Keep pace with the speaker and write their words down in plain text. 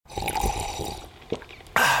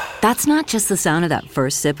That's not just the sound of that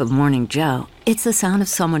first sip of Morning Joe. It's the sound of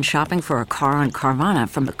someone shopping for a car on Carvana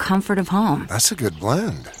from the comfort of home. That's a good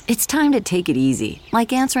blend. It's time to take it easy,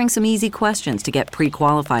 like answering some easy questions to get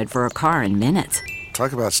pre-qualified for a car in minutes.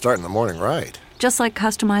 Talk about starting the morning right. Just like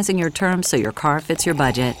customizing your terms so your car fits your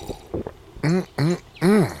budget.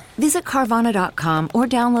 Visit Carvana.com or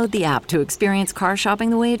download the app to experience car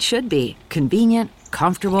shopping the way it should be. Convenient,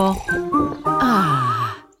 comfortable.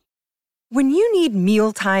 When you need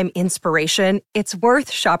mealtime inspiration, it's worth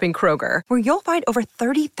shopping Kroger, where you'll find over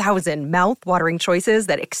 30,000 mouth-watering choices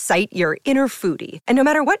that excite your inner foodie. And no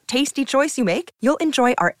matter what tasty choice you make, you'll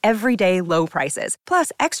enjoy our everyday low prices,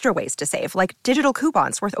 plus extra ways to save, like digital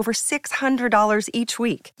coupons worth over $600 each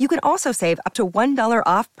week. You can also save up to $1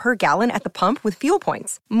 off per gallon at the pump with fuel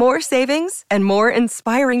points. More savings and more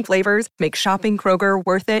inspiring flavors make shopping Kroger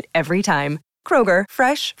worth it every time. Kroger,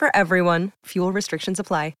 fresh for everyone. Fuel restrictions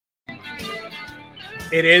apply.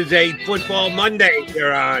 It is a football Monday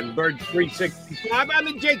here on Birds 365 on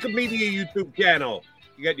the Jacob Media YouTube channel.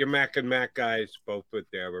 You got your Mac and Mac guys both with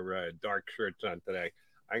their dark shirts on today.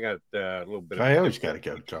 I got a little bit of... I always got to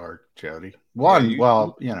go dark, Jody.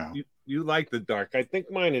 You like the dark. I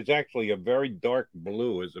think mine is actually a very dark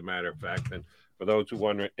blue, as a matter of fact. And for those who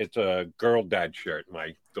wonder, it's a girl dad shirt.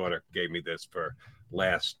 My daughter gave me this for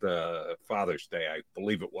last Father's Day, I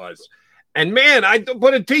believe it was. And, man, I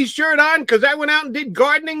put a T-shirt on because I went out and did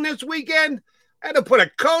gardening this weekend. I had to put a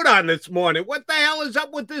coat on this morning. What the hell is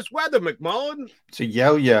up with this weather, McMullen? It's a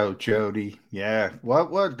yo-yo, Jody. Yeah.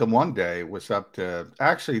 What the one day was up to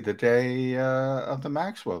actually the day of the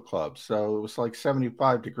Maxwell Club. So it was like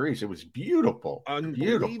 75 degrees. It was beautiful.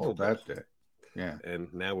 Beautiful that day. Yeah. And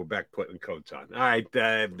now we're back putting coats on. All right.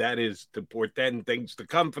 That is to portend things to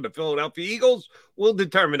come for the Philadelphia Eagles. We'll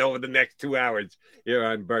determine over the next 2 hours here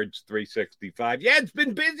on Birds 365. Yeah, it's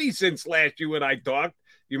been busy since last you and I talked.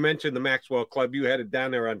 You mentioned the Maxwell Club. You headed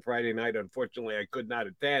down there on Friday night. Unfortunately, I could not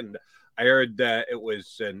attend. I heard it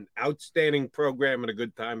was an outstanding program and a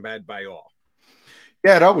good time had by all.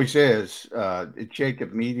 Yeah, it always is.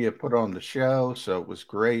 Jacob Media put on the show, so it was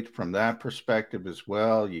great from that perspective as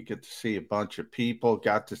well. You get to see a bunch of people.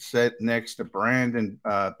 Got to sit next to Brandon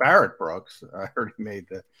Barrett Brooks. I heard he made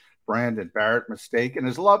the Brandon Barrett mistake, and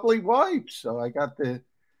his lovely wife. So I got to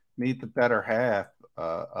meet the better half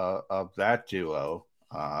of that duo.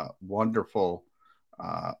 Wonderful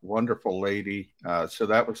lady. So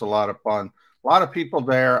that was a lot of fun. A lot of people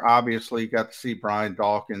there. Obviously, got to see Brian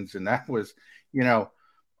Dawkins, and that was.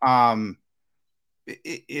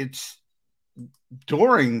 It's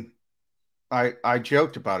during, I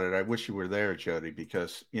joked about it. I wish you were there, Jody,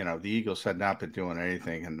 because, the Eagles had not been doing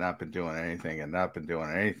anything. Then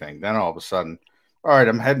all of a sudden, all right,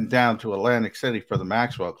 I'm heading down to Atlantic City for the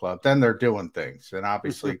Maxwell Club. Then they're doing things. And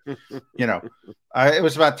obviously, it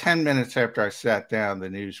was about 10 minutes after I sat down, the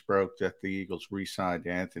news broke that the Eagles re-signed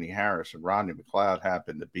Anthony Harris, and Rodney McLeod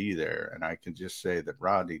happened to be there. And I can just say that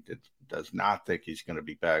Rodney does not think he's going to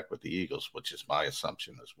be back with the Eagles, which is my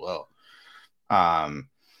assumption as well.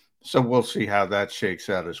 So we'll see how that shakes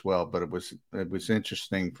out as well. But it was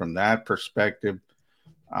interesting from that perspective.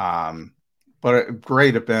 But a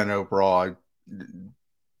great event overall. I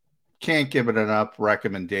can't give it enough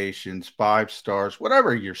recommendations, 5 stars,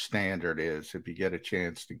 whatever your standard is. If you get a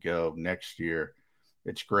chance to go next year,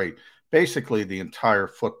 it's great. Basically, the entire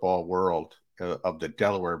football world of the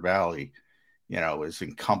Delaware Valley, is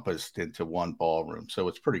encompassed into one ballroom. So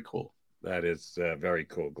it's pretty cool. That is very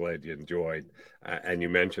cool. Glad you enjoyed. And you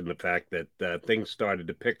mentioned the fact that things started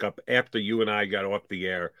to pick up after you and I got off the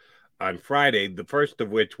air on Friday, the first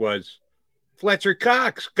of which was Fletcher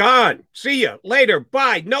Cox, gone. See ya. Later.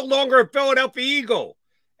 Bye. No longer a Philadelphia Eagle.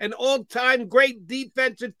 An all-time great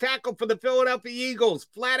defensive tackle for the Philadelphia Eagles,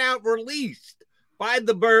 flat out released by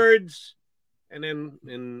the Birds. And then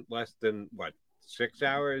in less than, 6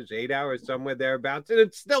 hours, 8 hours, somewhere thereabouts. And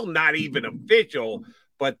it's still not even official,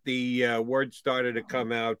 but the word started to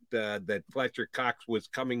come out that Fletcher Cox was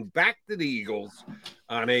coming back to the Eagles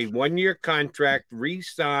on a 1-year contract,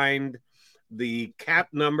 re-signed. The cap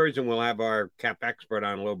numbers, and we'll have our cap expert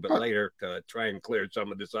on a little bit later to try and clear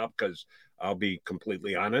some of this up, because I'll be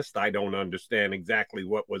completely honest, I don't understand exactly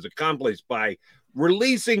what was accomplished by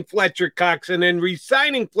releasing Fletcher Cox and then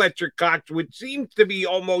re-signing Fletcher Cox, which seems to be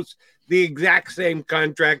almost the exact same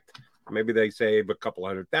contract. Maybe they save a couple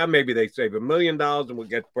 $100,000, maybe they save $1 million, and we'll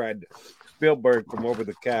get Brad Spielberg from Over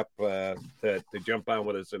the Cap to jump on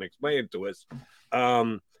with us and explain it to us.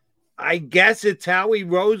 I guess it's Howie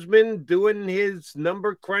Roseman doing his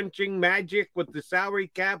number crunching magic with the salary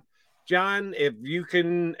cap, John, if you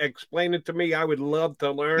can explain it to me, I would love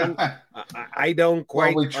to learn. I don't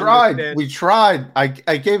quite. Well, we tried. Understand. We tried.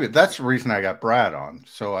 I gave it. That's the reason I got Brad on.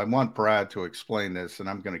 So I want Brad to explain this, and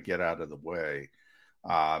I'm going to get out of the way.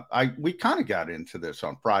 We kind of got into this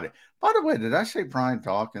on Friday. By the way, did I say Brian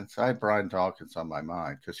Dawkins? I had Brian Dawkins on my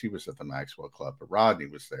mind because he was at the Maxwell Club, but Rodney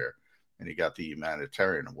was there, and he got the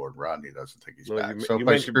humanitarian award. Rodney doesn't think he's back. So if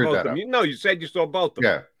I screwed that up, you said you saw both of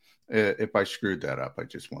them. Yeah, if I screwed that up, I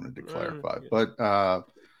just wanted to clarify. Yeah. But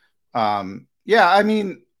yeah, I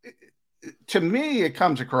mean, to me, it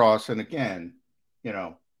comes across, and again, you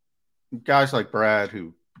know, guys like Brad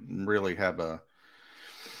who really have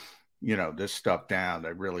this stuff down.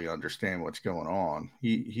 They really understand what's going on.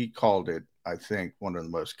 He called it, I think, one of the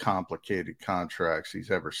most complicated contracts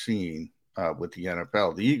he's ever seen with the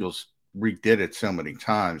NFL. The Eagles redid it so many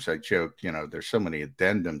times. I joked, there's so many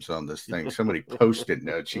addendums on this thing, so many Post-it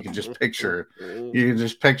notes. You can just picture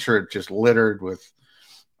it just littered with,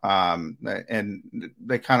 and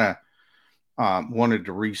they kind of wanted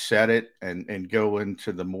to reset it and go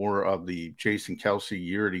into the more of the Jason Kelce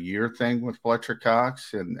year-to-year thing with Fletcher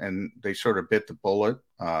Cox, and they sort of bit the bullet,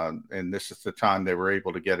 and this is the time they were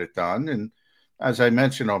able to get it done. And as I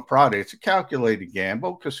mentioned on Friday, it's a calculated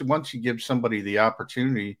gamble because once you give somebody the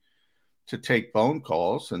opportunity to take phone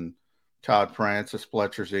calls, and Todd Francis,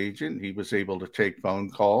 Fletcher's agent, he was able to take phone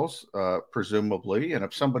calls, presumably, and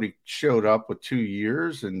if somebody showed up with 2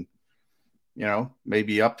 years and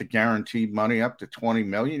maybe up to guaranteed money up to $20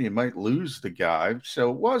 million, you might lose the guy.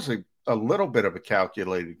 So it was a little bit of a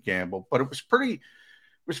calculated gamble, but it was pretty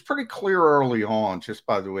clear early on, just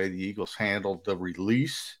by the way the Eagles handled the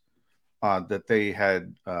release, that they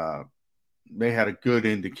had a good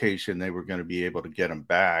indication they were going to be able to get him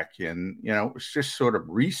back. And, it was just sort of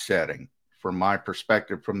resetting from my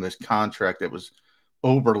perspective from this contract that was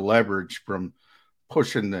over leveraged from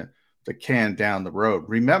pushing the can down the road.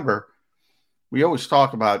 Remember, we always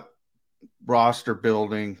talk about roster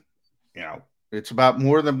building. It's about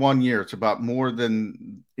more than 1 year. It's about more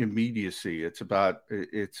than immediacy. It's about,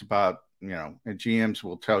 and GMs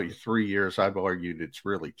will tell you 3 years. I've argued it's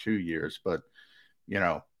really 2 years, but,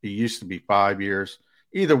 it used to be 5 years.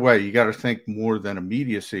 Either way, you got to think more than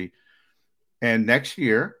immediacy. And next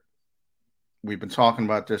year, we've been talking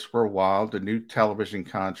about this for a while. The new television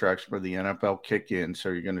contracts for the NFL kick in. So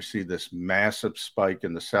you're going to see this massive spike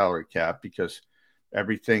in the salary cap because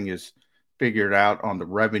everything is figured out on the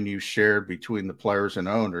revenue shared between the players and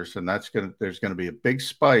owners. And there's going to be a big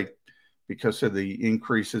spike because of the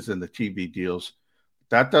increases in the TV deals.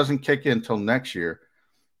 That doesn't kick in until next year.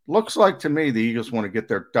 Looks like to me the Eagles want to get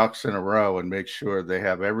their ducks in a row and make sure they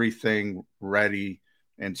have everything ready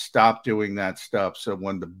and stop doing that stuff. So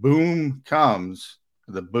when the boom comes,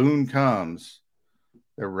 they're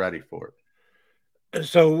ready for it.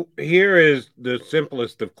 So here is the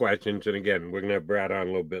simplest of questions. And again, we're going to have Brad on a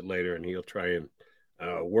little bit later, and he'll try and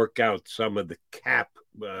work out some of the cap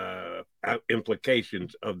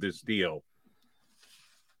implications of this deal.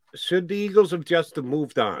 Should the Eagles have just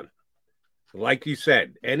moved on? Like you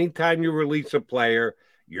said, anytime you release a player,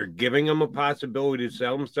 you're giving him a possibility to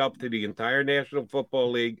sell himself to the entire National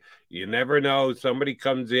Football League. You never know. Somebody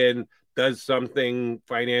comes in, does something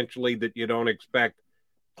financially that you don't expect.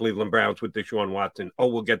 Cleveland Browns with Deshaun Watson. Oh,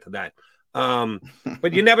 we'll get to that.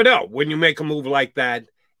 But you never know. When you make a move like that,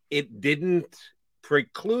 it didn't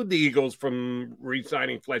preclude the Eagles from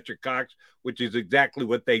re-signing Fletcher Cox, which is exactly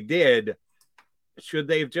what they did. Should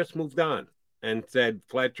they have just moved on and said,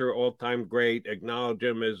 Fletcher, all-time great, acknowledge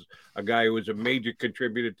him as a guy who was a major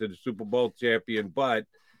contributor to the Super Bowl champion, but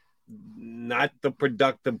not the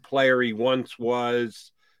productive player he once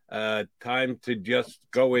was. Time to just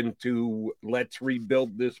go into let's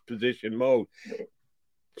rebuild this position mode.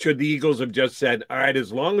 Should the Eagles have just said, all right,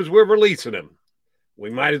 as long as we're releasing him,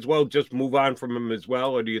 we might as well just move on from him as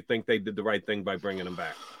well? Or do you think they did the right thing by bringing him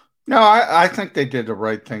back? No, I think they did the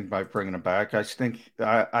right thing by bringing him back. I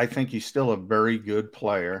think he's still a very good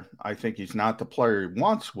player. I think he's not the player he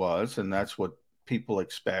once was, and that's what people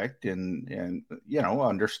expect. And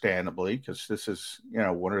understandably, because this is,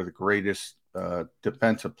 one of the greatest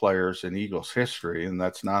defensive players in Eagles history, and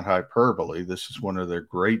that's not hyperbole. This is one of their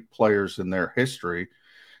great players in their history.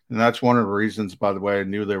 And that's one of the reasons, by the way, I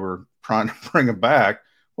knew they were trying to bring him back.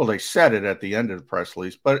 Well, they said it at the end of the press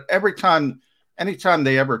release, but anytime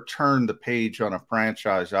they ever turn the page on a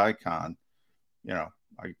franchise icon,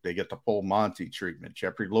 they get the full Monty treatment.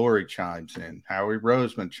 Jeffrey Lurie chimes in, Howie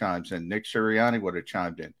Roseman chimes in, Nick Sirianni would have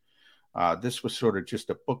chimed in. This was sort of just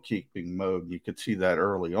a bookkeeping mode. You could see that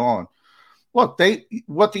early on. Look,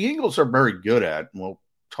 what the Eagles are very good at, and we'll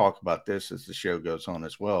talk about this as the show goes on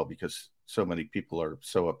as well, because so many people are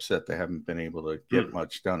so upset they haven't been able to get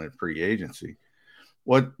much done in free agency.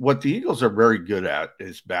 What the Eagles are very good at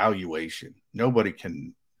is valuation. Nobody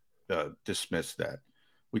can dismiss that.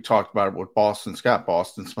 We talked about it with Boston Scott.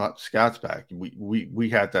 Boston Scott's back. We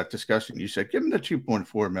had that discussion. You said, give him the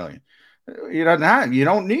 $2.4 million. You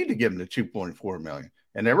don't need to give him the $2.4 million.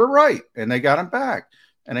 And they were right. And they got him back.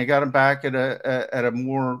 And they got him back at a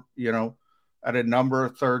more, at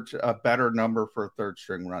a better number for a third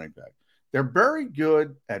string running back. They're very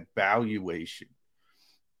good at valuation.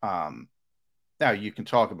 Now you can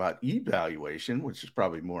talk about evaluation, which is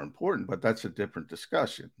probably more important, but that's a different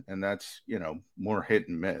discussion. And that's, more hit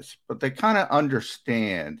and miss. But they kind of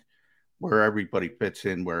understand where everybody fits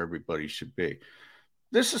in, where everybody should be.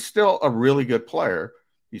 This is still a really good player.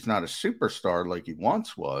 He's not a superstar like he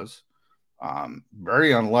once was.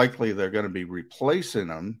 Very unlikely they're going to be replacing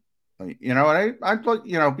him. And I'd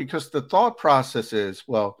like, because the thought process is,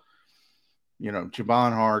 well,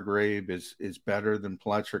 Javon Hargrave is better than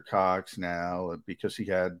Fletcher Cox now because he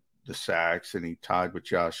had the sacks and he tied with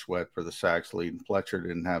Josh Sweat for the sacks lead. And Fletcher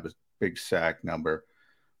didn't have a big sack number.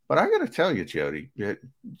 But I got to tell you, Jody,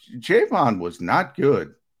 Javon was not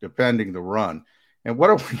good defending the run. And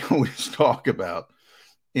what do we always talk about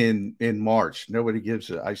in March?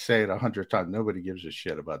 I say it 100 times, nobody gives a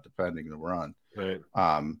shit about defending the run, right.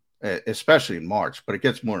 Especially in March. But it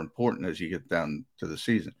gets more important as you get down to the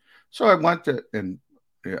season. So I went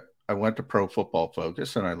to Pro Football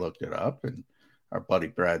Focus and I looked it up, and our buddy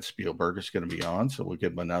Brad Spielberg is going to be on, so we'll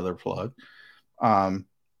give him another plug.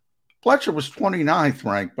 Fletcher was 29th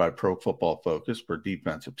ranked by Pro Football Focus for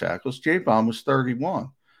defensive tackles. Javon was 31.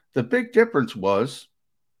 The big difference was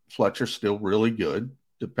Fletcher's still really good,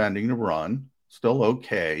 defending the run, still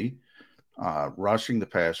okay, rushing the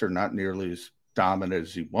passer, not nearly as dominant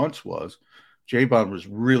as he once was. Javon was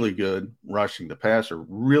really good rushing the passer,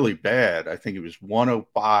 really bad. I think it was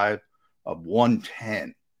 105 of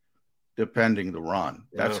 110 defending the run.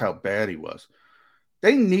 That's how bad he was.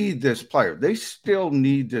 They need this player. They still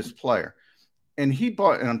need this player. And he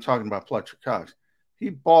bought, and I'm talking about Fletcher Cox, he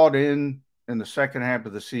bought in the second half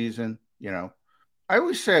of the season. I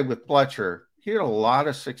always say with Fletcher, he had a lot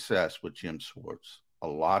of success with Jim Schwartz, a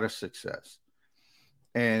lot of success.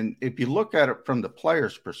 And if you look at it from the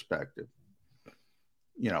player's perspective,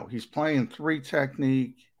 he's playing 3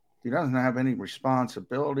 technique. He doesn't have any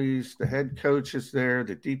responsibilities. The head coach is there.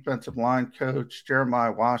 The defensive line coach,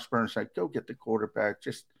 Jeremiah Washburn, said, go get the quarterback.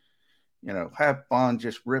 Just, have fun.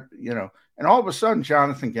 Just rip, And all of a sudden,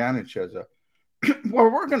 Jonathan Gannon shows up.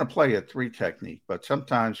 Well, we're going to play a 3 technique, but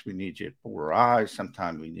sometimes we need you at 4 eyes.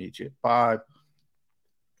 Sometimes we need you at 5.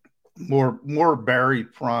 More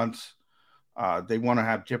buried fronts. They want to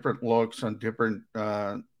have different looks on different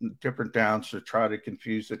downs to try to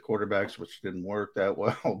confuse the quarterbacks, which didn't work that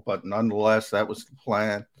well. But nonetheless, that was the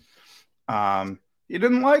plan. He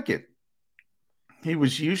didn't like it. He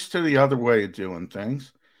was used to the other way of doing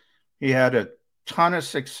things. He had a ton of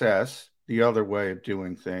success the other way of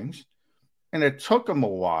doing things. And it took him a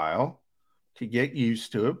while to get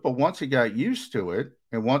used to it. But once he got used to it,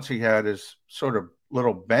 and once he had his sort of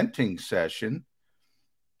little venting session,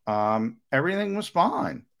 everything was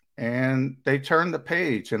fine. And they turned the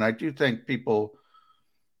page. And I do think people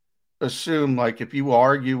assume, like, if you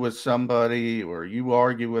argue with somebody or you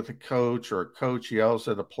argue with a coach or a coach yells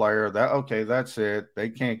at a player, that's it. They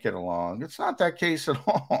can't get along. It's not that case at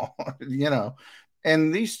all,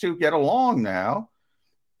 And these two get along now.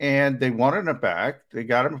 And they wanted him back. They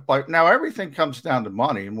got him to play. Now, everything comes down to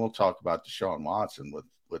money, and we'll talk about Deshaun Watson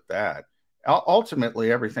with that.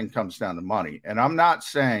 Ultimately, everything comes down to money. And I'm not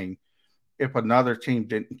saying if another team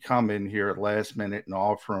didn't come in here at last minute and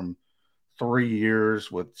offer him 3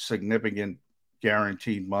 years with significant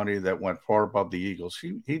guaranteed money that went far above the Eagles,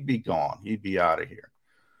 he'd be gone. He'd be out of here.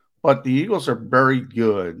 But the Eagles are very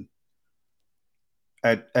good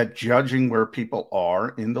at judging where people are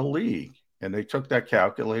in the league. And they took that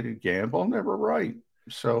calculated gamble, and they were right.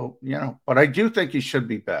 So, but I do think he should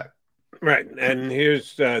be back. Right. And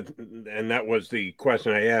here's, and that was the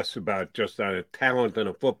question I asked about just on a talent and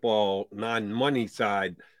a football non-money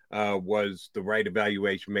side, was the right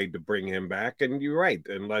evaluation made to bring him back? And you're right.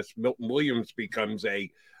 Unless Milton Williams becomes a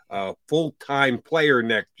full-time player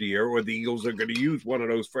next year, or the Eagles are going to use one of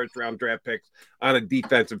those first-round draft picks on a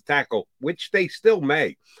defensive tackle, which they still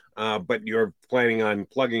may. But you're planning on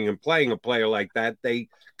plugging and playing a player like that. They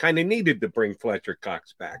kind of needed to bring Fletcher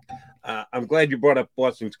Cox back. I'm glad you brought up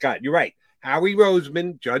Boston Scott. You're right. Howie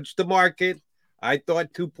Roseman judged the market. I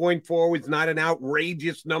thought 2.4 was not an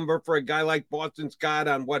outrageous number for a guy like Boston Scott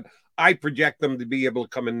on what I project them to be able to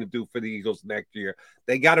come in and do for the Eagles next year.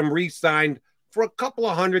 They got him re-signed for a couple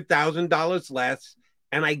of $100,000 less.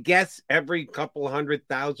 And I guess every couple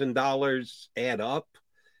 $100,000 add up.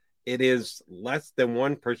 It is less than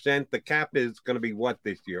 1%. The cap is going to be what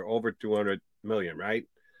this year? Over 200 million, right?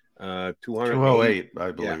 208,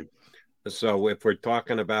 I believe. Yeah. So if we're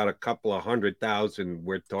talking about a couple of 100,000,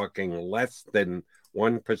 we're talking less than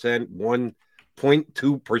 1%,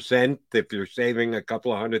 1.2% if you're saving a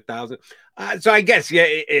couple of 100,000. So I guess, yeah,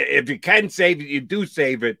 if you can save it, you do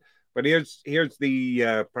save it. But here's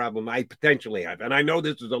the problem I potentially have, and I know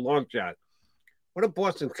this is a long shot. What if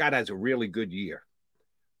Boston Scott has a really good year?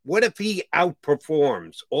 What if he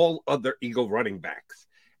outperforms all other Eagle running backs?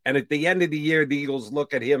 And at the end of the year, the Eagles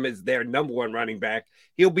look at him as their number one running back.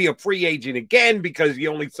 He'll be a free agent again because he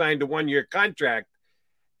only signed a one-year contract.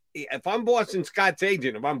 If I'm Boston Scott's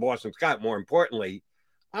agent, if I'm Boston Scott, more importantly,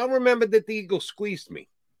 I'll remember that the Eagles squeezed me.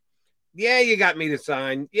 Yeah, you got me to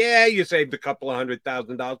sign. Yeah, you saved a couple of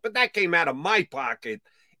 $100,000, but that came out of my pocket.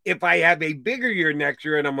 If I have a bigger year next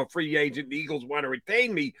year and I'm a free agent, the Eagles want to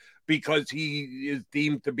retain me because he is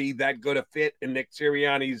deemed to be that good a fit in Nick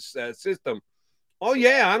Sirianni's system. Oh,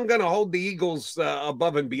 yeah, I'm going to hold the Eagles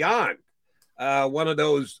above and beyond. One of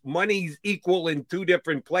those money's equal in two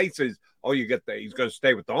different places. Oh, he's going to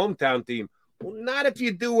stay with the hometown team. Well, not if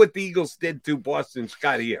you do what the Eagles did to Boston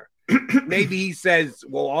Scott here. Maybe he says,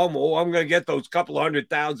 well, I'm going to get those couple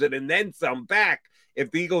 100,000 and then some back.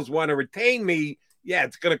 If the Eagles want to retain me, yeah,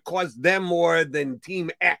 it's going to cost them more than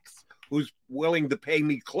Team X, who's willing to pay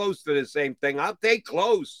me close to the same thing. I'll take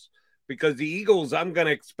close because the Eagles, I'm going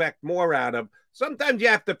to expect more out of. Sometimes you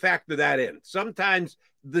have to factor that in. Sometimes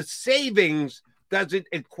the savings doesn't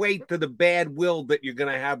equate to the bad will that you're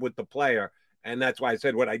going to have with the player. And that's why I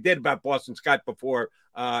said what I did about Boston Scott before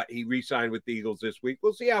he re-signed with the Eagles this week.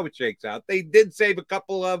 We'll see how it shakes out. They did save a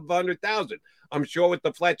couple of 100,000. I'm sure with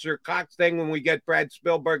the Fletcher Cox thing, when we get Brad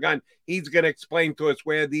Spielberg on, he's going to explain to us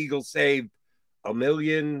where the Eagles saved $1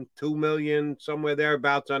 million, $2 million, somewhere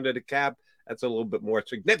thereabouts under the cap. That's a little bit more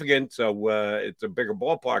significant. So it's a bigger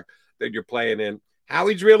ballpark that you're playing in.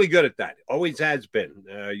 Howie's really good at that. Always has been.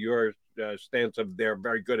 Your stance of their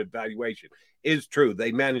very good evaluation is true.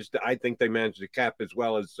 I think they managed the cap as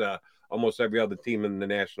well as almost every other team in the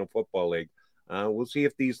National Football League. We'll see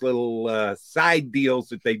if these little side deals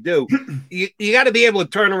that they do, you got to be able to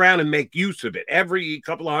turn around and make use of it. Every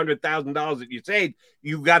couple of $100,000 that you save,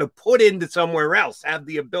 you got to put into somewhere else, have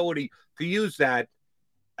the ability to use that.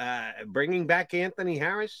 Bringing back Anthony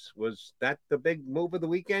Harris, was that the big move of the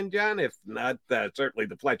weekend, John? If not, certainly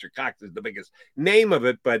the Fletcher Cox is the biggest name of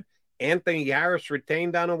it, but Anthony Harris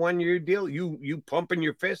retained on a one-year deal. You pumping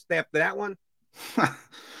your fist after that one?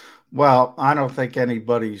 Well, I don't think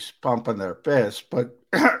anybody's pumping their fist, but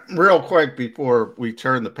real quick before we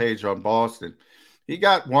turn the page on Boston, he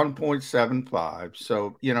got 1.75.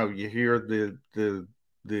 So, you hear the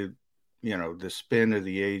spin of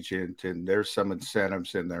the agent, and there's some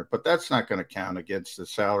incentives in there, but that's not going to count against the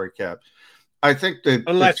salary cap. I think that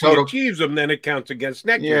unless he achieves them, then it counts against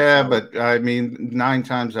next year. Yeah, but I mean, 9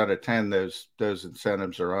 times out of 10, those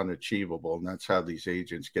incentives are unachievable, and that's how these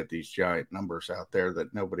agents get these giant numbers out there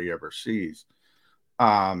that nobody ever sees.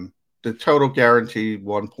 The total guarantee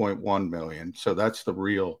 $1.1 million, so that's the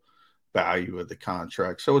real value of the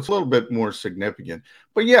contract. So it's a little bit more significant.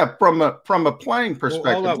 But yeah, from a playing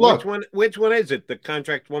perspective, look, which one is it? The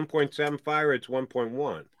contract 1.75 or it's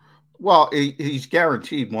 1.1? Well, he's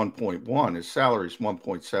guaranteed 1.1. His salary is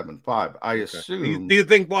 1.75. I assume. Do you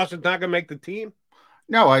think Boston's not going to make the team?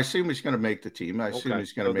 No, I assume he's going to make the team. I assume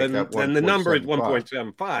he's going to make that 1.75. Then the number is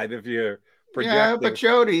 1.75 if you're projecting. Yeah, but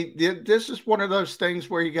Jody, this is one of those things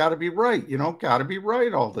where you got to be right. You don't got to be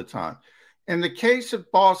right all the time. In the case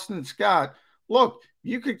of Boston Scott, look,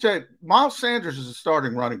 you could say Miles Sanders is a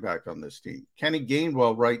starting running back on this team. Kenny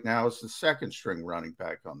Gainwell right now is the second string running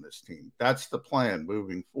back on this team. That's the plan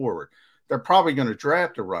moving forward. They're probably going to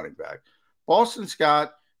draft a running back. Boston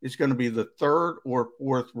Scott is going to be the third or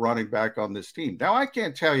fourth running back on this team. Now, I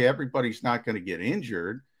can't tell you everybody's not going to get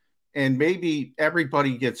injured, and maybe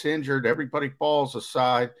everybody gets injured. Everybody falls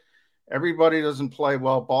aside. Everybody doesn't play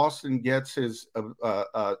well. Boston gets his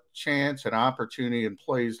chance and opportunity and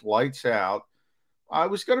plays lights out. I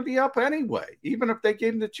was going to be up anyway, even if they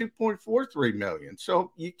gave him the $2.43 million.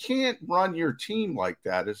 So you can't run your team like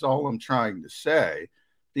that is all I'm trying to say.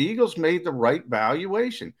 The Eagles made the right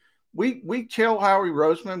valuation. We kill Howie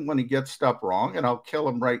Roseman when he gets stuff wrong, and I'll kill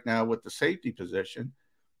him right now with the safety position.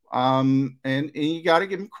 And you got to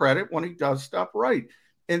give him credit when he does stuff right.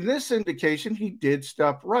 In this indication, he did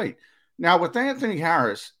stuff right. Now with Anthony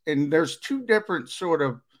Harris, and there's two different sort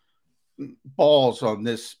of balls on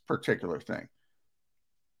this particular thing.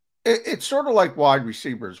 It's sort of like wide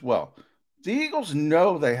receiver as well. The Eagles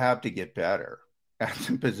know they have to get better at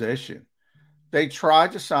the position. They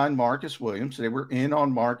tried to sign Marcus Williams. They were in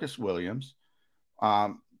on Marcus Williams.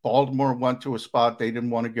 Baltimore went to a spot they didn't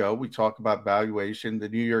want to go. We talk about valuation. The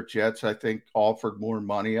New York Jets, I think, offered more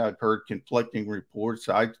money. I've heard conflicting reports.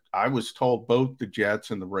 I was told both the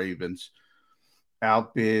Jets and the Ravens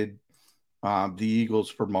outbid the Eagles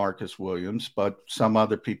for Marcus Williams, but some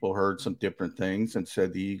other people heard some different things and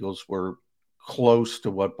said the Eagles were close to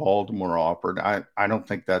what Baltimore offered. I don't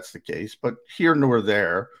think that's the case, but here nor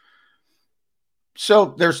there.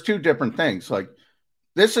 So there's two different things. Like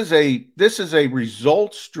this is a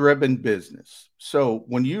results-driven business. So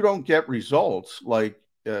when you don't get results, like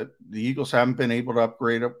the Eagles haven't been able to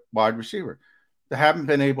upgrade a wide receiver, they haven't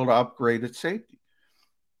been able to upgrade at safety.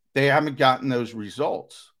 They haven't gotten those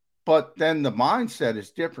results. But then the mindset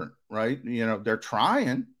is different, right? You know, they're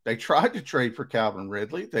trying. They tried to trade for Calvin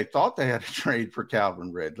Ridley. They thought they had to trade for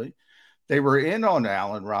Calvin Ridley. They were in on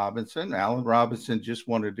Allen Robinson. Allen Robinson just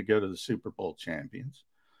wanted to go to the Super Bowl champions.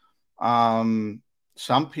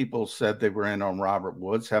 Some people said they were in on Robert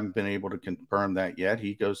Woods. Haven't been able to confirm that yet.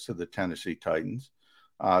 He goes to the Tennessee Titans.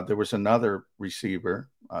 There was another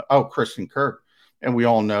receiver. Christian Kirk. And we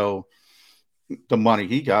all know the money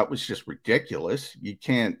he got was just ridiculous. You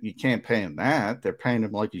can't pay him that. They're paying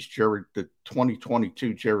him like he's the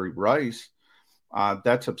 2022 Jerry Rice.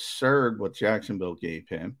 That's absurd what Jacksonville gave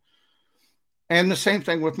him. And the same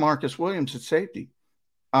thing with Marcus Williams at safety.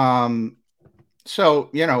 So,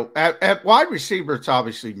 you know, at wide receiver, it's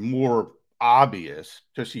obviously more obvious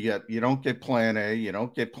because you don't get plan A, you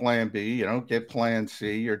don't get plan B, you don't get plan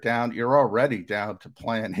C. You're already down to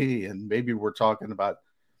plan E. And maybe we're talking about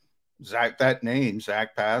Zach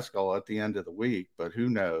Pascal at the end of the week, but who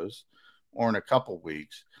knows, or in a couple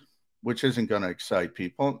weeks, which isn't going to excite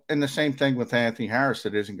people. And the same thing with Anthony Harris,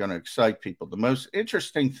 that isn't going to excite people. The most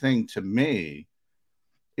interesting thing to me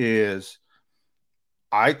is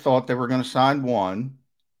I thought they were going to sign one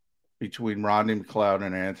between Rodney McLeod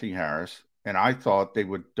and Anthony Harris, and I thought they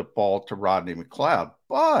would default to Rodney McLeod.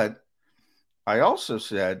 But I also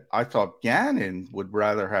said I thought Gannon would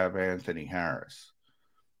rather have Anthony Harris.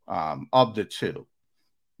 Of the two.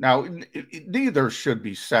 Now, neither should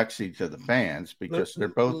be sexy to the fans because they're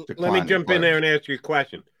both declining. Let me jump in there and ask you a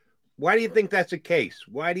question. Why do you think that's the case?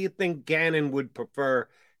 Why do you think Gannon would prefer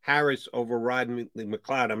Harris over Rodney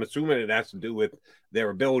McLeod? I'm assuming it has to do with their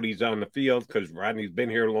abilities on the field because Rodney's been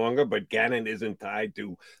here longer, but Gannon isn't tied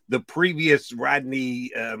to the previous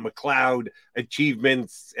Rodney McLeod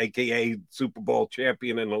achievements, a.k.a. Super Bowl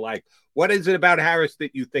champion and the like. What is it about Harris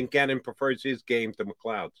that you think Gannon prefers his game to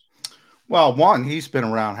McLeod's? Well, one, he's been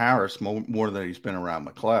around Harris more than he's been around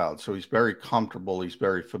McLeod, so he's very comfortable. He's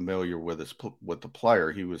very familiar with the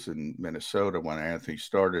player. He was in Minnesota when Anthony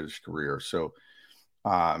started his career, so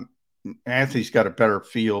Anthony's got a better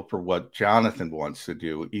feel for what Jonathan wants to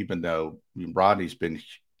do, even though Rodney's been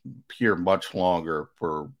here much longer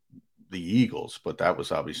for the Eagles, but that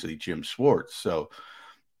was obviously Jim Schwartz. So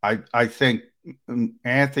I think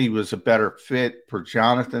Anthony was a better fit for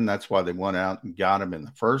Jonathan. That's why they went out and got him in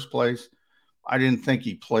the first place. I didn't think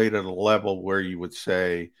he played at a level where you would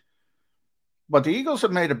say, but the Eagles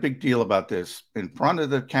have made a big deal about this in front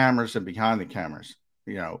of the cameras and behind the cameras,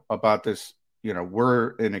 you know, about this, you know,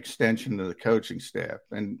 we're an extension of the coaching staff.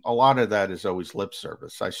 And a lot of that is always lip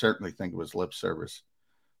service. I certainly think it was lip service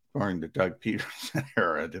during the Doug Peterson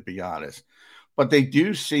era, to be honest. But they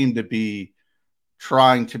do seem to be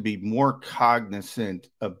trying to be more cognizant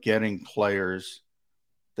of getting players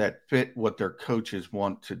that fit what their coaches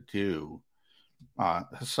want to do.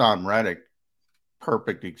 Hassan Reddick,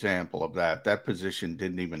 perfect example of that. That position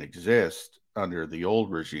didn't even exist under the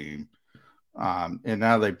old regime. And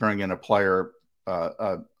now they bring in a player,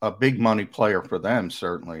 a big money player for them,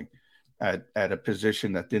 certainly, at a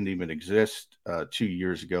position that didn't even exist 2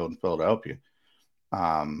 years ago in Philadelphia.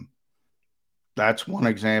 That's one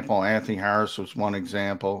example. Anthony Harris was one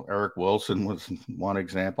example. Eric Wilson was one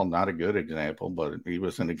example. Not a good example, but he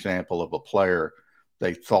was an example of a player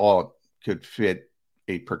they thought could fit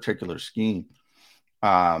a particular scheme.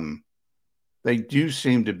 They do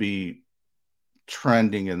seem to be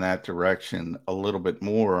trending in that direction a little bit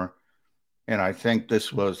more. And I think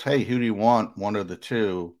this was, hey, who do you want? One of the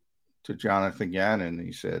two, to Jonathan Gannon.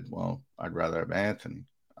 He said, well, I'd rather have Anthony.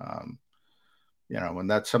 You know, and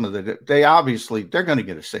that's some of they're going to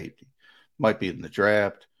get a safety. Might be in the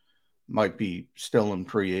draft, might be still in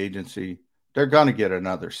free agency. They're going to get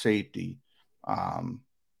another safety.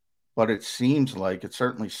 but it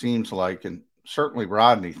certainly seems like, and certainly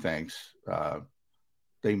Rodney thinks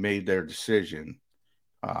they made their decision.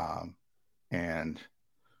 And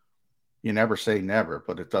you never say never,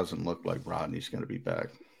 but it doesn't look like Rodney's going to be back.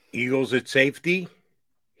 Eagles at safety.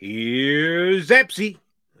 Here's Epsy.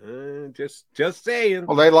 Just saying.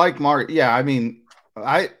 Well, they like Mark. Yeah, I mean,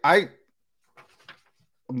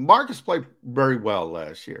 Marcus played very well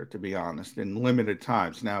last year, to be honest, in limited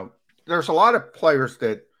times. Now, there's a lot of players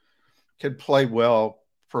that can play well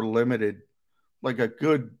for limited, like a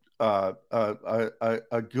good backup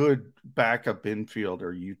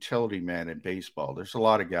infielder, utility man in baseball. There's a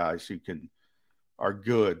lot of guys who are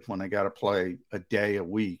good when they got to play a day a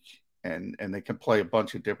week, and they can play a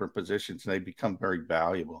bunch of different positions, and they become very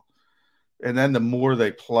valuable. And then the more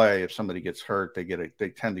they play, if somebody gets hurt, they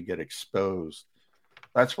tend to get exposed.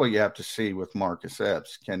 That's what you have to see with Marcus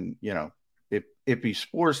Epps. If he's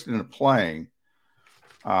forced into playing,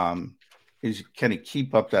 can he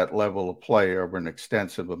keep up that level of play over an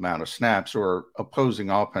extensive amount of snaps, or opposing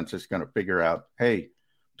offense is going to figure out, hey,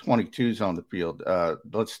 22's on the field.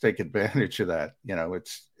 Let's take advantage of that.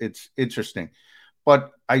 It's interesting,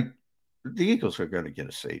 but the Eagles are going to get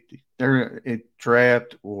a safety. They're in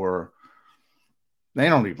draft, or they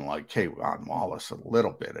don't even like K'Von Wallace a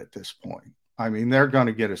little bit at this point. I mean, they're going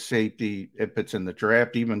to get a safety if it's in the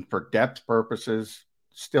draft, even for depth purposes,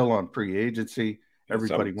 still on free agency.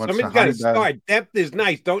 Everybody wants somebody's got to start. Depth is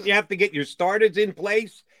nice. Don't you have to get your starters in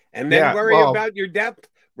place and then worry about your depth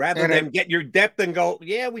rather than get your depth and go,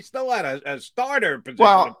 yeah, we still had a starter position.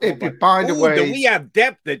 Well, if you find a way. Do we have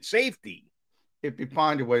depth at safety? If you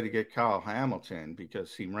find a way to get Kyle Hamilton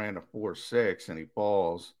because he ran a 4.6 and he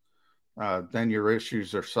falls, then your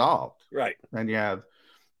issues are solved. Right. Then you have,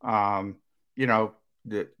 the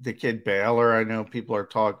kid Baylor. I know people are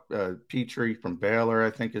talking, Petrie from Baylor, I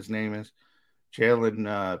think his name is.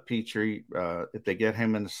 Jalen Petrie, if they get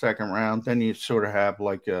him in the second round, then you sort of have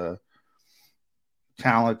like a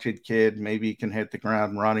talented kid. Maybe he can hit the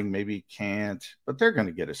ground running, maybe he can't, but they're going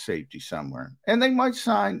to get a safety somewhere. And they might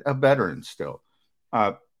sign a veteran still.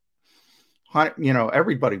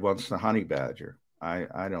 Everybody wants the Honey Badger.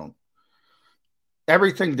 I don't.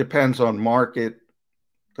 Everything depends on market.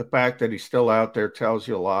 The fact that he's still out there tells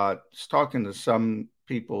you a lot. Just talking to some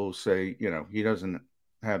people who say, he doesn't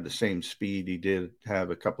have the same speed he did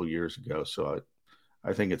have a couple of years ago. So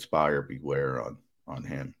I think it's buyer beware on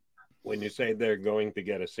him. When you say they're going to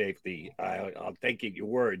get a safety, I'll take it your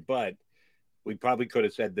word, but we probably could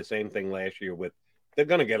have said the same thing last year with they're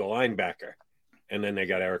going to get a linebacker, and then they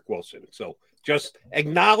got Eric Wilson. So just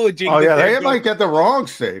acknowledging. Oh, yeah, they might get the wrong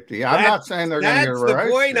safety. I'm not saying they're going to get the right. That's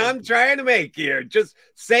the point safety I'm trying to make here. Just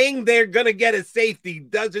saying they're going to get a safety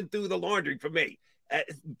doesn't do the laundry for me.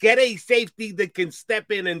 Get a safety that can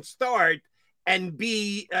step in and start and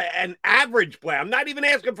be an average player. I'm not even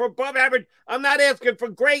asking for above average. I'm not asking for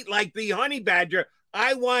great like the Honey Badger.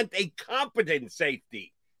 I want a competent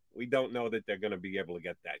safety. We don't know that they're going to be able to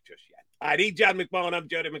get that just yet. All right, he's John McMullen. I'm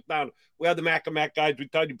Jody McDonald. We are the Mac and Mac guys. We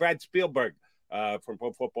told you Brad Spielberg from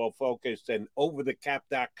Pro Football Focus and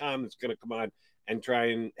OverTheCap.com is going to come on and try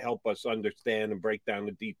and help us understand and break down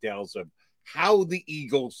the details of how the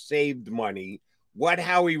Eagles saved money, what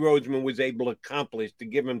Howie Roseman was able to accomplish to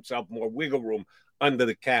give himself more wiggle room under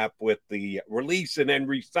the cap with the release and then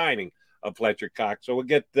re-signing of Fletcher Cox. So we'll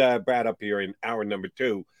get Brad up here in hour number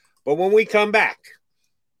 2. But when we come back,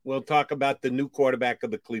 we'll talk about the new quarterback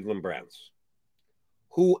of the Cleveland Browns,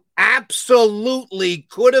 who absolutely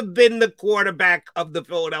could have been the quarterback of the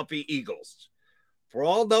Philadelphia Eagles. For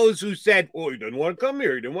all those who said, he didn't want to come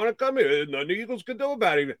here. He didn't want to come here. Nothing the Eagles could do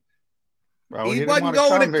about it. Well, he wasn't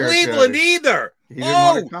going to Cleveland either. He didn't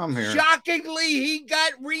want to come here. Shockingly, he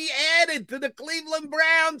got re-added to the Cleveland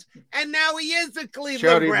Browns, and now he is a Cleveland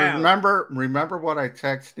Jody, Brown. Remember what I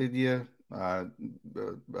texted you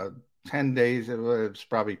 10 days, it was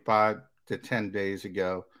probably 5 to 10 days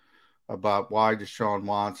ago, about why Deshaun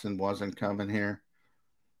Watson wasn't coming here?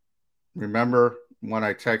 Remember when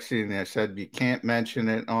I texted you and I said you can't mention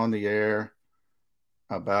it on the air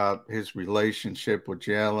about his relationship with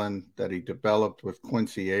Jalen that he developed with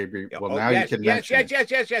Quincy Avery? Well, you can mention it.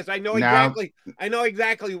 Yes. I know exactly. I know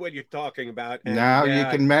exactly what you're talking about. And, now you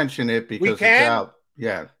can mention it because it's out.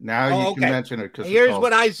 Yeah, now you can mention it because here's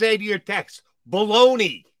what I say to your text: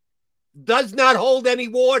 baloney does not hold any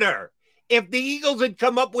water. If the Eagles had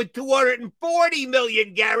come up with $240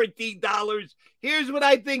 million guaranteed dollars, here's what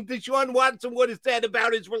I think Deshaun Watson would have said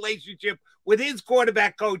about his relationship with his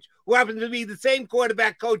quarterback coach, who happens to be the same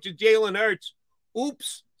quarterback coach as Jalen Hurts.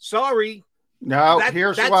 Oops, sorry. No,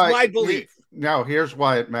 that's my belief. Here's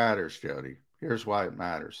why it matters, Jody. Here's why it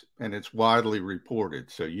matters. And it's widely reported,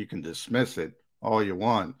 so you can dismiss it all you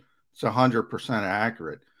want. It's 100%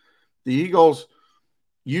 accurate. The Eagles,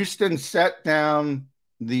 Houston set down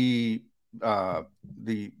the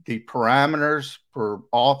parameters for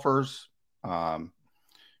offers,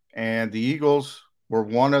 and the Eagles were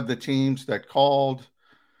one of the teams that called.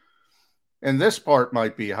 And this part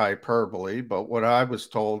might be hyperbole, but what I was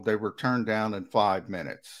told, they were turned down in 5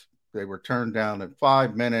 minutes. They were turned down in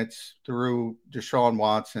 5 minutes through Deshaun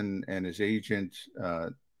Watson and his agent,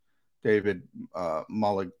 David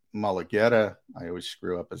Mulugheta. I always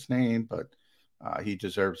screw up his name, but he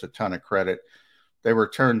deserves a ton of credit. They were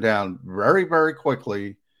turned down very, very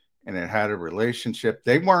quickly, and it had a relationship.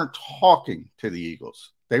 They weren't talking to the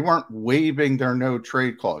Eagles. They weren't waiving their no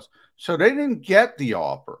trade clause. So they didn't get the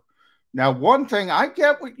offer. Now, one thing, I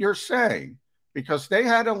get what you're saying, because they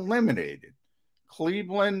had eliminated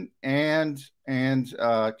Cleveland and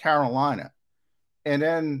Carolina. And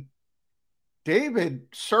then David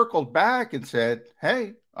circled back and said,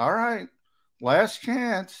 hey, all right, last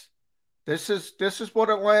chance. This is what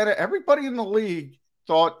Atlanta, everybody in the league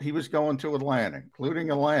thought he was going to Atlanta,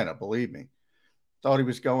 including Atlanta, believe me, thought he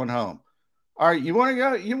was going home. All right, you want to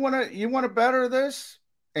go, you want to better this?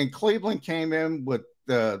 And Cleveland came in with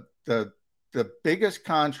the biggest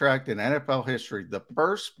contract in NFL history, the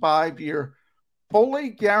first 5-year fully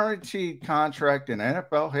guaranteed contract in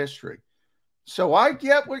NFL history. So I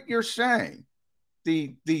get what you're saying.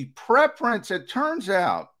 The preference, it turns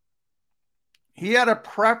out, he had a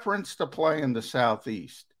preference to play in the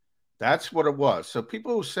Southeast. That's what it was. So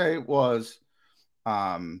people who say it was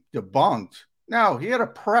debunked, no, he had a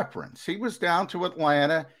preference. He was down to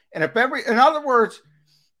Atlanta. And in other words,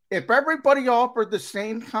 if everybody offered the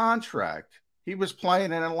same contract, he was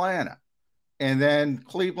playing in Atlanta. And then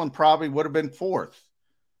Cleveland probably would have been fourth.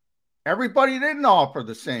 Everybody didn't offer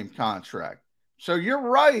the same contract. So you're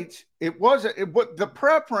right. The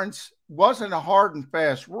preference wasn't a hard and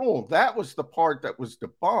fast rule. That was the part that was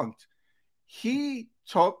debunked. He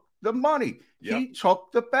took the money. Yep. He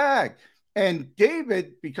took the bag. And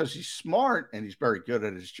David, because he's smart and he's very good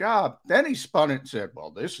at his job, then he spun it and said,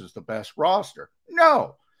 well, this is the best roster.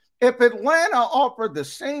 No. If Atlanta offered the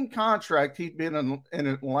same contract, he'd been in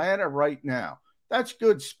Atlanta right now. That's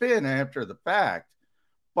good spin after the fact.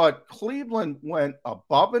 But Cleveland went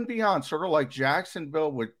above and beyond, sort of like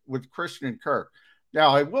Jacksonville with Christian Kirk.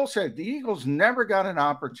 Now, I will say the Eagles never got an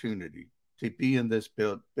opportunity to be in this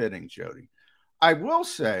bidding, Jody. I will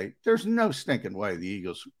say there's no stinking way the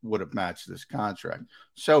Eagles would have matched this contract.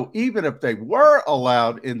 So even if they were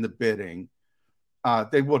allowed in the bidding,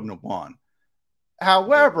 they wouldn't have won.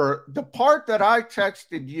 However, the part that I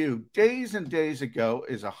texted you days and days ago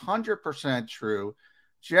is 100% true.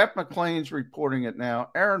 Jeff McLean's reporting it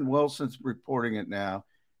now. Aaron Wilson's reporting it now.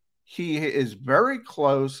 He is very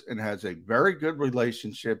close and has a very good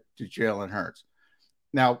relationship to Jalen Hurts.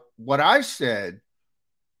 Now, what I said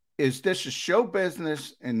is this is show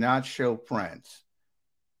business and not show friends.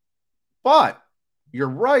 But you're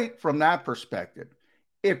right from that perspective.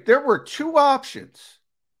 If there were two options,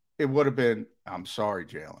 it would have been, I'm sorry,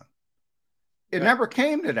 Jalen. It never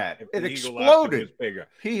came to that. It exploded.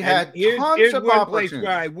 He had tons of opportunities. Place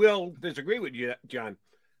where I will disagree with you, John.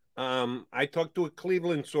 I talked to a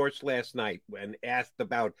Cleveland source last night and asked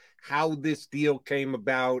about how this deal came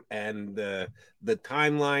about and the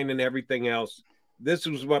timeline and everything else. This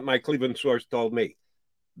was what my Cleveland source told me.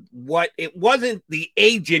 It wasn't the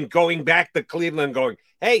agent going back to Cleveland going,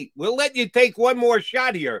 hey, we'll let you take one more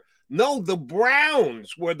shot here. No, the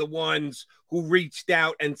Browns were the ones who reached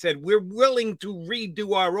out and said, we're willing to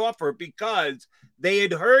redo our offer because they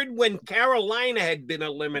had heard when Carolina had been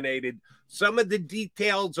eliminated, some of the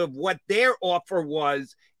details of what their offer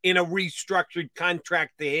was in a restructured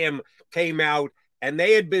contract to him came out, and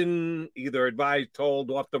they had been either advised, told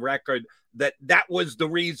off the record that was the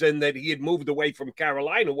reason that he had moved away from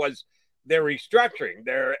Carolina was their restructuring,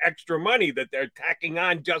 their extra money that they're tacking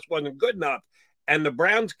on just wasn't good enough. And the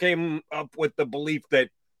Browns came up with the belief that,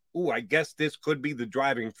 I guess this could be the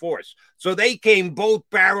driving force. So they came both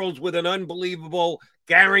barrels with an unbelievable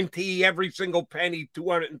guarantee, every single penny,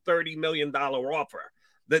 $230 million offer.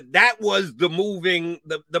 That was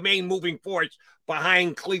the main moving force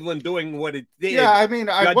behind Cleveland doing what it did. Yeah, I mean,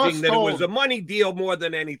 I was told that it was a money deal more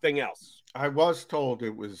than anything else. I was told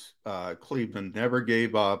it was Cleveland never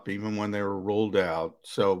gave up, even when they were ruled out.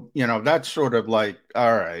 So, that's sort of like,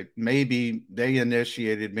 all right, maybe they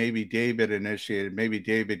initiated, maybe David initiated, maybe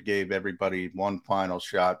David gave everybody one final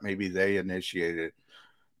shot, maybe they initiated.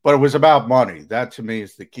 But it was about money. That, to me,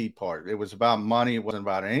 is the key part. It was about money. It wasn't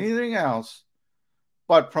about anything else.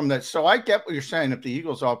 But from that, so I get what you're saying. If the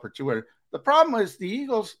Eagles offer $200, The problem is the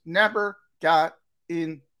Eagles never got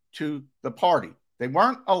into the party. They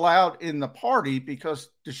weren't allowed in the party because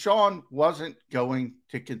Deshaun wasn't going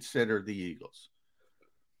to consider the Eagles.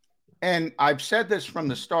 And I've said this from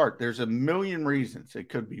the start. There's a million reasons. It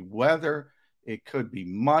could be weather. It could be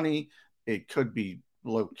money. It could be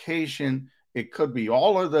location. It could be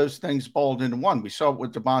all of those things balled into one. We saw it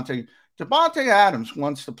with Davante. Davante Adams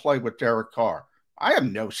wants to play with Derek Carr. I have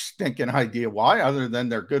no stinking idea why, other than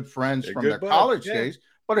they're good friends from their college days.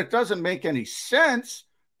 But it doesn't make any sense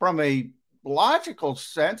from a logical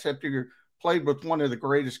sense after you played with one of the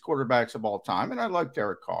greatest quarterbacks of all time. And I like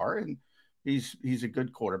Derek Carr, and he's a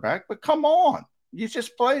good quarterback. But come on, you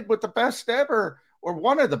just played with the best ever or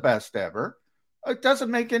one of the best ever. It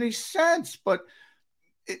doesn't make any sense. But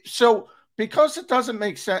so because it doesn't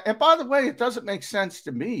make sense, and by the way, it doesn't make sense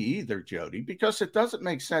to me either, Jody, because it doesn't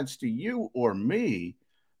make sense to you or me.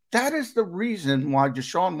 That is the reason why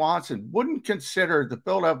Deshaun Watson wouldn't consider the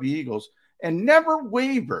Philadelphia Eagles and never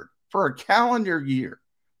wavered for a calendar year.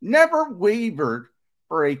 Never wavered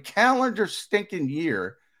for a calendar stinking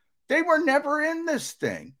year. They were never in this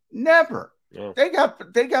thing. Never. Yeah. They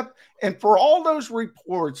got, and for all those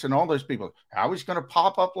reports and all those people, how he's going to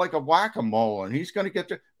pop up like a whack-a-mole and he's going to get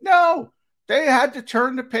to, no, they had to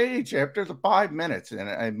turn the page after the 5 minutes, and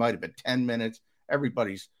it might have been 10 minutes.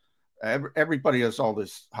 Everybody has all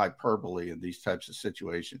this hyperbole in these types of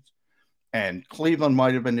situations. And Cleveland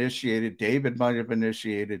might have initiated, David might have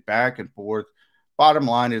initiated, back and forth. Bottom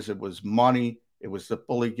line is it was money. It was the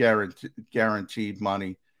fully guaranteed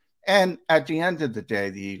money. And at the end of the day,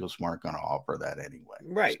 the Eagles weren't going to offer that anyway.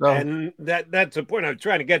 Right. So, and that's the point I was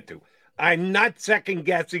trying to get to. I'm not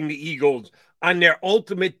second-guessing the Eagles on their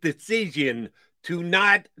ultimate decision to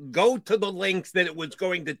not go to the lengths that it was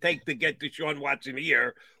going to take to get Deshaun Watson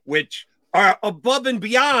here, which are above and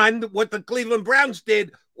beyond what the Cleveland Browns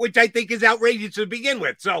did, which I think is outrageous to begin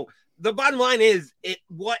with. So the bottom line is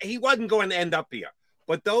he wasn't going to end up here.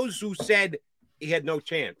 But those who said he had no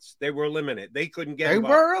chance, they were eliminated. They couldn't get him. They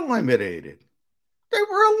were eliminated.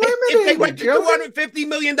 If they went to $250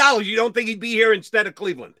 million, you don't think he'd be here instead of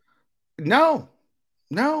Cleveland? No.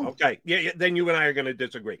 Okay. Yeah, then you and I are going to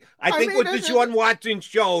disagree. I think what Deshaun Watson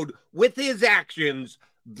showed with his actions,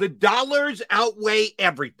 the dollars outweigh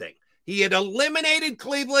everything. He had eliminated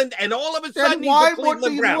Cleveland, and all of a sudden he's a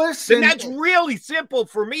Cleveland Brown. And that's really simple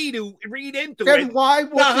for me to read into then it. Why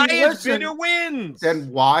would the highest bidder wins.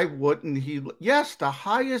 Then why wouldn't he? Yes, the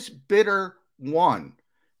highest bidder won.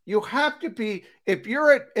 You have to be, if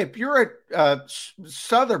you're at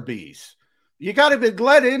Sotheby's, you got to be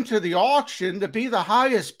let into the auction to be the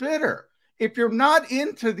highest bidder. If you're not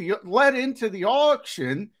let into the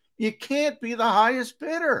auction, you can't be the highest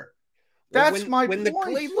bidder. That's my point. When the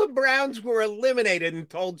Cleveland Browns were eliminated and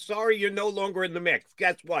told, sorry, you're no longer in the mix,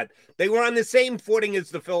 guess what? They were on the same footing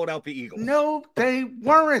as the Philadelphia Eagles. No, they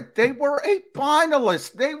weren't. They were a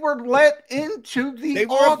finalist. They were let into the auction house. They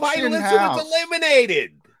were a finalist who was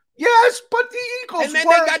eliminated. Yes, but the Eagles and then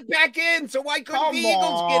they got back in, so why couldn't the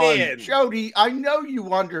Eagles get in? Jody, I know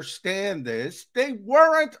you understand this. They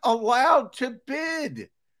weren't allowed to bid.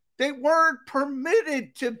 They weren't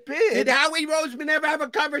permitted to bid. Did Howie Roseman ever have a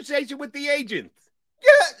conversation with the agents?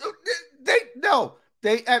 Yeah,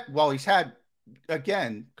 he's had,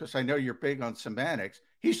 again, because I know you're big on semantics,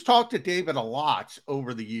 he's talked to David a lot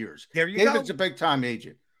over the years. David's a big-time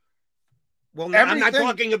agent. Well, I'm not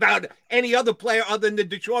talking about any other player other than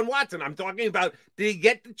Deshaun Watson. I'm talking about, did he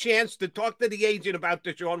get the chance to talk to the agent about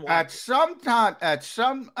Deshaun Watson?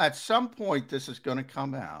 At some point, this is going to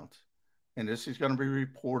come out, and this is going to be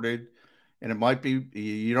reported, and it might be,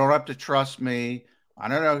 you don't have to trust me. I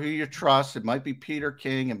don't know who you trust. It might be Peter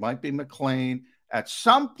King. It might be McLean. At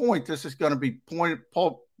some point, this is going to be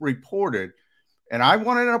reported, and I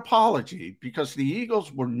want an apology because the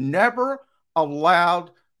Eagles were never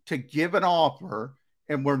allowed to give an offer,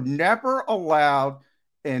 and were never allowed,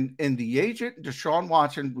 and the agent, Deshaun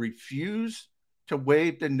Watson, refused to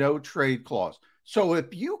waive the no trade clause. So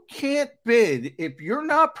if you can't bid, if you're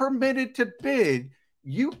not permitted to bid,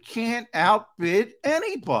 you can't outbid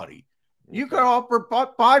anybody. You can offer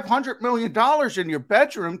 $500 million in your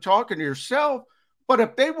bedroom talking to yourself, but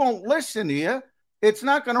if they won't listen to you, it's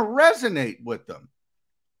not going to resonate with them.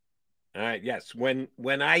 All right. Yes. When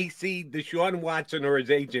I see Deshaun Watson or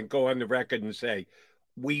his agent go on the record and say,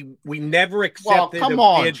 we never accepted. Well, come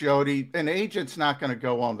on, Jody. An agent's not going to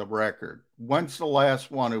go on the record. When's the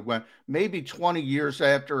last one who went? Maybe 20 years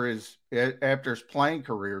after his playing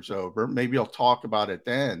career's over. Maybe he'll talk about it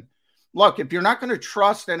then. Look, if you're not going to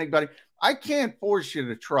trust anybody, I can't force you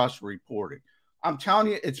to trust reporting. I'm telling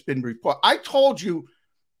you, it's been reported. I told you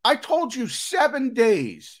 7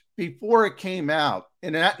 days before it came out,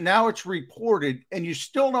 and now it's reported, and you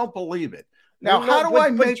still don't believe it. Now, No, how do I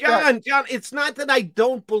make John, it's not that I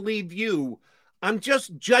don't believe you. I'm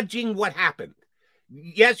just judging what happened.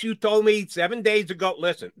 Yes, you told me 7 days ago,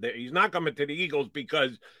 listen, he's not coming to the Eagles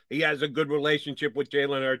because he has a good relationship with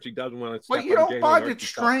Jalen Hurts. He doesn't want to step on Jalen Hurts. But you don't find it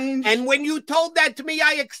strange? And when you told that to me,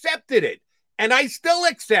 I accepted it. And I still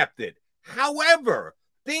accept it. However,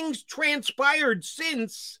 things transpired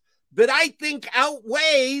since that I think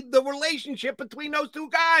outweigh the relationship between those two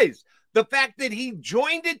guys. The fact that he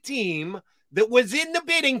joined a team that was in the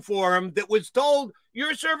bidding for him, that was told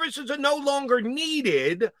your services are no longer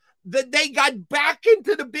needed, that they got back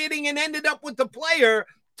into the bidding and ended up with the player.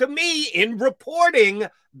 To me, in reporting,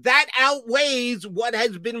 that outweighs what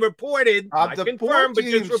has been reported. Not confirmed, but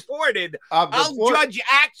just reported. I'll judge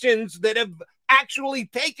actions that have actually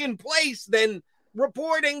taken place than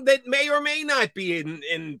reporting that may or may not be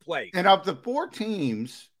in place. And of the 4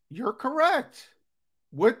 teams, you're correct.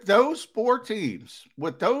 With those 4 teams,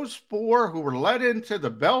 with those 4 who were let into the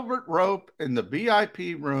velvet rope in the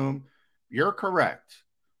VIP room, you're correct.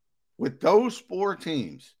 With those 4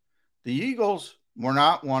 teams, the Eagles were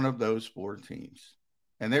not one of those 4 teams.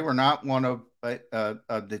 And they were not one of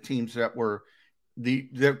the teams that were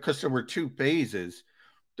because there were 2 phases.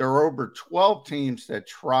 There were over 12 teams that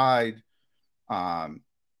tried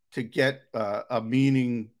to get a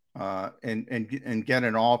meeting and get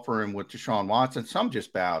an offer in with Deshaun Watson. Some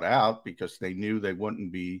just bowed out because they knew they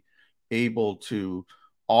wouldn't be able to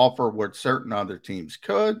offer what certain other teams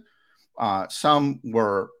could. Some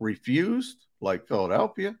were refused, like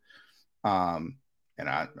Philadelphia. And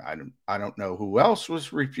I don't know who else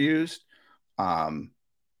was refused.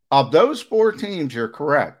 Of those 4 teams, you're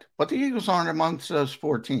correct. But the Eagles aren't amongst those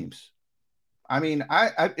 4 teams. I mean,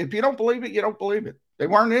 I if you don't believe it, you don't believe it. They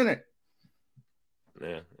weren't in it.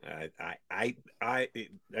 Yeah, I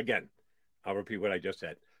again, I'll repeat what I just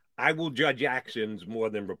said. I will judge actions more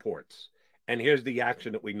than reports. And here's the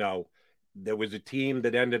action that we know. There was a team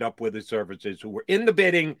that ended up with the services who were in the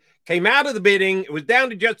bidding, came out of the bidding. It was down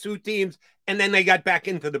to just 2 teams, and then they got back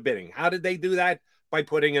into the bidding. How did they do that? By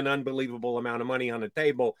putting an unbelievable amount of money on the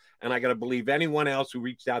table. And I got to believe anyone else who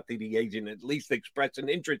reached out to the agent, at least expressed an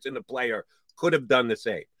interest in the player, could have done the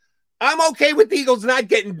same. I'm okay with the Eagles not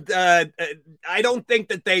getting I don't think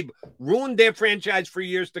that they've ruined their franchise for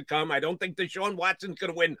years to come. I don't think Deshaun Watson's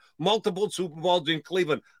going to win multiple Super Bowls in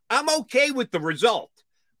Cleveland. I'm okay with the result.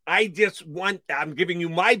 I'm giving you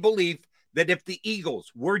my belief that if the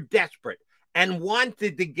Eagles were desperate and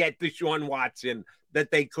wanted to get Deshaun Watson, that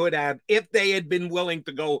they could have, if they had been willing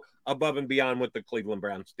to go above and beyond what the Cleveland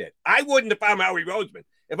Browns did. I wouldn't if I'm Howie Roseman.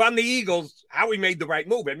 If I'm the Eagles, Howie made the right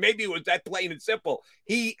move. And maybe it was that plain and simple.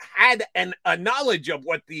 He had a knowledge of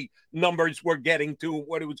what the numbers were getting to,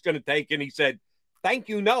 what it was going to take. And he said, thank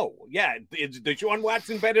you, no. Yeah, is Deshaun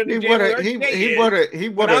Watson better than Jalen Hurts? He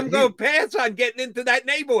would have. I'm going to pass on getting into that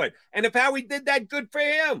neighborhood. And if Howie did that, good for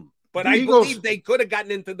him. But I believe they could have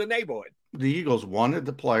gotten into the neighborhood. The Eagles wanted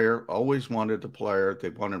the player, always wanted the player.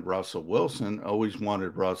 They wanted Russell Wilson, always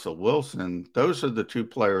wanted Russell Wilson. Those are the 2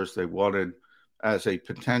 players they wanted as a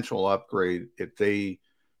potential upgrade if they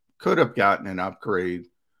could have gotten an upgrade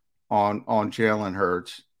on Jalen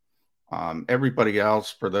Hurts. Everybody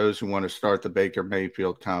else, for those who want to start the Baker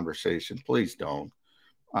Mayfield conversation, please don't.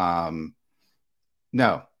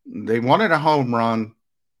 No, they wanted a home run.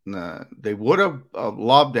 They would have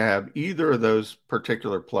loved to have either of those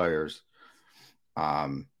particular players.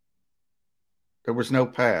 There was no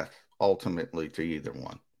path ultimately to either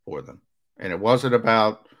one for them. And it wasn't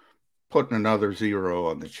about putting another 0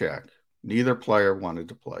 on the check. Neither player wanted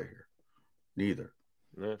to play here. Neither.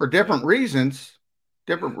 Yeah. For different reasons,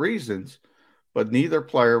 but neither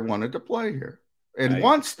player wanted to play here. And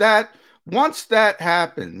once that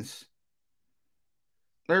happens,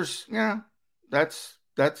 there's, that's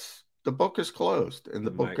the book is closed, and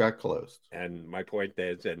the book got closed. And my point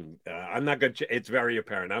is, and I'm not going to, it's very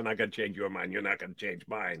apparent. I'm not going to change your mind. You're not going to change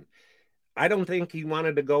mine. I don't think he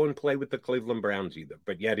wanted to go and play with the Cleveland Browns either,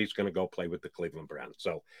 but yet he's going to go play with the Cleveland Browns.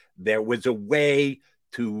 So there was a way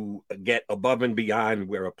to get above and beyond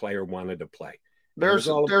where a player wanted to play. There's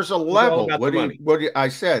a level. What I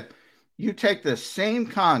said, you take the same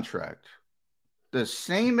contract, the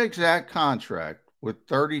same exact contract with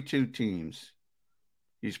 32 teams.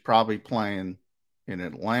 He's probably playing in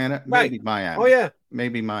Atlanta, maybe Miami. Oh, yeah.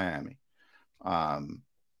 Maybe Miami.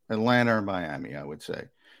 Atlanta or Miami, I would say.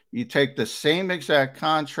 You take the same exact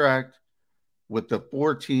contract with the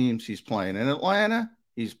 4 teams he's playing in Atlanta.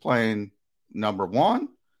 He's playing number 1.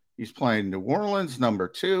 He's playing New Orleans, number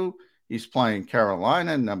 2. He's playing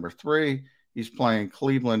Carolina, number 3. He's playing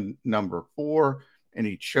Cleveland, number 4. and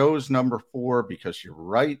he chose number 4 because you're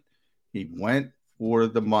right. He went for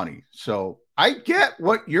the money. So I get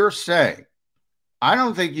what you're saying. I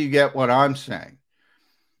don't think you get what I'm saying.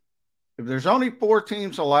 If there's only 4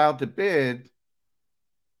 teams allowed to bid,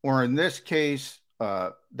 or in this case,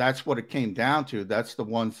 that's what it came down to. That's the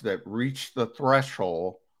ones that reached the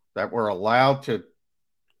threshold that were allowed to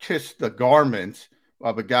kiss the garments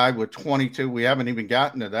of a guy with 22. We haven't even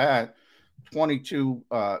gotten to that. 22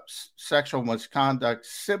 sexual misconduct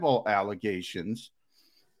civil allegations,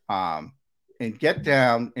 and get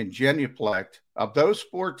down and genuflect. Of those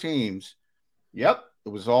 4 teams, yep, it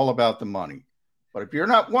was all about the money. But if you're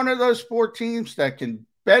not one of those 4 teams that can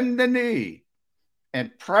bend the knee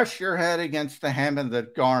and press your head against the hem of the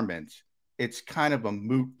garments, it's kind of a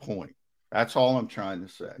moot point. That's all I'm trying to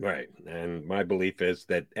say. Right. And my belief is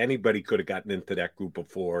that anybody could have gotten into that group of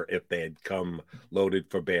 4 if they had come loaded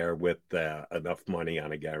for bear with enough money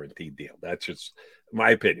on a guaranteed deal. That's just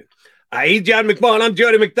my opinion. He's John McMullen. I'm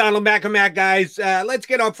Jody McDonald. Mac and Mac, guys. Let's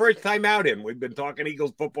get our first time out in. We've been talking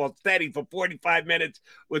Eagles football steady for 45 minutes.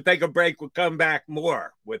 We'll take a break. We'll come back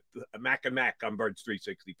more with Mac and Mac on Birds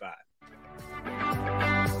 365.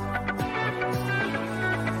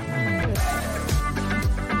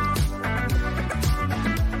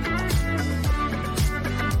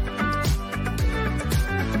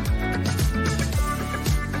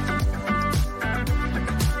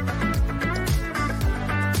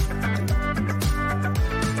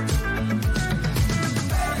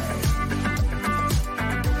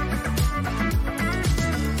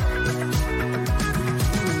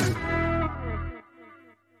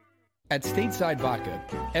 At Stateside Vodka,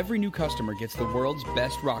 every new customer gets the world's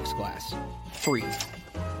best rocks glass, free.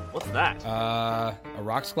 What's that? A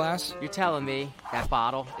rocks glass? You're telling me that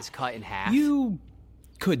bottle is cut in half? You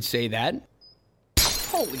could say that.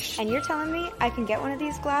 Holy shit. And you're telling me I can get one of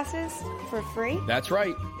these glasses for free? That's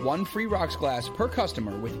right. 1 free rocks glass per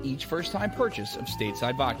customer with each first-time purchase of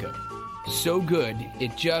Stateside Vodka. So good,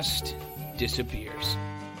 it just disappears.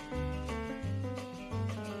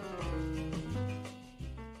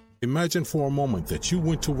 Imagine for a moment that you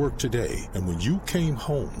went to work today, and when you came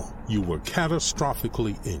home, you were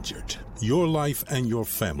catastrophically injured. Your life and your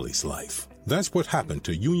family's life. That's what happened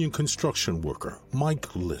to union construction worker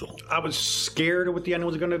Mike Little. I was scared of what the end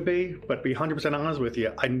was going to be, but to be 100% honest with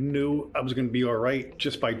you, I knew I was going to be all right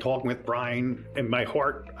just by talking with Brian. In my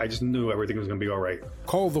heart, I just knew everything was going to be all right.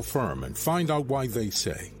 Call the firm and find out why they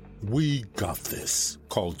say, "We got this."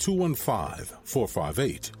 Call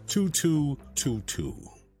 215-458-2222.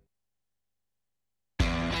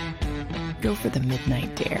 Go for the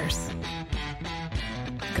midnight dares.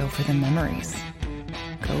 Go for the memories.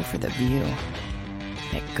 Go for the view.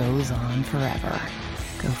 It goes on forever.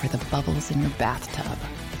 Go for the bubbles in your bathtub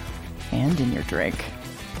and in your drink.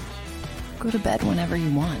 Go to bed whenever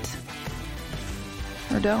you want.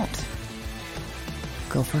 Or don't.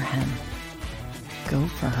 Go for him. Go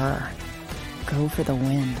for her. Go for the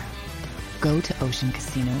win. Go to Ocean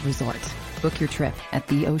Casino Resort. Book your trip at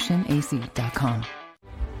theoceanac.com.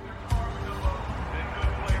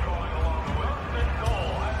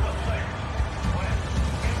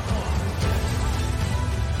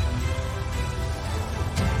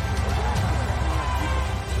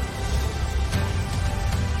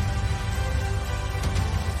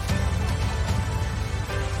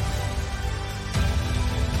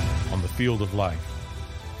 Field of life,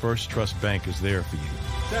 First Trust Bank is there for you.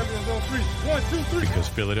 1, 2, 3. Because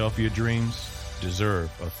Philadelphia dreams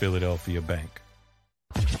deserve a Philadelphia bank.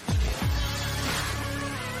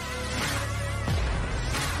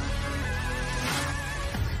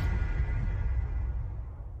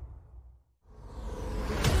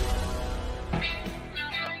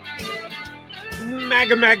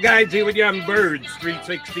 Mac guys here with you on Birds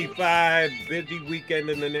 365. Busy weekend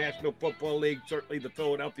in the National Football League. Certainly the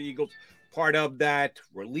Philadelphia Eagles part of that.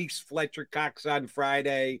 Released Fletcher Cox on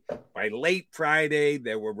Friday. By late Friday,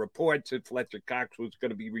 there were reports that Fletcher Cox was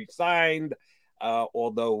going to be re-signed.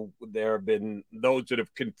 Although there have been those that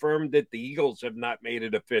have confirmed it. The Eagles have not made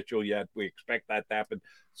it official yet. We expect that to happen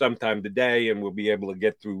sometime today, and we'll be able to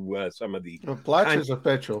get through some of the... Fletch is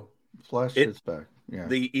official. Fletch is back. Yeah.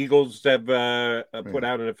 The Eagles have put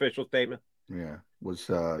out an official statement. Yeah, was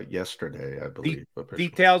yesterday, I believe.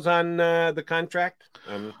 Details on the contract?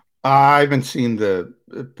 I haven't seen the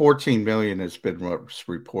 $14 million has been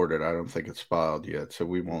reported. I don't think it's filed yet, so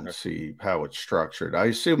we won't see how it's structured. I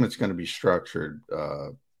assume it's going to be structured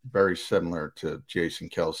very similar to Jason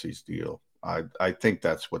Kelsey's deal. I think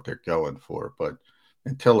that's what they're going for, but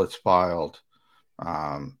until it's filed,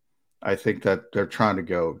 I think that they're trying to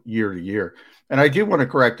go year to year. And I do want to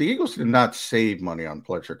correct, the Eagles did not save money on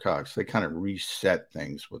Fletcher Cox. They kind of reset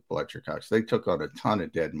things with Fletcher Cox. They took on a ton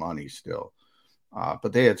of dead money still.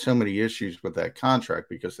 But they had so many issues with that contract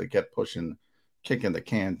because they kept kicking the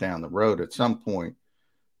can down the road. At some point,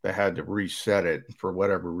 they had to reset it. For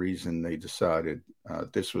whatever reason, they decided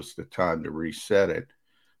this was the time to reset it,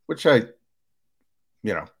 which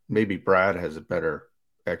maybe Brad has a better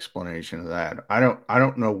explanation of that. I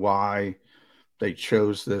don't know why they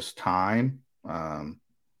chose this time,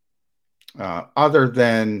 other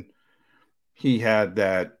than he had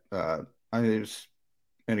that.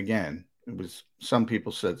 It was some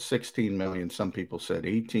people said 16 million, some people said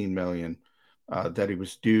 18 million that he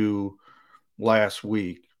was due last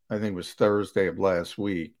week. I think it was Thursday of last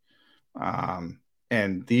week.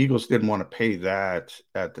 And the Eagles didn't want to pay that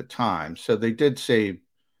at the time. So they did save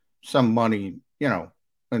some money,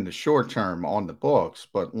 in the short term on the books,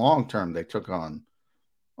 but long term, they took on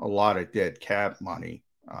a lot of dead cap money.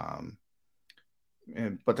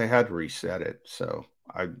 But they had to reset it. So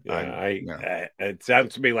it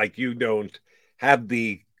sounds to me like you don't have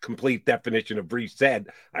the complete definition of reset.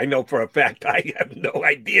 I know for a fact I have no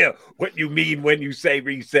idea what you mean when you say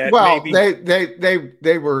reset. Well, maybe.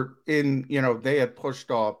 they were in, they had pushed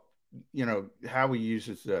off, how he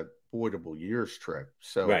uses the voidable years trick.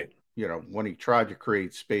 So, right. When he tried to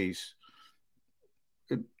create space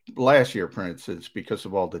last year, for instance, because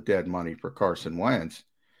of all the dead money for Carson Wentz,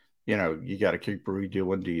 you got to keep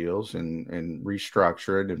redoing deals and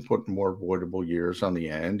restructure it and putting more voidable years on the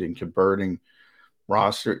end and converting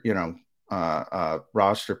roster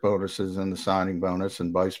bonuses and the signing bonus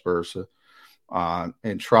and vice versa,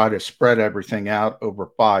 and try to spread everything out over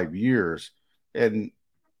 5 years. And,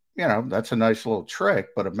 that's a nice little trick,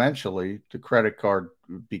 but eventually the credit card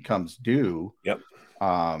becomes due. Yep.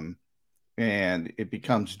 And it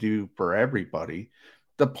becomes due for everybody.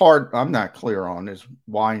 The part I'm not clear on is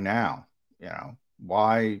why now?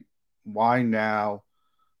 Why now?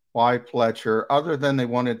 Why Fletcher? Other than they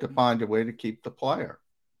wanted to find a way to keep the player.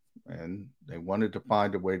 And they wanted to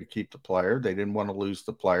find a way to keep the player. They didn't want to lose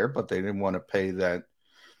the player, but they didn't want to pay that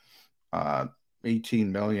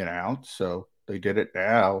 $18 million out. So they did it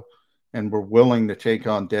now and were willing to take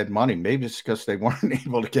on dead money. Maybe it's because they weren't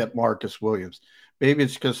able to get Marcus Williams. Maybe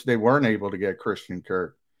it's because they weren't able to get Christian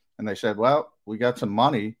Kirk. And they said, well, we got some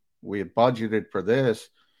money. We had budgeted for this.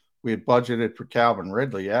 We had budgeted for Calvin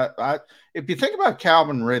Ridley. If you think about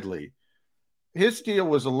Calvin Ridley, his deal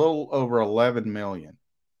was a little over $11 million.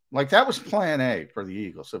 Like that was plan A for the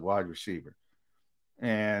Eagles at wide receiver.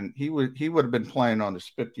 And he would have been playing on his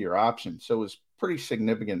fifth-year option. So it was a pretty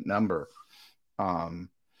significant number. And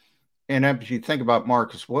if you think about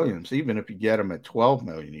Marcus Williams, even if you get him at $12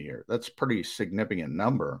 million a year, that's a pretty significant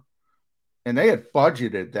number. And they had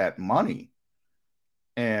budgeted that money,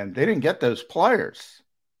 and they didn't get those players.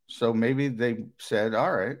 So maybe they said,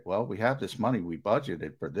 all right, well, we have this money. We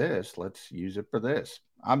budgeted for this. Let's use it for this.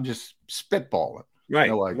 I'm just spitballing. Right.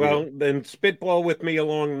 No idea. Well, then spitball with me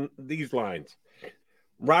along these lines.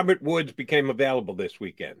 Robert Woods became available this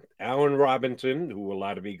weekend. Allen Robinson, who a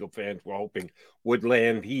lot of Eagle fans were hoping would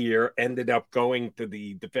land here, ended up going to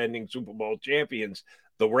the defending Super Bowl champions,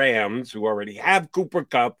 the Rams, who already have Cooper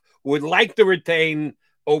Kupp, who would like to retain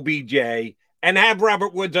OBJ and have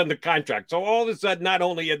Robert Woods under contract. So all of a sudden, not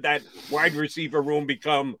only had that wide receiver room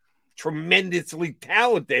become tremendously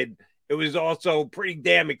talented, it was also pretty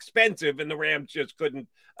damn expensive, and the Rams just couldn't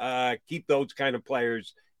keep those kind of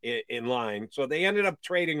players in line. So they ended up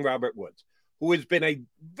trading Robert Woods, who has been a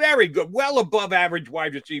very good, well above average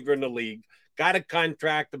wide receiver in the league, got a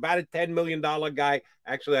contract, about a $10 million guy.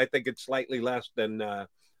 Actually, I think it's slightly less than the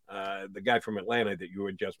guy from Atlanta that you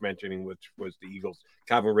were just mentioning, which was the Eagles,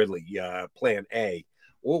 Calvin Ridley, plan A.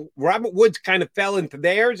 Well, Robert Woods kind of fell into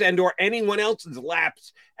theirs and or anyone else's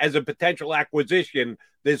laps as a potential acquisition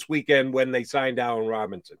this weekend when they signed Allen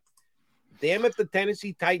Robinson. Damn if the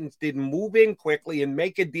Tennessee Titans didn't move in quickly and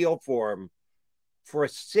make a deal for him for a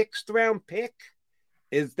 6th-round pick.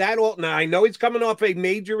 Is that all? Now, I know he's coming off a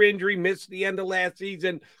major injury, missed the end of last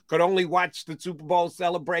season, could only watch the Super Bowl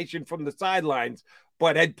celebration from the sidelines,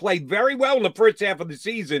 but had played very well in the first half of the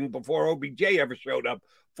season before OBJ ever showed up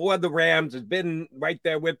for the Rams. Has been right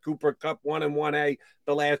there with Cooper Kupp, 1 and 1A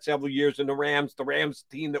the last several years in the Rams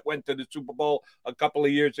team that went to the Super Bowl a couple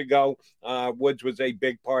of years ago. Woods was a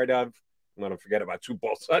big part of. I'm going to forget about Super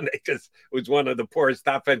Bowl Sunday because it was one of the poorest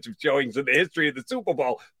offensive showings in the history of the Super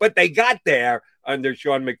Bowl. But they got there under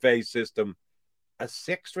Sean McVay's system. A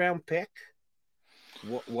 6th-round pick?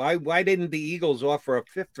 Why didn't the Eagles offer a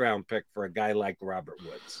 5th-round pick for a guy like Robert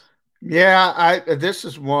Woods? Yeah, this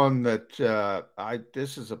is one that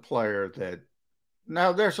this is a player that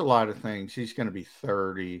now there's a lot of things. He's going to be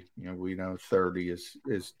 30. We know 30 is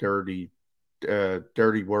dirty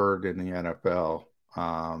word in the NFL.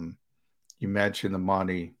 You mentioned the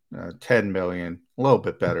money, $10 million, a little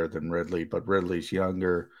bit better than Ridley, but Ridley's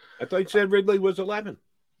younger. I thought you said Ridley was 11.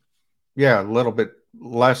 Yeah, a little bit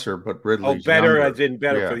lesser, but Ridley's better younger. as in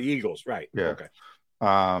better for the Eagles, right? Yeah. Okay.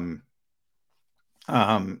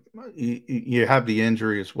 You have the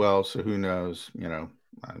injury as well, so who knows?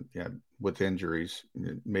 With injuries,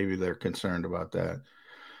 maybe they're concerned about that.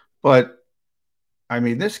 But I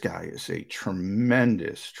mean, this guy is a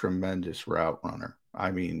tremendous route runner.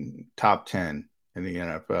 I mean, top 10 in the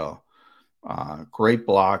NFL. Great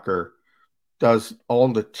blocker, does all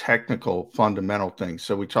the technical fundamental things.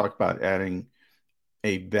 So we talked about adding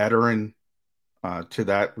a veteran to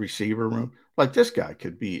that receiver room. Like, this guy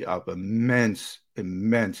could be of immense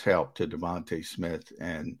help to Devontae Smith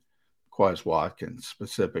and Quez Watkins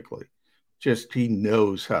specifically. Just, he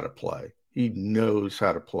knows how to play.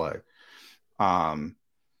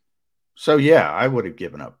 So yeah, I would have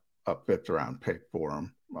given up a 5th round pick for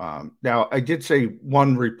him. Now, I did say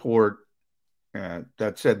one report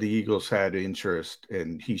that said the Eagles had interest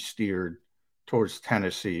and he steered towards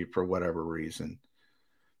Tennessee for whatever reason.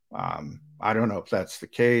 I don't know if that's the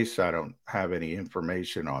case. I don't have any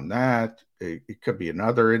information on that. It could be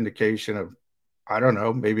another indication of, I don't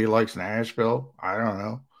know, maybe he likes Nashville. I don't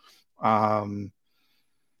know.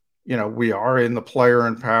 We are in the player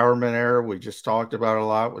empowerment era. We just talked about it a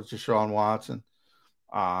lot with Deshaun Watson.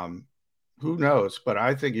 Who knows? But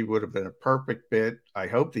I think he would have been a perfect fit. I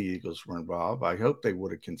hope the Eagles were involved. I hope they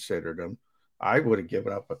would have considered him. I would have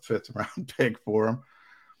given up a 5th round pick for him.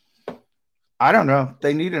 I don't know.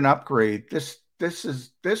 They need an upgrade. This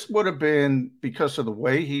would have been, because of the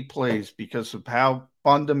way he plays, because of how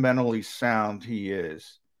fundamentally sound he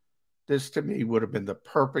is. This to me would have been the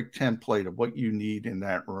perfect template of what you need in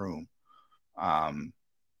that room.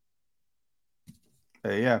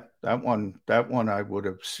 Yeah, that one I would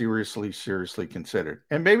have seriously considered.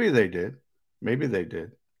 And maybe they did. Maybe they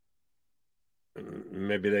did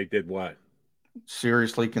what?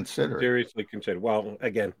 Seriously consider. Well,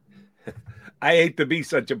 again, I hate to be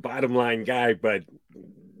such a bottom line guy, but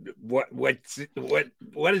what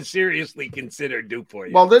does seriously consider do for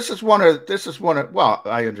you? Well, this is one of well,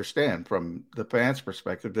 I understand from the fans'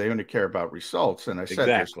 perspective, they only care about results. And I said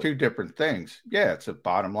There's two different things. Yeah, it's a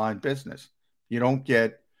bottom line business. You don't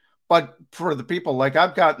get, but for the people, like,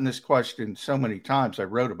 I've gotten this question so many times. I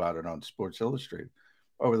wrote about it on Sports Illustrated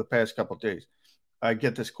over the past couple of days. I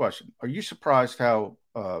get this question: are you surprised how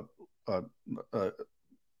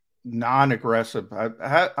non-aggressive?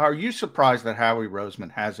 Are you surprised that Howie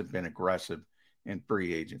Roseman hasn't been aggressive in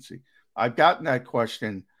free agency? I've gotten that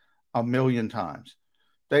question a million times.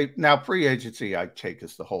 Now free agency I take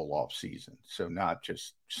as the whole off season, so not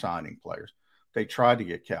just signing players. They tried to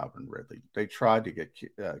get Calvin Ridley. They tried to get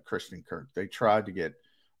Christian Kirk. They tried to get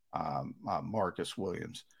Marcus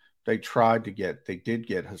Williams. They did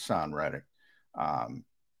get Hassan Reddick.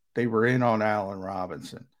 They were in on Allen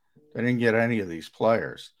Robinson. They didn't get any of these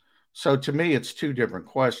players. So to me, it's two different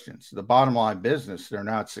questions. The bottom line business, they're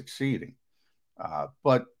not succeeding.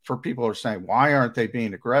 But for people who are saying, why aren't they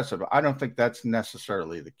being aggressive? I don't think that's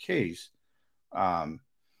necessarily the case. And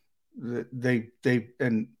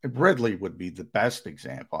Ridley would be the best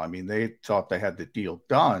example. I mean, they thought they had the deal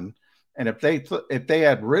done. And if they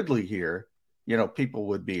had Ridley here, people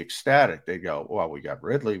would be ecstatic. They go, well, we got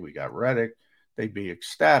Ridley, we got Reddick. They'd be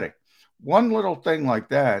ecstatic. One little thing like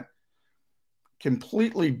that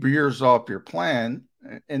completely veers off your plan,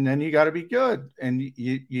 and then you got to be good. And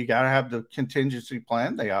you got to have the contingency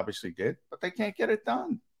plan. They obviously did, but they can't get it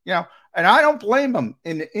done. And I don't blame them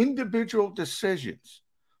in individual decisions.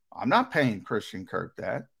 I'm not paying Christian Kirk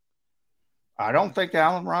that. I don't think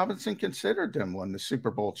Allen Robinson considered them when the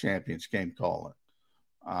Super Bowl champions came calling.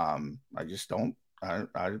 I just don't.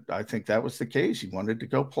 I think that was the case. He wanted to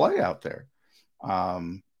go play out there.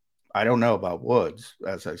 I don't know about Woods,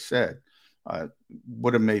 as I said.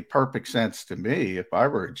 Would have made perfect sense to me if I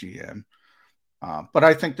were a GM. But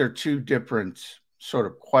I think they're two different sort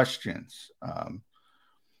of questions.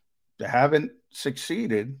 They haven't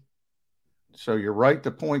succeeded. So you're right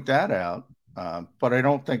to point that out. But I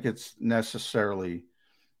don't think it's necessarily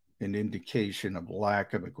an indication of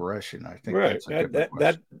lack of aggression. I think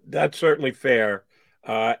that's certainly fair.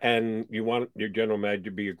 And you want your general manager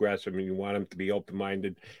to be aggressive, and you want him to be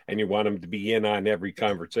open-minded, and you want him to be in on every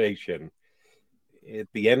conversation. At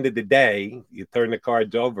the end of the day, you turn the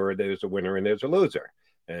cards over, there's a winner and there's a loser.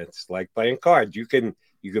 And it's like playing cards. You can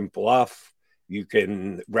bluff, You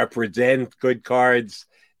can represent good cards.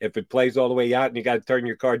 If it plays all the way out and you got to turn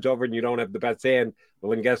your cards over and you don't have the best hand, well,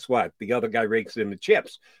 then guess what? The other guy rakes in the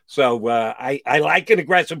chips. So I like an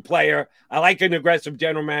aggressive player. I like an aggressive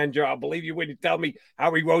general manager. I'll believe you when you tell me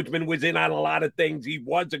Howie Roseman was in on a lot of things. He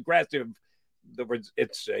was aggressive.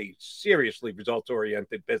 It's a seriously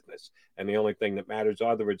results-oriented business, and the only thing that matters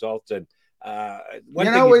are the results. And I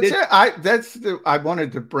wanted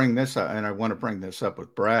to bring this up, and I want to bring this up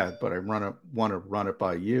with Brad, but I want to run it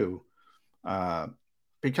by you.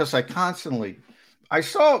 Because I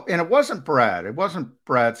saw, and it wasn't Brad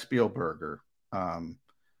Spielberger,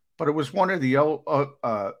 but it was one of the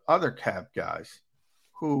other Cap guys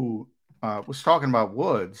who was talking about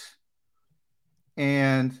Woods,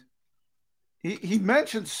 and he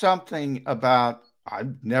mentioned something about,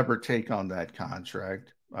 I'd never take on that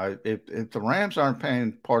contract. If the Rams aren't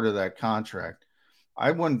paying part of that contract,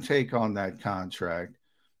 I wouldn't take on that contract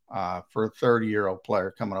for a 30-year-old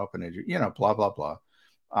player coming up in injury, blah, blah, blah.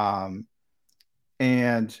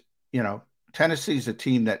 Tennessee's a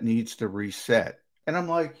team that needs to reset. And I'm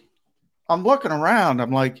looking around.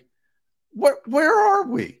 I'm like, where are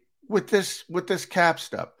we with this cap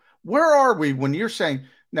stuff? Where are we when you're saying,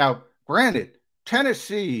 now, granted,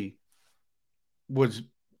 Tennessee was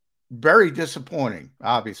very disappointing,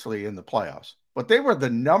 obviously, in the playoffs. But they were the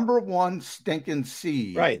number one stinking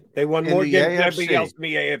seed. Right. They won more games than everybody else in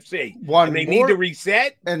the AFC. Need to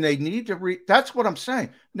reset? And they need to that's what I'm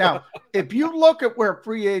saying. Now, if you look at where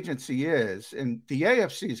free agency is, and the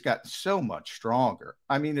AFC has gotten so much stronger.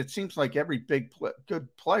 I mean, it seems like every good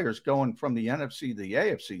player is going from the NFC to the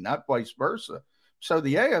AFC, not vice versa. So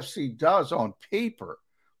the AFC does, on paper,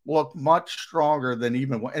 look much stronger than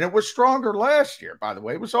and it was stronger last year, by the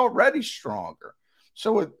way. It was already stronger.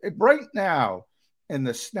 So right now, in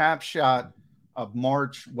the snapshot of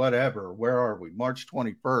March, whatever, where are we? March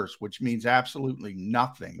 21st, which means absolutely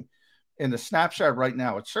nothing. In the snapshot right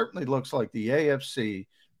now, it certainly looks like the AFC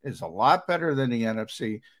is a lot better than the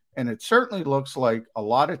NFC, and it certainly looks like a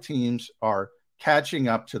lot of teams are catching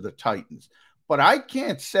up to the Titans. But I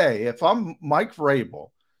can't say, if I'm Mike Vrabel,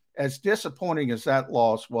 as disappointing as that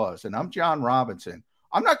loss was, and I'm John Robinson,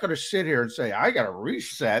 I'm not going to sit here and say I got to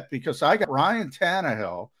reset because I got Ryan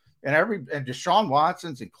Tannehill and Deshaun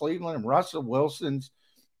Watson's in Cleveland and Russell Wilson's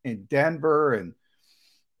in Denver, and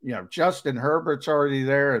Justin Herbert's already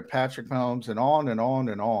there, and Patrick Mahomes, and on and on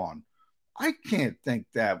and on. I can't think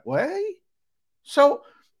that way. So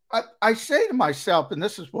I say to myself, and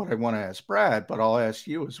this is what I want to ask Brad, but I'll ask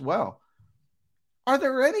you as well. Are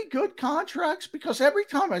there any good contracts? Because every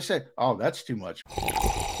time I say, oh, that's too much.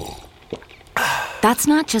 That's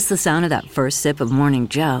not just the sound of that first sip of Morning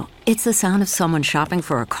Joe. It's the sound of someone shopping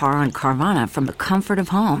for a car on Carvana from the comfort of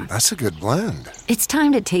home. That's a good blend. It's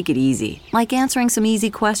time to take it easy, like answering some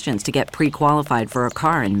easy questions to get pre-qualified for a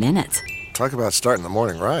car in minutes. Talk about starting the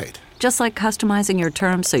morning right. Just like customizing your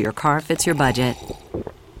terms so your car fits your budget.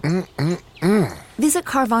 Visit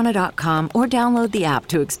Carvana.com or download the app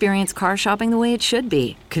to experience car shopping the way it should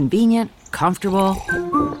be. Convenient, comfortable.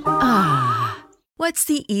 What's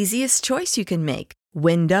the easiest choice you can make?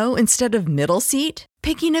 Window instead of middle seat?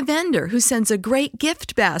 Picking a vendor who sends a great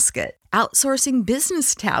gift basket? Outsourcing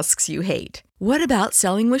business tasks you hate? What about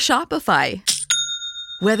selling with Shopify?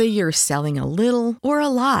 Whether you're selling a little or a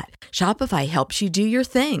lot, Shopify helps you do your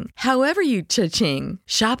thing, however you cha-ching.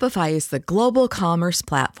 Shopify is the global commerce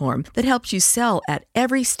platform that helps you sell at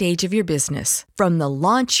every stage of your business. From the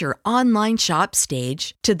launch your online shop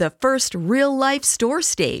stage to the first real-life store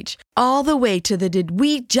stage, all the way to the did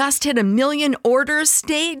we just hit 1 million orders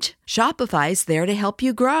stage. Shopify's there to help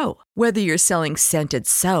you grow. Whether you're selling scented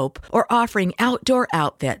soap or offering outdoor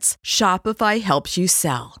outfits, Shopify helps you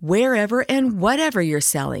sell. Wherever and whatever you're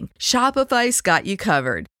selling, Shopify's got you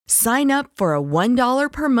covered. Sign up for a $1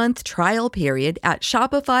 per month trial period at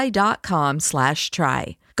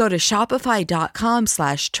shopify.com/try. Go to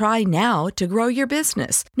shopify.com/try now to grow your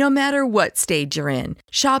business, no matter what stage you're in.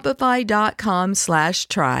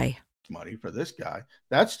 Shopify.com/try. Money for this guy.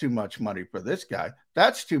 That's too much money for this guy.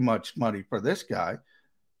 That's too much money for this guy.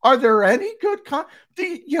 Are there any good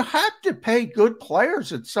you have to pay good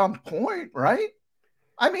players at some point, right?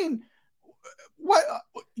 I mean, what,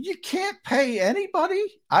 you can't pay anybody?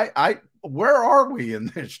 Where are we in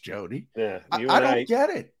this, Jody? Yeah, I don't get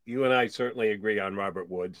it. You and I certainly agree on Robert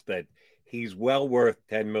Woods that he's well worth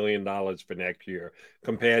 $10 million for next year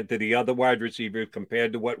compared to the other wide receivers,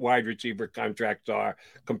 compared to what wide receiver contracts are,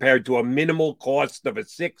 compared to a minimal cost of a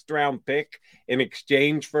 6th-round pick in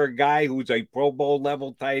exchange for a guy who's a Pro Bowl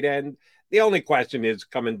level tight end. The only question is,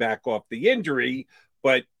 coming back off the injury,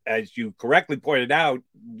 But as you correctly pointed out,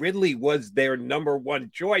 Ridley was their number one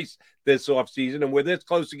choice this offseason. And we're this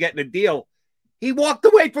close to getting a deal. He walked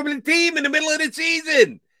away from the team in the middle of the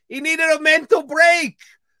season. He needed a mental break.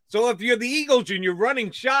 So if you're the Eagles and you're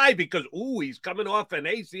running shy because, he's coming off an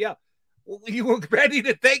ACL, you were ready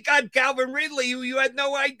to take on Calvin Ridley, who you had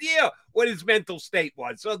no idea what his mental state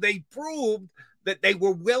was. So they proved that they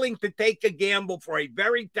were willing to take a gamble for a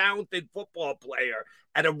very talented football player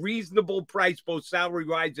at a reasonable price, both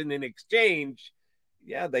salary-wise and in exchange.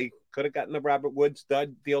 Yeah, they could have gotten the Robert Woods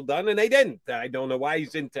deal done, and they didn't. I don't know why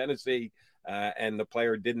he's in Tennessee, and the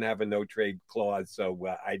player didn't have a no-trade clause, so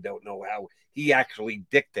I don't know how he actually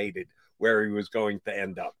dictated where he was going to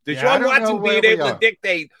end up. Deshaun Watson being able to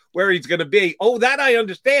dictate where he's going to be, that I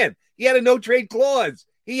understand. He had a no-trade clause.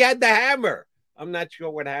 He had the hammer. I'm not sure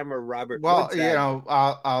what hammer Robert Woods had.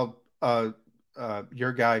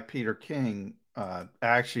 Your guy, Peter King,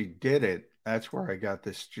 actually did it. That's where I got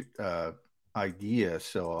this idea.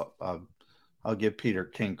 So I'll give Peter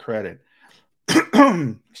King credit.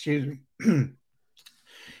 Excuse me.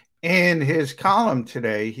 In his column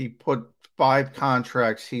today, he put 5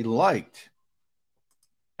 contracts he liked.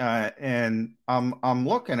 And I'm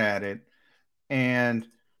looking at it, and,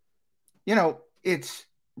 it's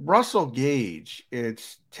Russell Gage,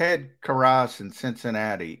 it's Ted Karras in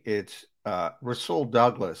Cincinnati, it's Rasul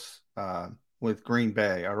Douglas with Green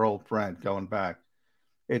Bay, our old friend going back.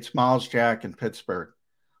 It's Miles Jack in Pittsburgh.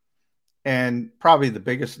 And probably the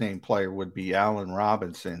biggest name player would be Allen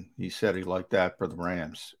Robinson. He said he liked that for the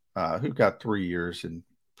Rams, who got 3 years and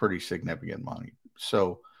pretty significant money.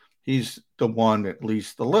 So he's the one, at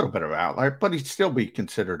least a little bit of outlier, but he'd still be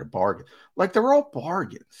considered a bargain. Like, they're all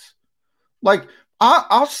bargains. Like,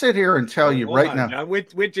 I'll sit here and tell you right now. John,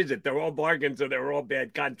 which is it? They're all bargains or they're all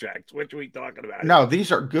bad contracts? Which are we talking about? No,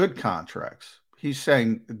 these are good contracts. He's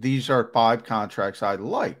saying these are 5 contracts I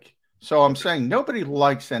like. So I'm saying nobody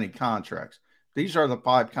likes any contracts. These are the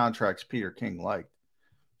 5 contracts Peter King liked.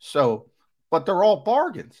 So, but they're all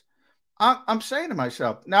bargains. I'm saying to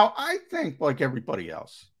myself, now I think like everybody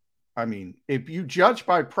else, I mean, if you judge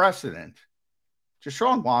by precedent,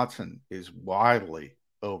 Deshaun Watson is wildly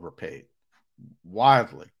overpaid.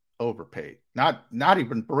 Wildly overpaid. Not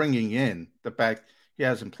even bringing in the fact he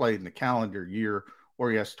hasn't played in the calendar year,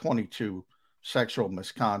 or he has 22 sexual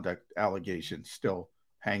misconduct allegations still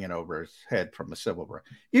hanging over his head from a civil right.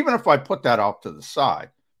 Even if I put that off to the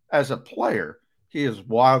side, as a player, he is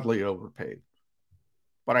wildly overpaid.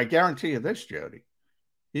 But I guarantee you this, Jody,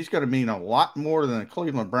 he's going to mean a lot more than the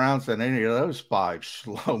Cleveland Browns than any of those 5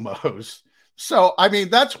 schlommos. So, I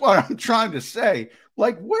mean, that's what I'm trying to say.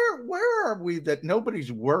 Like, where are we that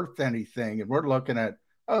nobody's worth anything? And we're looking at,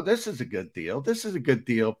 this is a good deal. This is a good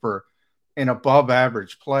deal for an above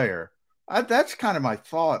average player. That's kind of my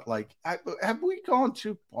thought. Like, have we gone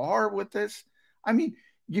too far with this? I mean,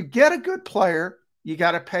 you get a good player, you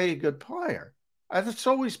got to pay a good player. That's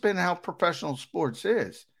always been how professional sports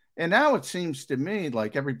is. And now it seems to me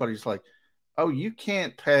like everybody's like, you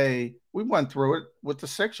can't pay. We went through it with the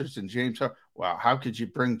Sixers and James Harden. Wow, how could you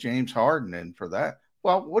bring James Harden in for that?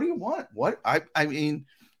 Well, what do you want? I mean,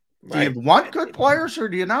 do you want good players or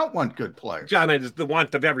do you not want good players? John, it's the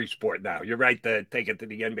want of every sport now. You're right to take it to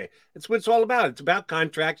the NBA. It's what it's all about. It's about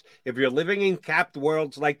contracts. If you're living in capped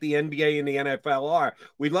worlds like the NBA and the NFL are,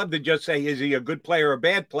 we'd love to just say, is he a good player or a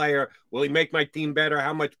bad player? Will he make my team better?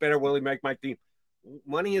 How much better will he make my team?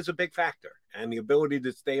 Money is a big factor, and the ability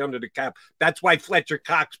to stay under the cap. That's why Fletcher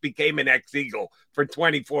Cox became an ex-Eagle for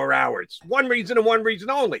 24 hours. One reason and one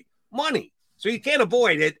reason only, money. So you can't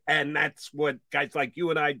avoid it, and that's what guys like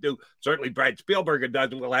you and I do. Certainly Brad Spielberger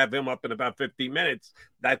does, and we'll have him up in about 15 minutes.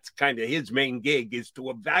 That's kind of his main gig, is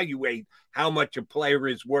to evaluate how much a player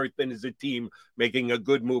is worth and is a team making a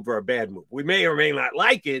good move or a bad move. We may or may not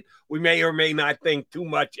like it. We may or may not think too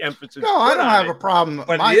much emphasis. No, I don't have a problem.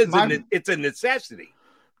 But it's a necessity.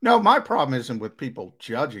 No, my problem isn't with people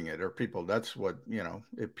judging it or people. That's what,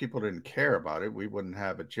 if people didn't care about it, we wouldn't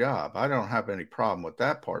have a job. I don't have any problem with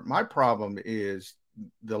that part. My problem is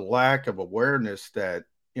the lack of awareness that,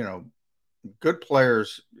 good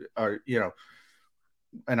players are,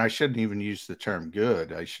 and I shouldn't even use the term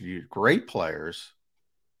good. I should use great players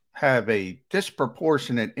have a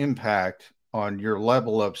disproportionate impact on your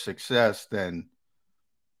level of success than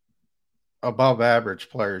above average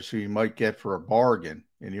players who you might get for a bargain,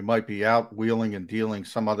 and you might be out wheeling and dealing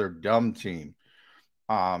some other dumb team.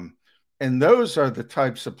 And those are the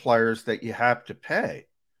types of players that you have to pay.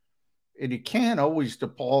 And you can't always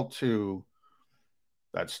default to,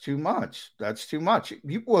 That's too much. That's too much.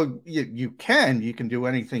 You can do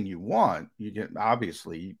anything you want. You can,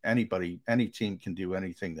 obviously, any team can do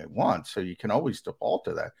anything they want. So you can always default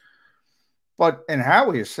to that. But, and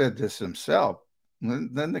Howie has said this himself,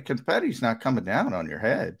 then the confetti's not coming down on your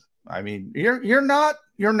head. I mean, you're not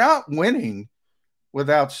winning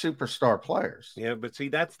without superstar players. Yeah, but see,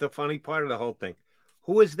 that's the funny part of the whole thing.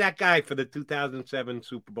 Who is that guy for the 2007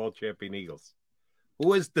 Super Bowl champion Eagles? Who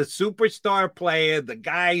was the superstar player, the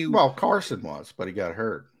guy who... Well, Carson was, but he got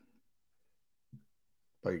hurt.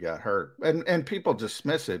 And people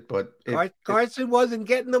dismiss it, but... Carson wasn't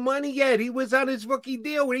getting the money yet. He was on his rookie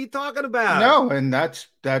deal. What are you talking about? No, and that's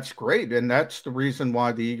great. And that's the reason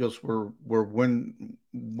why the Eagles were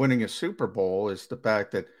winning a Super Bowl, is the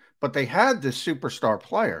fact that... But they had this superstar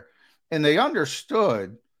player, and they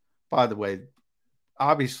understood, by the way,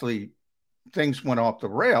 obviously... things went off the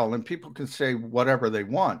rail, and people can say whatever they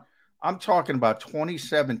want. I'm talking about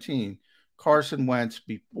 2017. Carson Wentz,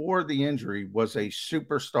 before the injury, was a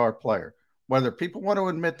superstar player. Whether people want to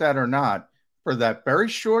admit that or not, for that very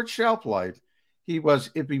short shelf life,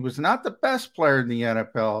 if he was not the best player in the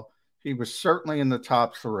NFL, he was certainly in the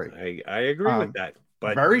top three. I agree with that.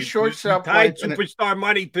 But very short shelf life. Superstar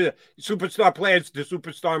money to superstar players to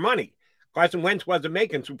superstar money. Carson Wentz wasn't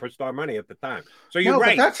making superstar money at the time. So you're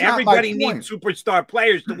right. Everybody needs superstar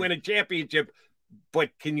players to win a championship.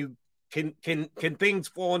 But can things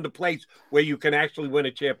fall into place where you can actually win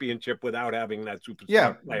a championship without having that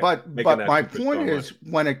superstar player? But my point is,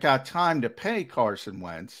 when it got time to pay Carson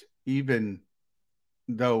Wentz, even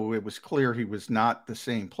though it was clear he was not the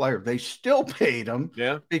same player, they still paid him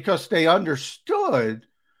because they understood.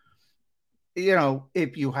 You know,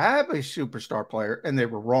 if you have a superstar player, and they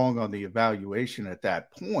were wrong on the evaluation at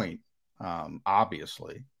that point,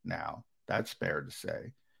 obviously, now that's fair to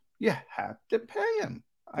say, you have to pay him.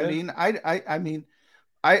 I mean,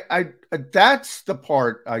 that's the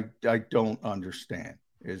part I don't understand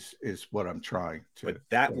is what I'm trying to. But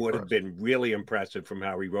that would have been really impressive from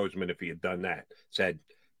Howie Roseman if he had done that. Said,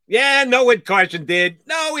 yeah, know what Carson did.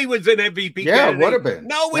 No, he was an MVP. Yeah, it would have been.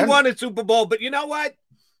 No, we won a Super Bowl, but you know what?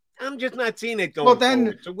 I'm just not seeing it going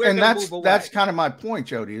forward. So that's kind of my point,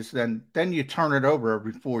 Jody, is then you turn it over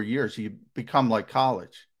every 4 years. You become like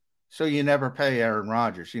college. So you never pay Aaron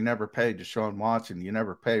Rodgers. You never pay Deshaun Watson. You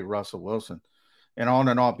never pay Russell Wilson, and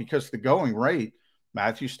on, because the going rate,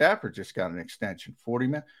 Matthew Stafford just got an extension, 40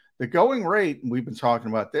 million. The going rate, and we've been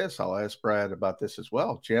talking about this, I'll ask Brad about this as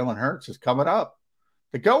well. Jalen Hurts is coming up.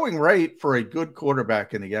 The going rate for a good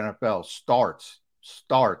quarterback in the NFL starts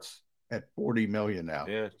at 40 million now.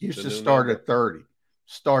 Yeah, used to start at 30,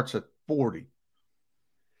 starts at 40.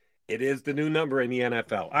 It is the new number in the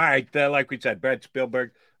NFL. All right, like we said, Brad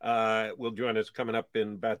Spielberg will join us coming up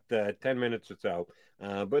in about 10 minutes or so.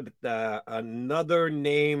 But another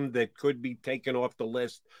name that could be taken off the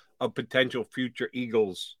list of potential future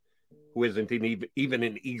Eagles, who isn't even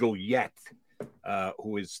an Eagle yet,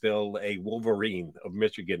 who is still a Wolverine of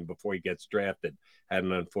Michigan before he gets drafted, had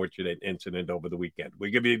an unfortunate incident over the weekend.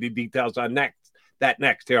 We'll give you the details on that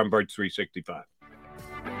next here on Birds 365.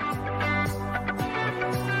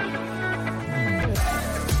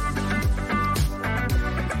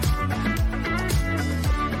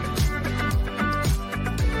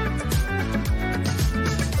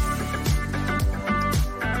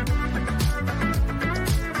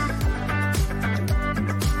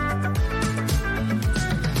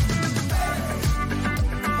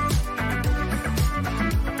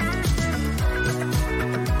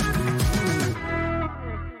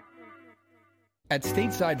 At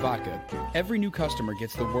Stateside Vodka, every new customer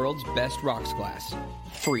gets the world's best rocks glass,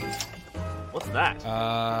 free. What's that?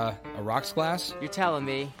 A rocks glass? You're telling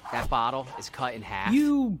me that bottle is cut in half?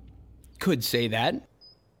 You could say that.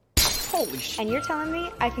 Holy shit. And you're telling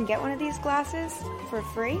me I can get one of these glasses for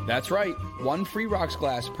free? That's right. One free rocks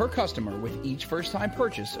glass per customer with each first-time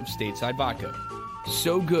purchase of Stateside Vodka.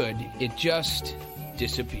 So good, it just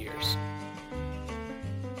disappears.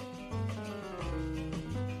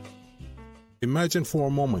 Imagine for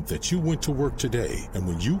a moment that you went to work today, and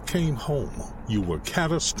when you came home, you were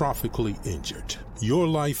catastrophically injured. Your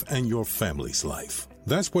life and your family's life.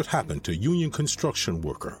 That's what happened to union construction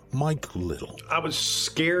worker Mike Little. I was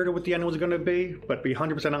scared of what the end was going to be, but to be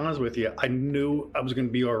 100% honest with you, I knew I was going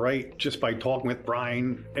to be all right just by talking with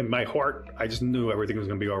Brian. In my heart, I just knew everything was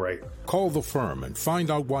going to be all right. Call the firm and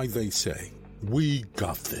find out why they say, "We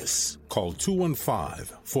got this." Call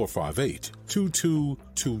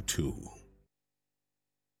 215-458-2222.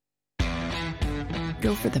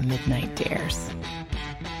 Go for the midnight dares.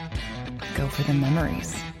 Go for the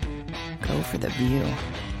memories. Go for the view.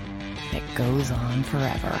 It goes on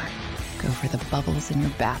forever. Go for the bubbles in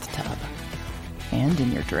your bathtub and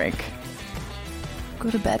in your drink.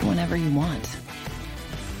 Go to bed whenever you want.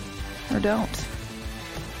 Or don't.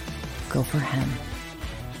 Go for him.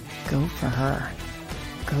 Go for her.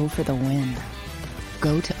 Go for the win.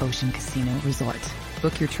 Go to Ocean Casino Resort.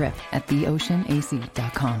 Book your trip at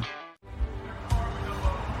theoceanac.com.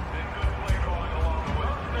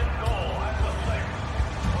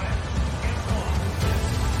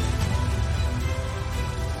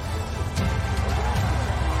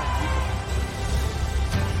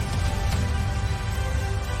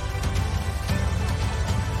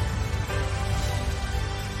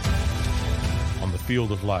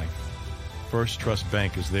 Field of life, First Trust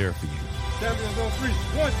Bank is there for you.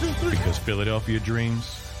 1, 2, 3. Because Philadelphia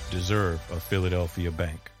dreams deserve a Philadelphia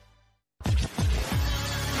bank.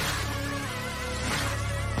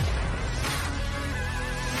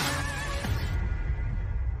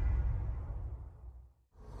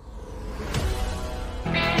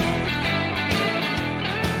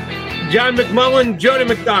 John McMullen, Jody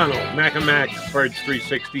McDonald, Mac and Mac, Birds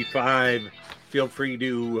 365. Feel free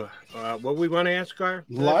to, what we want to ask our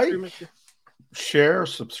share,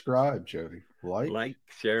 subscribe, Jody. Like,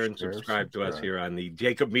 share, and subscribe to us here on the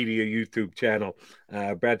Jacob Media YouTube channel.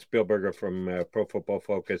 Brad Spielberger from Pro Football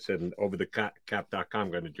Focus and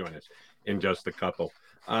OverTheCap.com going to join us in just a couple.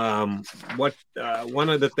 One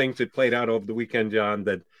of the things that played out over the weekend, John,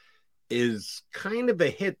 that is kind of a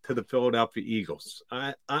hit to the Philadelphia Eagles.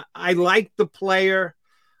 I like the player.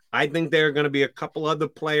 I think there are going to be a couple other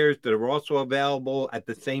players that are also available at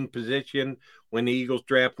the same position when the Eagles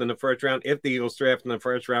draft in the first round. If the Eagles draft in the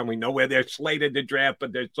first round, we know where they're slated to draft,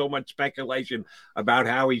 but there's so much speculation about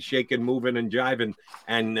how he's shaking, moving, and jiving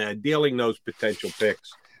and dealing those potential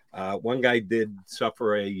picks. One guy did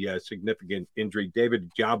suffer a significant injury.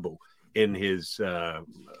 David Njoku, in his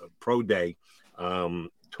pro day,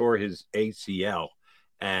 tore his ACL.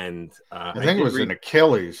 And I think it was an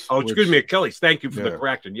Achilles. Oh, excuse me, Achilles. Thank you for the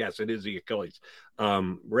correction. Yes, it is the Achilles.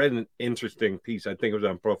 Read an interesting piece, I think it was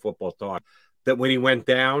on Pro Football Talk, that when he went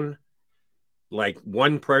down, like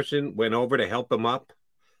one person went over to help him up.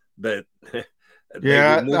 That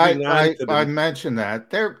I mentioned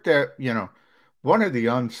that. They're one of the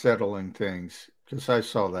unsettling things, because I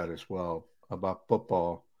saw that as well about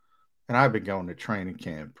football, and I've been going to training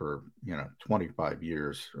camp for 25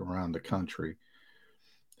 years around the country.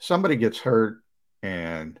 Somebody gets hurt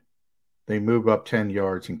and they move up 10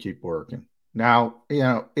 yards and keep working. Now,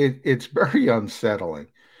 it's very unsettling.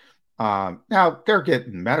 Now they're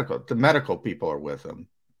getting medical. The medical people are with them,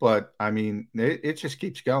 but I mean, it just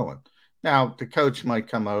keeps going. Now the coach might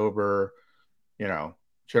come over,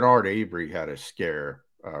 Gerard Avery had a scare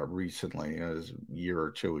recently, it was a year or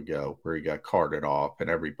two ago, where he got carted off and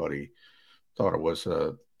everybody thought it was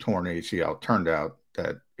a torn ACL. Turned out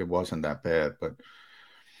that it wasn't that bad, but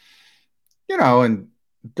and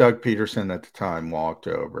Doug Peterson at the time walked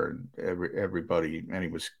over and everybody, and he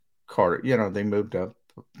was carted. They moved up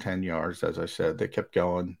 10 yards, as I said. They kept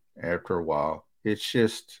going after a while. It's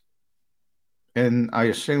just, and I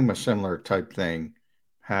assume a similar type thing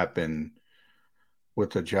happened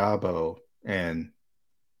with the Jabo. And,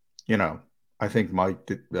 I think Mike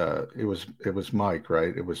did, it was Mike,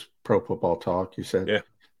 right? It was Pro Football Talk. You said,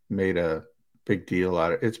 made a big deal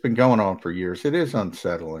out of it. It's been going on for years. It is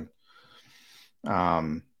unsettling.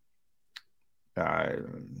 It's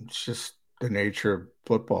just the nature of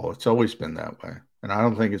football. It's always been that way, and I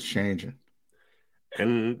don't think it's changing.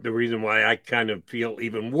 And the reason why I kind of feel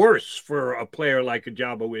even worse for a player like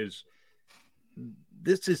Njoku is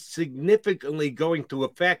this is significantly going to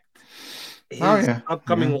affect his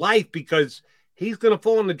upcoming life, because he's going to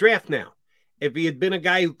fall in the draft now. If he had been a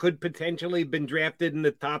guy who could potentially have been drafted in the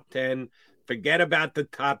top 10, forget about the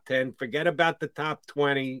top 10, forget about the top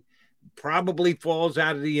 20, probably falls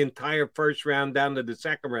out of the entire first round down to the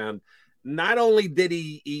second round. Not only did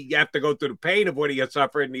he have to go through the pain of what he had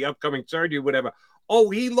suffered in the upcoming surgery, whatever. Oh,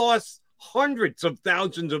 he lost hundreds of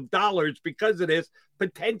thousands of dollars because of this,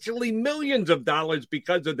 potentially millions of dollars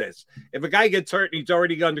because of this. If a guy gets hurt and he's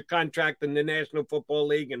already under contract in the National Football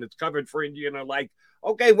League and it's covered for injury,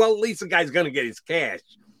 okay, well, at least the guy's going to get his cash.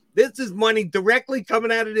 This is money directly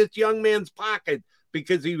coming out of this young man's pocket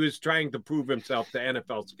because he was trying to prove himself to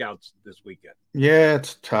NFL scouts this weekend. Yeah,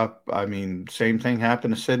 it's tough. I mean, same thing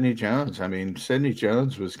happened to Sidney Jones. I mean, Sidney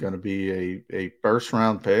Jones was going to be a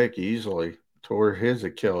first-round pick easily. Tore his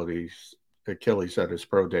Achilles at his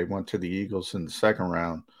pro day, went to the Eagles in the second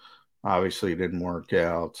round. Obviously, it didn't work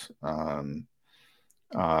out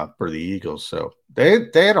for the Eagles. So they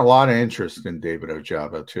had a lot of interest in David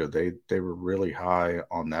Njoku, too. They were really high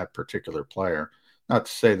on that particular player. Not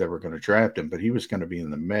to say they were going to draft him, but he was going to be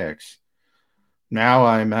in the mix. now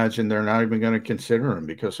I imagine they're not even going to consider him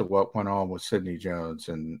because of what went on with Sidney Jones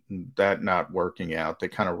and that not working out. They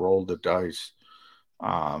kind of rolled the dice.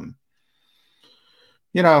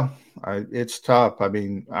 It's tough. I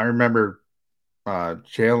mean, I remember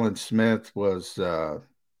Jalen Smith was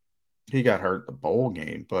he got hurt the bowl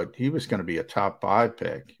game, but he was going to be a top 5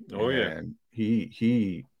 pick. Oh, yeah. And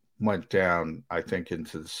he went down, I think,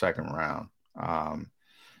 into the second round.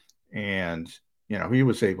 And he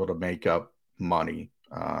was able to make up money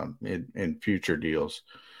in future deals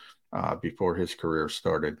before his career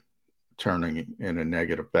started turning in a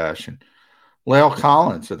negative fashion. La'el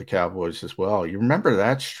Collins of the Cowboys as well. You remember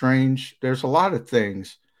that strange? There's a lot of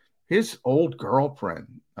things. His old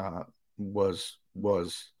girlfriend was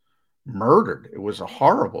murdered. It was a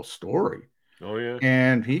horrible story. Oh, yeah.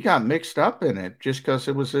 And he got mixed up in it just because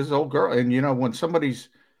it was his old girl. And, when somebody's,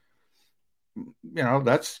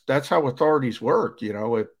 that's how authorities work.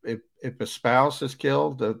 If a spouse is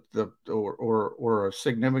killed, or a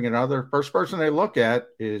significant other, first person they look at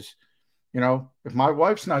is, if my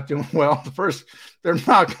wife's not doing well, they're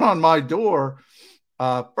knocking on my door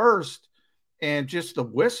first. And just the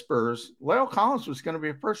whispers, La'el Collins was going to be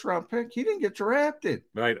a first-round pick. He didn't get drafted.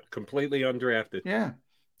 Right, completely undrafted. Yeah.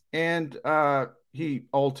 And he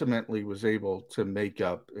ultimately was able to make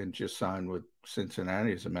up and just sign with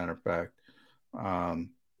Cincinnati, as a matter of fact,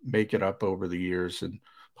 make it up over the years. And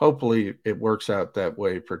hopefully it works out that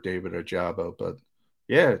way for David Ojabo. But,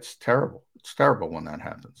 yeah, it's terrible. It's terrible when that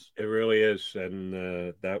happens. It really is.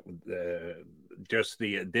 And just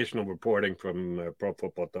the additional reporting from Pro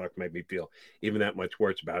Football Talk made me feel even that much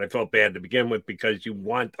worse about it. I felt bad to begin with because you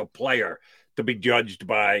want a player to be judged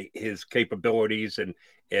by his capabilities. And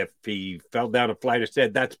if he fell down a flight of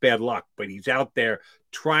stairs, that's bad luck. But he's out there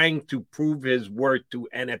trying to prove his worth to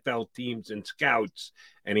NFL teams and scouts,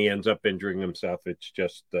 and he ends up injuring himself. It's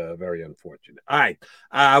just very unfortunate. All right.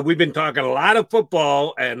 We've been talking a lot of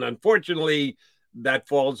football, and unfortunately, that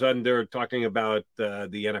falls under talking about the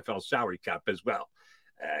NFL salary cap as well.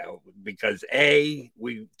 Because A,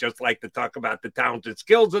 we just like to talk about the talent and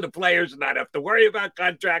skills of the players and not have to worry about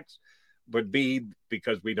contracts. But B,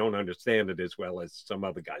 because we don't understand it as well as some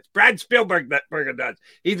other guys. Brad Spielberg does.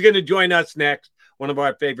 He's going to join us next. One of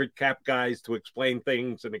our favorite cap guys to explain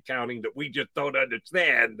things in accounting that we just don't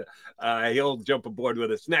understand. He'll jump aboard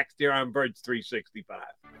with us next here on Birds 365.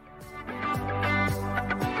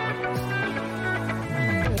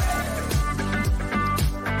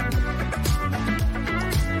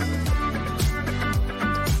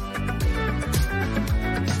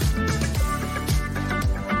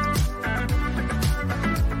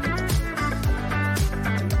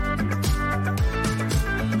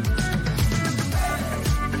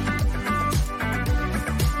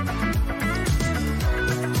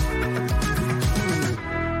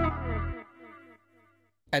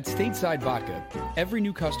 At Stateside Vodka, every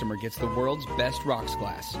new customer gets the world's best rocks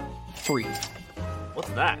glass. Free. What's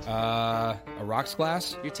that? A rocks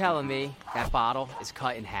glass? You're telling me that bottle is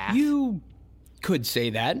cut in half? You could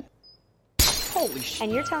say that. Holy shit.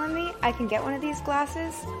 And you're telling me I can get one of these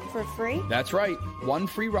glasses for free? That's right. 1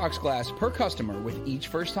 free rocks glass per customer with each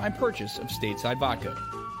first-time purchase of Stateside Vodka.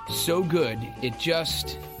 So good, it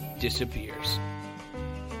just disappears.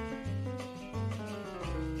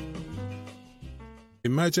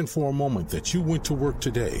 Imagine for a moment that you went to work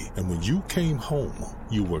today and when you came home,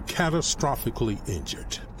 you were catastrophically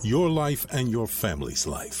injured. Your life and your family's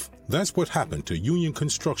life. That's what happened to union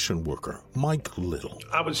construction worker Mike Little.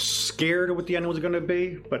 I was scared of what the end was going to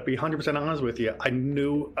be, but to be 100% honest with you, I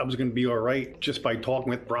knew I was going to be all right just by talking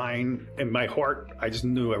with Brian. In my heart, I just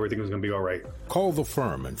knew everything was going to be all right. Call the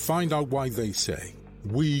firm and find out why they say,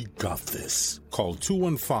 "We got this." Call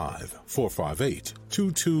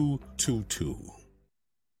 215-458-2222.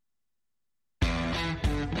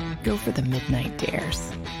 Go for the midnight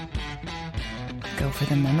dares. Go for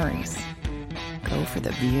the memories. Go for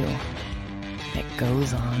the view that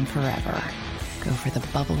goes on forever. Go for the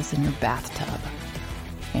bubbles in your bathtub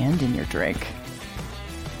and in your drink.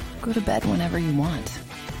 Go to bed whenever you want.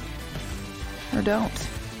 Or don't.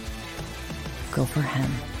 Go for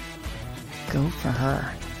him. Go for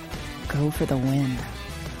her. Go for the win.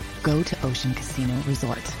 Go to Ocean Casino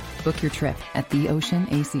Resort. Book your trip at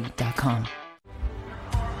theoceanac.com.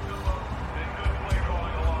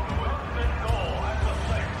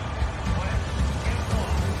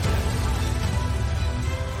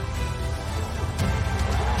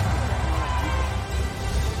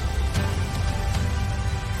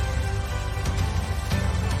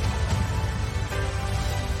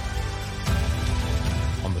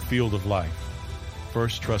 Field of life,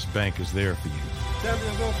 First Trust Bank is there for you.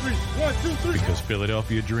 Champions on 3. 1, 2, 3. Because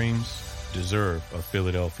Philadelphia dreams deserve a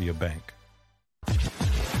Philadelphia bank.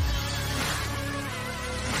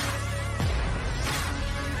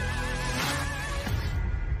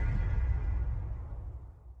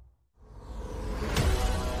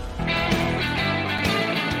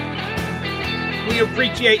 We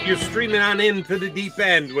appreciate you streaming on into the deep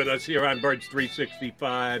end with us here on Birds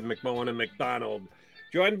 365, McMullen and McDonald.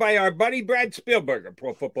 Joined by our buddy Brad Spielberger,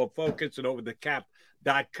 Pro Football Focus and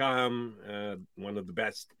OverTheCap.com, one of the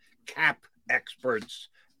best cap experts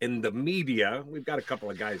in the media. We've got a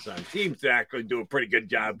couple of guys on teams that actually do a pretty good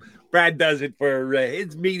job. Brad does it for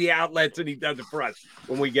his media outlets, and he does it for us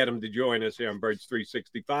when we get him to join us here on Birds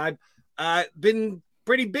 365. Been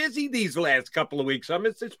pretty busy these last couple of weeks, huh,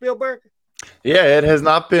 Mr. Spielberg? Yeah, it has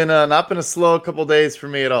not been a slow couple days for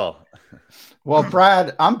me at all. Well,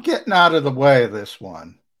 Brad, I'm getting out of the way of this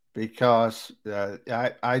one because I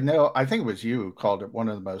think it was you who called it one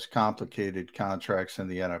of the most complicated contracts in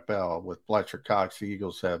the NFL with Fletcher Cox. The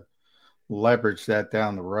Eagles have leveraged that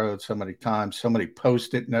down the road so many times, so many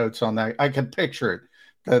Post-it notes on that. I can picture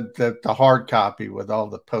it, the hard copy with all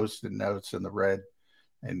the Post-it notes and the red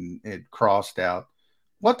and it crossed out.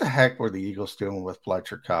 What the heck were the Eagles doing with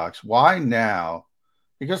Fletcher Cox? Why now?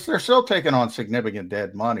 Because they're still taking on significant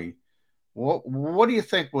dead money. What do you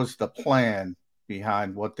think was the plan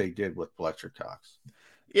behind what they did with Fletcher Cox?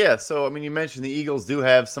 Yeah, so, I mean, you mentioned the Eagles do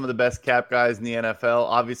have some of the best cap guys in the NFL.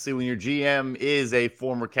 Obviously, when your GM is a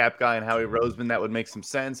former cap guy and Howie Roseman, that would make some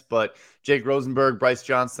sense. But Jake Rosenberg, Bryce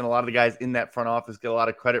Johnson, a lot of the guys in that front office get a lot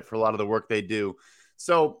of credit for a lot of the work they do.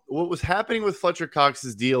 So what was happening with Fletcher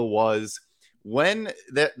Cox's deal was when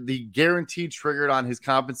the guarantee triggered on his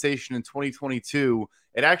compensation in 2022,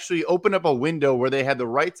 it actually opened up a window where they had the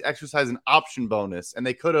right to exercise an option bonus, and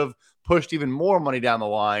they could have pushed even more money down the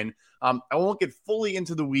line. I won't get fully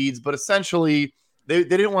into the weeds, but essentially they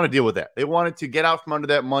didn't want to deal with that. They wanted to get out from under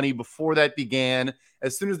that money before that began.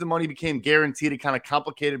 As soon as the money became guaranteed, it kind of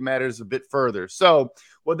complicated matters a bit further. So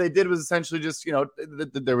what they did was essentially just,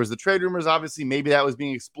 there was the trade rumors. Obviously, maybe that was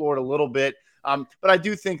being explored a little bit. But I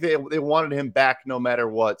do think they wanted him back no matter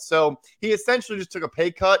what. So he essentially just took a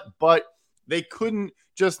pay cut, but they couldn't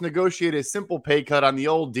just negotiate a simple pay cut on the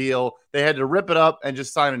old deal. They had to rip it up and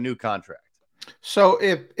just sign a new contract. So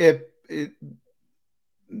if it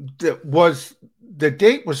was the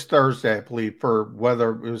date was Thursday, I believe, for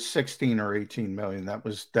whether it was 16 or 18 million, that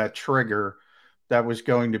was that trigger that was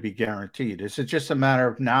going to be guaranteed. Is it just a matter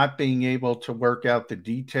of not being able to work out the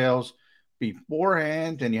details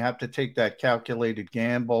beforehand, and you have to take that calculated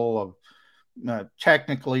gamble of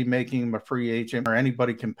technically making him a free agent, or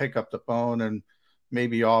anybody can pick up the phone and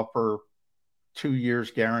maybe offer 2 years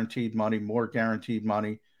guaranteed money, more guaranteed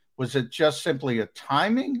money? Was it just simply a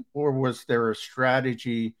timing, or was there a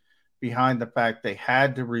strategy behind the fact they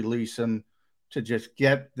had to release him to just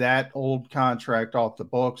get that old contract off the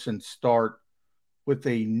books and start with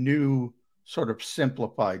a new sort of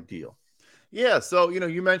simplified deal? Yeah, so,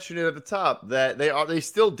 you mentioned it at the top that they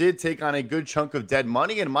still did take on a good chunk of dead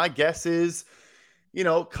money. And my guess is,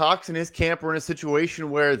 Cox and his camp were in a situation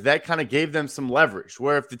where that kind of gave them some leverage,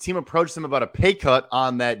 where if the team approached them about a pay cut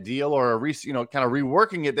on that deal or kind of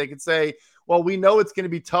reworking it, they could say, well, we know it's going to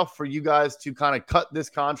be tough for you guys to kind of cut this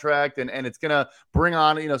contract and it's going to bring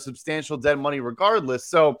on, substantial dead money regardless.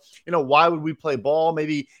 So, why would we play ball?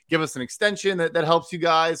 Maybe give us an extension that helps you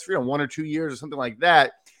guys for, 1 or 2 years or something like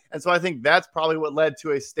that. And so I think that's probably what led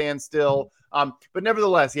to a standstill. But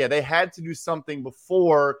nevertheless, yeah, they had to do something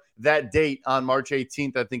before that date on March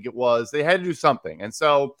 18th, I think it was. They had to do something. And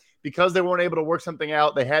so because they weren't able to work something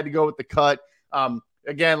out, they had to go with the cut.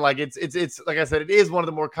 Again, like it's like I said, it is one of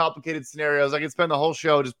the more complicated scenarios. I could spend the whole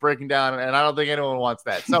show just breaking down, and I don't think anyone wants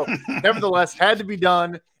that. So nevertheless, had to be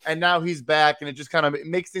done. And now he's back, and it just kind of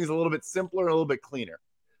makes things a little bit simpler and a little bit cleaner.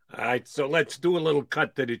 All right, so let's do a little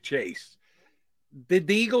cut to the chase. Did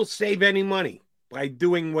the Eagles save any money by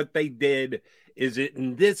doing what they did? Is it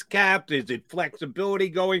in this cap? Is it flexibility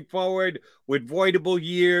going forward with voidable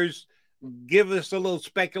years? Give us a little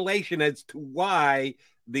speculation as to why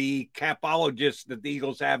the capologists that the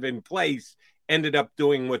Eagles have in place ended up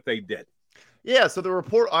doing what they did. Yeah, so the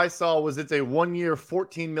report I saw was it's a 1 year,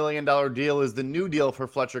 $14 million deal is the new deal for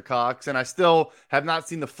Fletcher Cox, and I still have not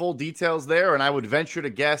seen the full details there, and I would venture to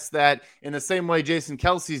guess that in the same way Jason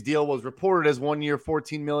Kelce's deal was reported as 1 year,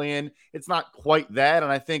 $14 million, it's not quite that,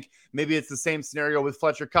 and I think maybe it's the same scenario with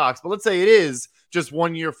Fletcher Cox, but let's say it is just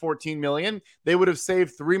 1 year, $14 million. They would have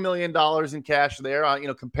saved $3 million in cash there,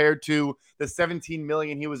 compared to the $17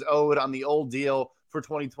 million he was owed on the old deal for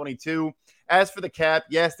 2022. As for the cap,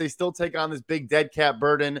 yes, they still take on this big dead cap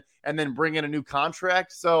burden and then bring in a new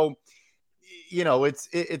contract. So,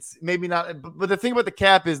 it's maybe not. But the thing about the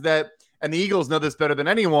cap is that and the Eagles know this better than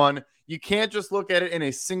anyone, you can't just look at it in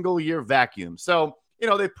a single year vacuum. So,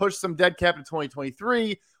 they pushed some dead cap to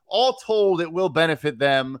 2023. All told, it will benefit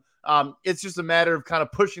them. It's just a matter of kind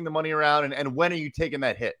of pushing the money around and when are you taking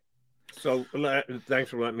that hit? So thanks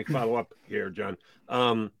for letting me follow up here, John.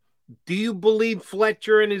 Do you believe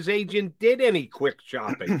Fletcher and his agent did any quick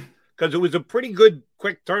shopping? Because it was a pretty good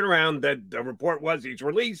quick turnaround that the report was he's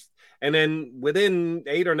released. And then within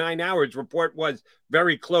 8 or 9 hours, report was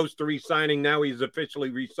very close to re-signing. Now he's officially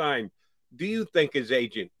re-signed. Do you think his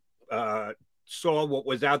agent saw what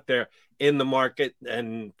was out there in the market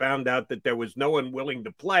and found out that there was no one willing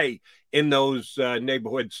to play in those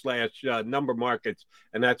neighborhood / number markets,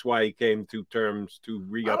 and that's why he came to terms to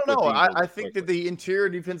re-up? I don't know. I think that the interior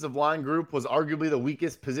defensive line group was arguably the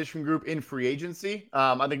weakest position group in free agency.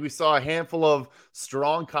 I think we saw a handful of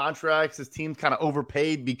strong contracts as teams kind of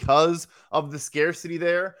overpaid because of the scarcity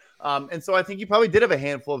there. And so I think he probably did have a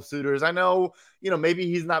handful of suitors. I know, maybe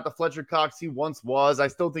he's not the Fletcher Cox he once was. I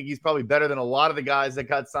still think he's probably better than a lot of the guys that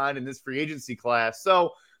got signed in this free agency class.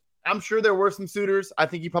 So I'm sure there were some suitors. I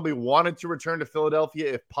think he probably wanted to return to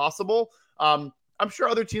Philadelphia if possible. I'm sure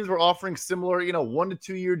other teams were offering similar, 1 to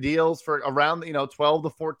 2 year deals for around, 12 to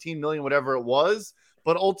 14 million, whatever it was.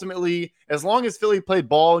 But ultimately, as long as Philly played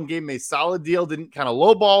ball and gave him a solid deal, didn't kind of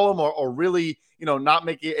lowball him or really, not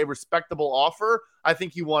make it a respectable offer, I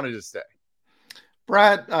think he wanted to stay.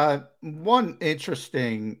 Brad, one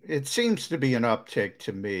interesting, it seems to be an uptick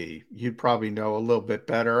to me. You'd probably know a little bit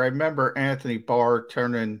better. I remember Anthony Barr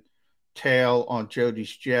turning tail on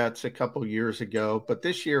Jody's Jets a couple years ago, but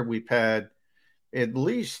this year we've had at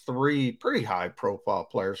least 3 pretty high-profile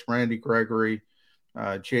players, Randy Gregory,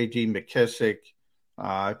 J.D. McKissick,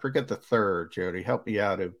 I forget the third, Jody, help me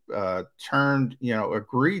out,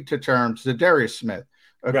 agreed to terms, Zadarius Smith,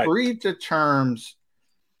 agreed to terms,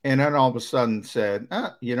 and then all of a sudden said,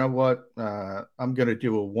 you know what, I'm going to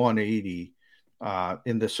do a 180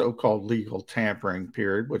 in the so-called legal tampering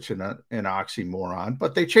period, which is an oxymoron,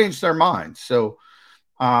 but they changed their minds. So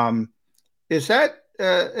is that,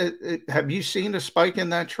 have you seen a spike in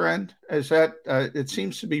that trend? Is that, it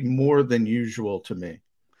seems to be more than usual to me.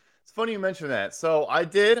 It's funny you mentioned that. So I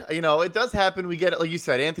did, it does happen. We get it, like you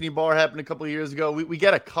said, Anthony Barr happened a couple of years ago. We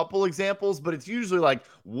get a couple examples, but it's usually like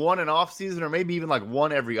one an off season or maybe even like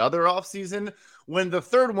one every other off season. When the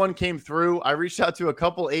third one came through, I reached out to a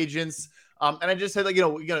couple agents and I just said,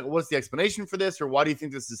 what's the explanation for this? Or why do you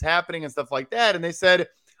think this is happening and stuff like that? And they said,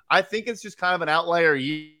 I think it's just kind of an outlier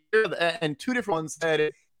year. And 2 different ones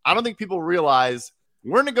said, I don't think people realize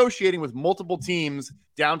we're negotiating with multiple teams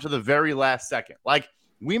down to the very last second. Like,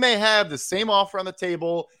 we may have the same offer on the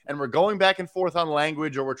table and we're going back and forth on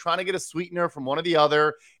language, or we're trying to get a sweetener from one or the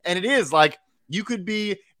other. And it is like you could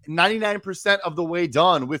be 99% of the way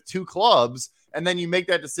done with 2 clubs and then you make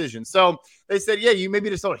that decision. So they said, yeah, you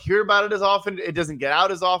maybe just don't hear about it as often. It doesn't get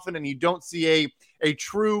out as often and you don't see a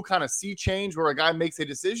true kind of sea change where a guy makes a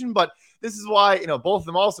decision. But this is why, both of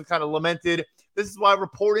them also kind of lamented. This is why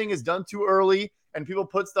reporting is done too early. And people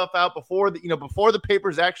put stuff out before the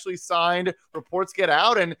papers actually signed, reports get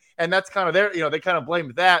out. And that's kind of their, they kind of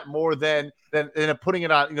blamed that more than putting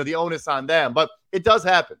it on, the onus on them. But it does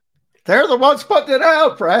happen. They're the ones putting it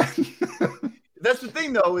out, Brad. That's the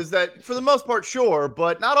thing, though, is that for the most part, sure,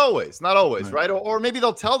 but not always, right? Or maybe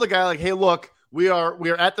they'll tell the guy like, hey, look, we are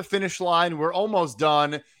at the finish line. We're almost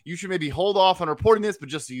done. You should maybe hold off on reporting this, but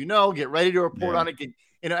just so you know, get ready to report on it.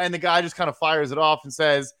 And the guy just kind of fires it off and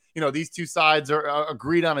says, these 2 sides are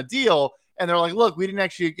agreed on a deal. And they're like, look, we didn't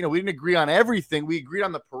actually, we didn't agree on everything. We agreed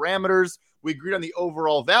on the parameters. We agreed on the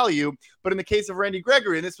overall value. But in the case of Randy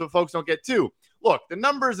Gregory, and this is what folks don't get too, look, the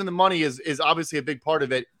numbers and the money is obviously a big part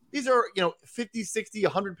of it. These are, 50, 60,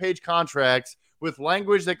 100-page contracts with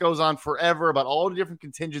language that goes on forever about all the different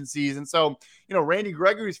contingencies. And so, Randy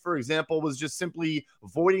Gregory's, for example, was just simply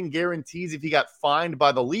voiding guarantees if he got fined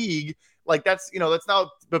by the league. Like that's not,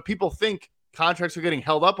 but people think contracts are getting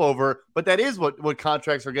held up over, but that is what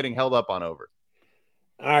contracts are getting held up on over.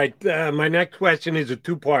 All right. My next question is a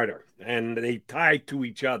 2-parter, and they tie to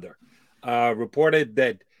each other. Reported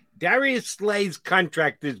that Darius Slay's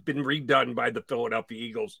contract has been redone by the Philadelphia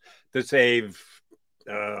Eagles to save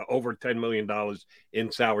over $10 million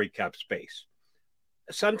in salary cap space.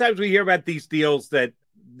 Sometimes we hear about these deals that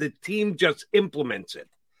the team just implements it,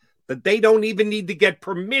 that they don't even need to get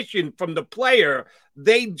permission from the player.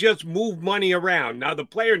 They just move money around. Now, the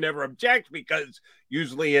player never objects because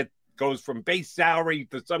usually it goes from base salary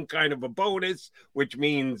to some kind of a bonus, which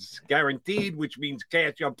means guaranteed, which means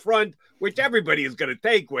cash up front, which everybody is going to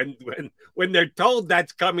take when they're told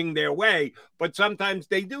that's coming their way. But sometimes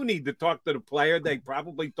they do need to talk to the player. They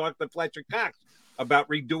probably talked to Fletcher Cox about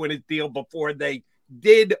redoing his deal before they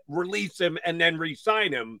did release him and then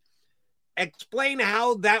re-sign him. Explain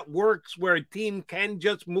how that works where a team can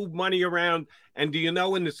just move money around. And do you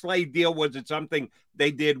know in the Slay deal, was it something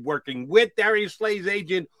they did working with Darius Slay's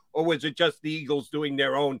agent, or was it just the Eagles doing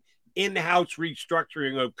their own in-house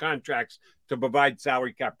restructuring of contracts to provide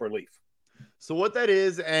salary cap relief? So what that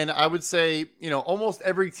is, and I would say, almost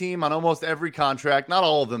every team on almost every contract, not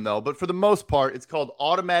all of them though, but for the most part, it's called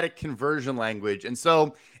automatic conversion language. And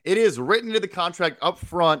so it is written into the contract up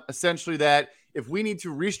front, essentially, that if we need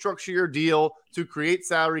to restructure your deal to create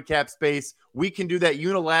salary cap space, we can do that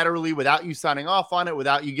unilaterally without you signing off on it,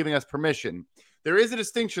 without you giving us permission. There is a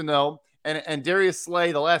distinction though, and Darius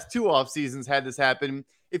Slay, the last 2 off seasons had this happen.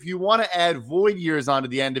 If you want to add void years onto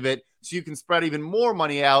the end of it so you can spread even more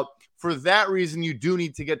money out, for that reason, you do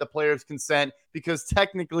need to get the player's consent, because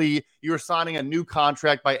technically you're signing a new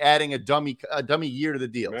contract by adding a dummy year to the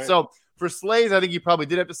deal. Right. So for Slays, I think you probably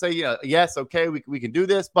did have to say, yes, okay, we can do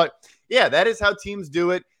this. But yeah, that is how teams do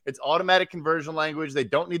it. It's automatic conversion language. They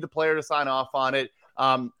don't need the player to sign off on it.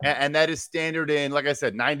 And that is standard in, like I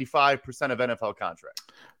said, 95% of NFL contracts.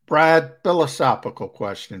 Brad, philosophical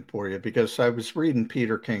question for you, because I was reading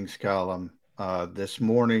Peter King's column this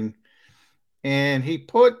morning, and he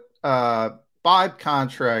put 5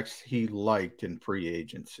 contracts he liked in free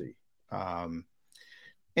agency. And,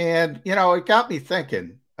 it got me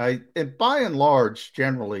thinking. And by and large,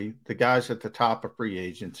 generally, the guys at the top of free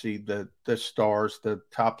agency, the stars, the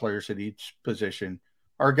top players at each position,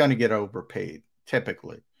 are going to get overpaid,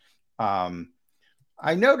 typically.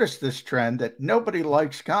 I noticed this trend that nobody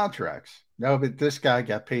likes contracts. No, but this guy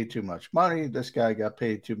got paid too much money. This guy got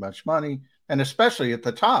paid too much money. And especially at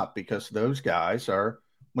the top, because those guys are,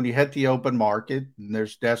 when you hit the open market and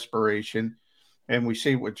there's desperation, and we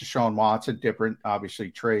see with Deshaun Watson, different, obviously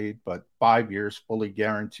trade, but 5 years fully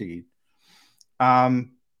guaranteed. The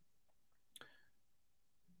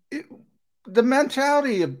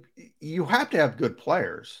mentality of, you have to have good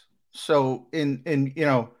players. So in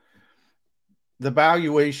the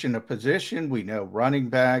valuation of position, we know running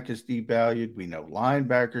back is devalued. We know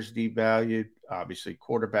linebackers devalued. Obviously,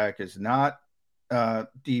 quarterback is not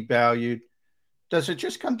devalued. Does it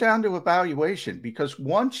just come down to evaluation? Because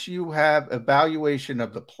once you have evaluation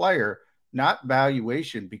of the player, not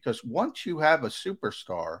valuation, because once you have a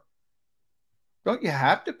superstar, don't you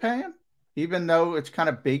have to pay him? Even though it's kind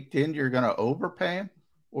of baked in, you're going to overpay him?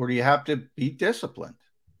 Or do you have to be disciplined?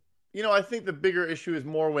 I think the bigger issue is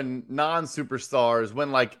more when non-superstars,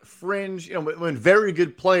 when like fringe, when very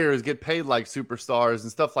good players get paid like superstars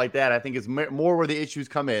and stuff like that. I think is more where the issues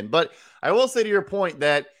come in. But I will say to your point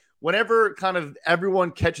that whenever kind of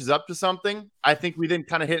everyone catches up to something, I think we then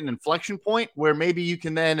kind of hit an inflection point where maybe you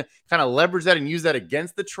can then kind of leverage that and use that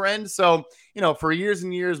against the trend. So, for years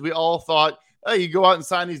and years, we all thought, oh, you go out and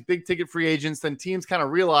sign these big ticket free agents, then teams kind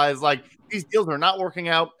of realize like these deals are not working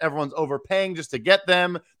out. Everyone's overpaying just to get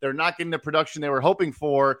them. They're not getting the production they were hoping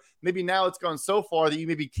for. Maybe now it's gone so far that you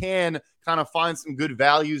maybe can kind of find some good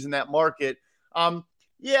values in that market.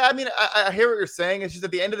 Yeah, I mean, I hear what you're saying. It's just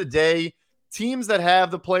at the end of the day, teams that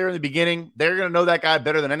have the player in the beginning, they're going to know that guy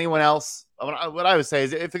better than anyone else. What I would say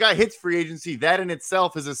is if the guy hits free agency, that in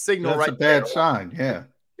itself is a signal. That's a bad sign, yeah.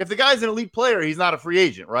 If the guy's an elite player, he's not a free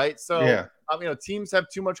agent, right? So, yeah. Teams have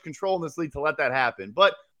too much control in this league to let that happen.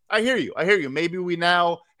 But I hear you. Maybe we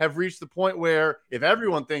now have reached the point where if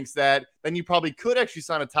everyone thinks that, then you probably could actually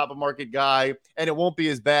sign a top-of-market guy, and it won't be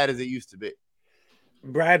as bad as it used to be.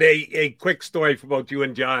 Brad, a quick story for both you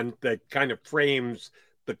and John that kind of frames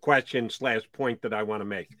the question/point that I want to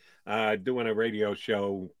make. Doing a radio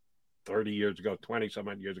show 30 years ago,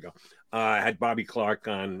 20-some-odd years ago, I had Bobby Clark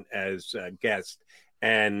on as a guest,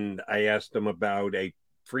 and I asked him about a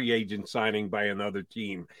free agent signing by another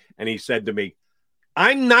team. And he said to me,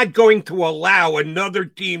 I'm not going to allow another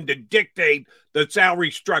team to dictate the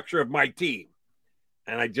salary structure of my team.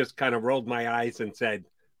 And I just kind of rolled my eyes and said,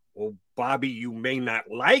 well, Bobby, you may not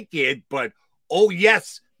like it, but oh,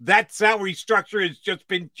 yes, that salary structure has just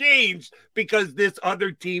been changed because this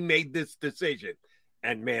other team made this decision.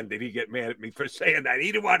 And man, did he get mad at me for saying that.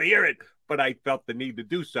 He didn't want to hear it, but I felt the need to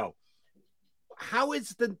do so. How is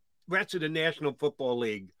the rest of the National Football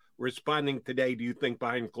League responding today, do you think,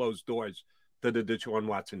 behind closed doors to the Deshaun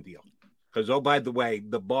Watson deal? Because, oh, by the way,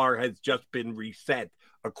 the bar has just been reset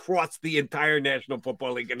across the entire National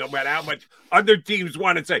Football League. And no matter how much other teams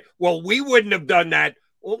want to say, well, we wouldn't have done that.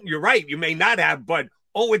 Well, you're right. You may not have, but,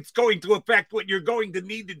 oh, it's going to affect what you're going to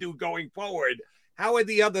need to do going forward. How are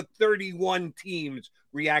the other 31 teams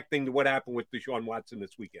reacting to what happened with Deshaun Watson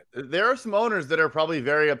this weekend? There are some owners that are probably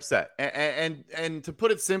very upset. And to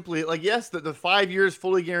put it simply, like, yes, the 5 years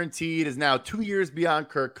fully guaranteed is now 2 years beyond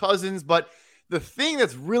Kirk Cousins. But the thing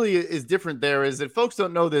that's really is different there is that folks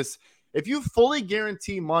don't know this. If you fully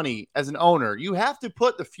guarantee money as an owner, you have to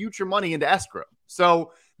put the future money into escrow.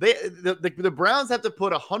 So the Browns have to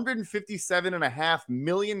put $157.5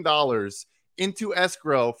 million into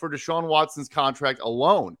escrow for Deshaun Watson's contract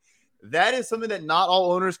alone. That is something that not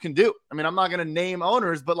all owners can do. I mean, I'm not going to name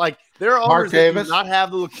owners, but like there are owners that do not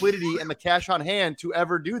have the liquidity and the cash on hand to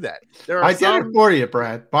ever do that. I did it for you,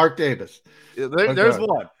 Brad. Mark Davis. There's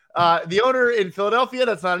one. The owner in Philadelphia,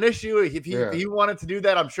 that's not an issue. If he wanted to do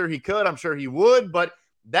that, I'm sure he could. I'm sure he would. But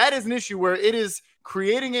that is an issue where it is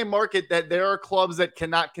creating a market that there are clubs that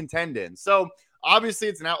cannot contend in. So obviously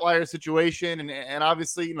it's an outlier situation. And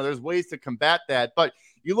obviously, there's ways to combat that. But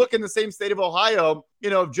you look in the same state of Ohio,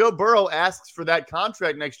 if Joe Burrow asks for that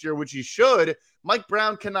contract next year, which he should, Mike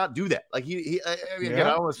Brown cannot do that. Like again, I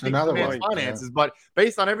don't want to speak to the man's finances, but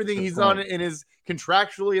based on everything he's done in his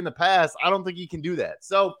contractually in the past, I don't think he can do that.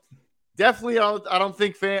 So definitely, I don't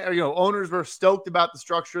think owners were stoked about the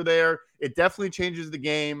structure there. It definitely changes the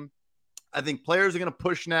game. I think players are going to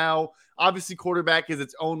push now. Obviously, quarterback is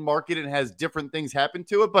its own market and has different things happen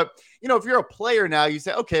to it. But, if you're a player now, you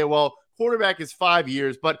say, okay, well, quarterback is 5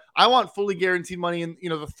 years, but I want fully guaranteed money in,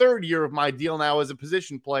 the third year of my deal now as a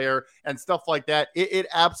position player and stuff like that. It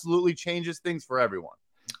absolutely changes things for everyone.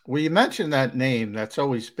 Well, you mentioned that name. That's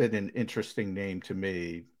always been an interesting name to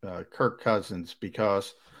me, Kirk Cousins,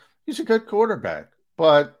 because he's a good quarterback,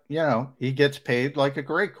 but, he gets paid like a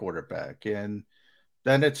great quarterback. And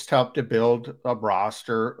then it's tough to build a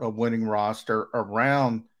winning roster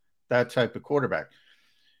around that type of quarterback.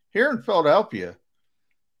 Here in Philadelphia,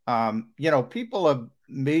 people have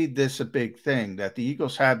made this a big thing that the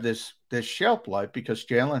Eagles have this shelf life because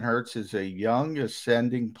Jalen Hurts is a young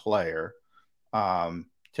ascending player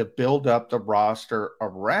to build up the roster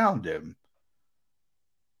around him.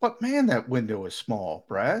 But man, that window is small,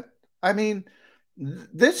 Brad. I mean,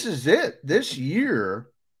 this is it this year.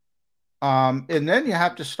 And then you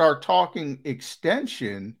have to start talking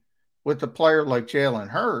extension with a player like Jalen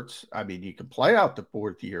Hurts. I mean, you can play out the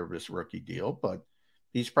fourth year of his rookie deal, but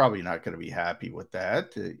he's probably not going to be happy with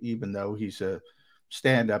that, even though he's a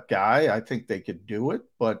stand-up guy. I think they could do it,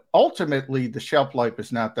 but ultimately the shelf life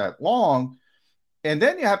is not that long. And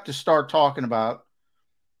then you have to start talking about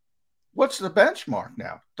what's the benchmark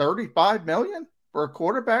now? $35 million for a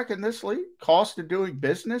quarterback in this league? Cost of doing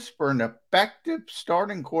business for an effective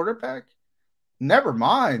starting quarterback? Never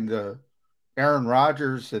mind the Aaron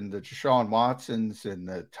Rodgers and the Deshaun Watsons and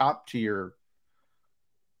the top tier.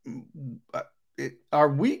 Are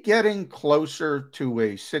we getting closer to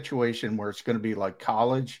a situation where it's going to be like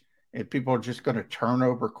college and people are just going to turn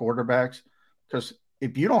over quarterbacks? Because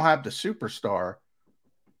if you don't have the superstar,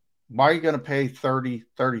 why are you going to pay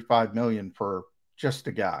 $35 million for just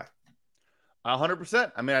a guy?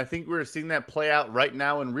 100%. I mean, I think we're seeing that play out right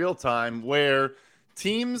now in real time where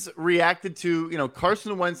teams reacted to,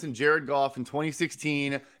 Carson Wentz and Jared Goff in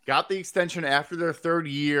 2016, got the extension after their third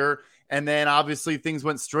year, and then obviously things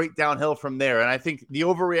went straight downhill from there. And I think the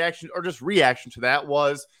overreaction or just reaction to that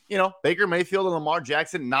was, Baker Mayfield and Lamar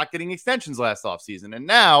Jackson not getting extensions last offseason. And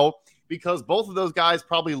now, because both of those guys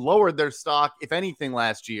probably lowered their stock, if anything,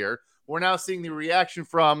 last year, we're now seeing the reaction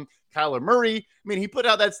from Kyler Murray. I mean, he put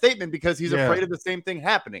out that statement because he's afraid of the same thing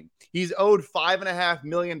happening. He's owed $5.5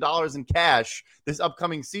 million in cash this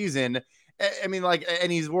upcoming season. I mean,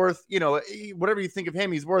 and he's worth, whatever you think of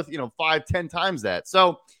him, he's worth, 5-10 times that.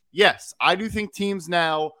 So, yes, I do think teams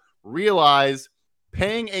now realize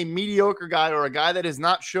paying a mediocre guy or a guy that has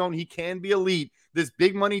not shown he can be elite, this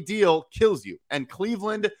big money deal kills you. And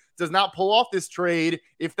Cleveland does not pull off this trade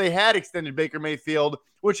if they had extended Baker Mayfield,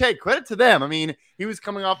 which, hey, credit to them. I mean, he was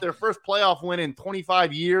coming off their first playoff win in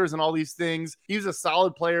 25 years and all these things. He was a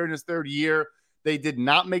solid player in his third year. They did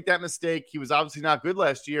not make that mistake. He was obviously not good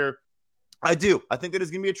last year. I think that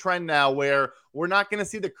there's going to be a trend now where we're not going to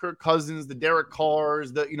see the Kirk Cousins, the Derek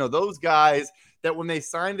Carrs, those guys that when they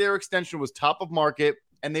signed their extension was top of market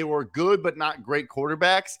and they were good but not great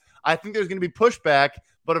quarterbacks. I think there's going to be pushback.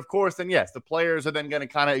 But of course, then yes, the players are then going to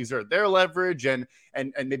kind of exert their leverage and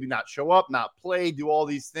maybe not show up, not play, do all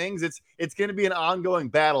these things. It's going to be an ongoing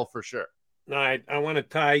battle for sure. All right, I want to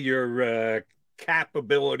tie your cap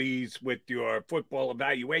abilities with your football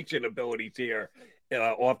evaluation abilities here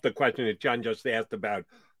off the question that John just asked about.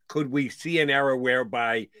 Could we see an era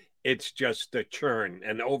whereby it's just a churn,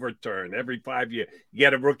 an overturn every 5 years? You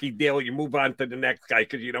get a rookie deal, you move on to the next guy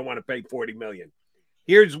because you don't want to pay $40 million.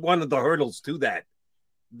 Here's one of the hurdles to that.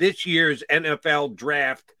 this year's NFL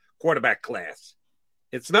draft quarterback class.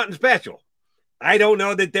 It's nothing special. I don't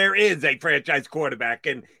know that there is a franchise quarterback.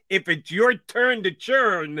 And if it's your turn to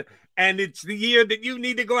churn and it's the year that you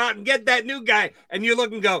need to go out and get that new guy and you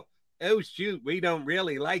look and go, oh, shoot, we don't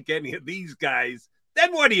really like any of these guys,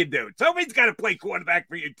 then what do you do? Somebody's got to play quarterback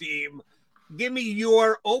for your team. Give me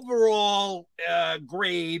your overall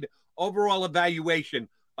grade, overall evaluation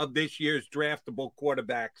of this year's draftable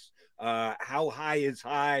quarterbacks. How high is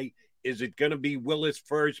high? Is it going to be Willis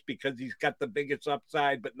first because he's got the biggest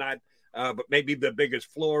upside, but maybe the biggest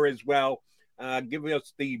floor as well? Give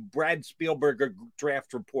us the Brad Spielberger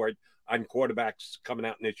draft report on quarterbacks coming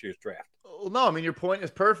out in this year's draft. Well, no, I mean, your point is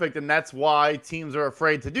perfect, and that's why teams are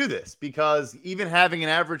afraid to do this, because even having an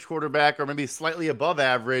average quarterback or maybe slightly above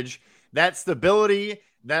average, that stability,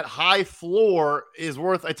 that high floor is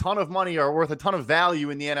worth a ton of money or worth a ton of value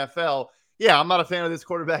in the NFL. Yeah, I'm not a fan of this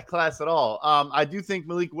quarterback class at all. I do think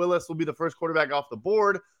Malik Willis will be the first quarterback off the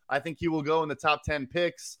board. I think he will go in the top 10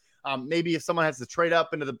 picks. Maybe if someone has to trade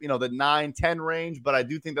up into the 9-10 range, but I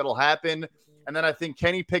do think that'll happen. And then I think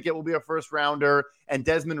Kenny Pickett will be a first rounder, and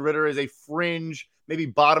Desmond Ridder is a fringe, maybe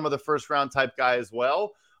bottom of the first round type guy as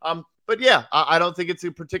well. But yeah, I don't think it's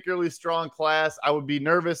a particularly strong class. I would be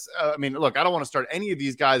nervous. I mean, look, I don't want to start any of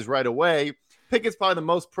these guys right away. Pickett's probably the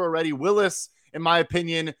most pro ready. Willis, in my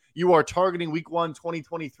opinion, you are targeting week 1,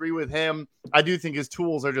 2023 with him. I do think his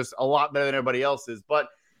tools are just a lot better than everybody else's, but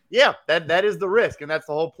yeah, that is the risk. And that's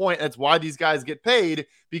the whole point. That's why these guys get paid,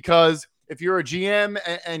 because if you're a GM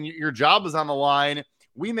and your job is on the line,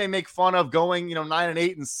 we may make fun of going,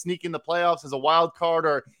 9-8 and sneaking the playoffs as a wild card,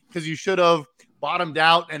 or because you should have bottomed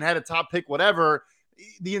out and had a top pick, whatever.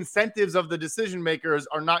 The incentives of the decision makers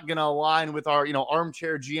are not going to align with our,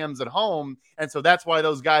 armchair GMs at home. And so that's why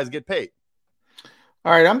those guys get paid.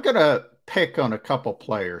 All right. I'm going to pick on a couple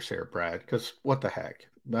players here, Brad, because what the heck?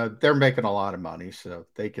 They're making a lot of money, so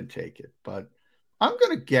they can take it. But I'm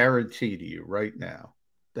going to guarantee to you right now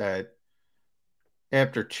that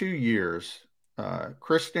after 2 years,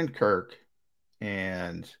 Kristen Kirk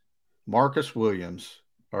and Marcus Williams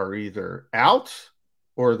are either out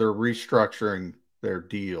or they're restructuring their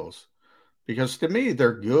deals. Because to me,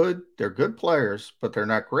 they're good. They're good players, but they're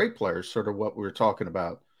not great players, sort of what we were talking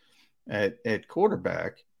about at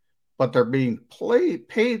quarterback. But they're being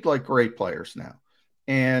paid like great players now.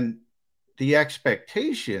 And the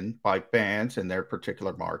expectation by fans in their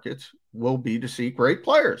particular markets will be to see great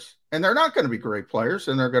players. And they're not going to be great players.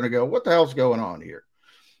 And they're going to go, what the hell's going on here?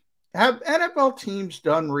 Have NFL teams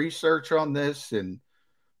done research on this? And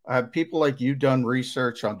have people like you done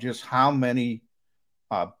research on just how many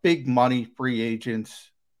big money free agents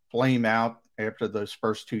flame out after those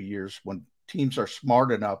first 2 years, when teams are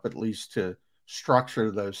smart enough at least to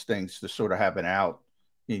structure those things to sort of have an out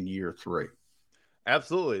in year 3?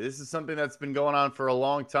 Absolutely. This is something that's been going on for a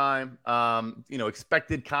long time.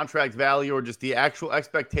 Expected contract value, or just the actual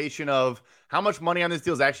expectation of how much money on this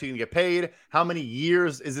deal is actually going to get paid. How many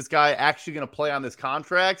years is this guy actually going to play on this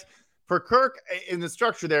contract? For Kirk, in the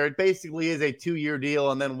structure there, it basically is a 2-year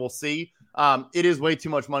deal, and then we'll see. It is way too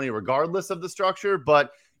much money regardless of the structure.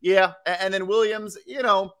 But yeah, and then Williams,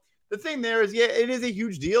 the thing there is, yeah, it is a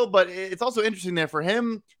huge deal, but it's also interesting there for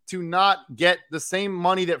him to not get the same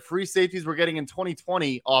money that free safeties were getting in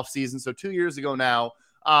 2020 offseason. So 2 years ago now,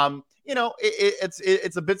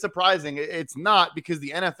 it's a bit surprising. It's not, because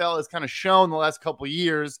the NFL has kind of shown the last couple of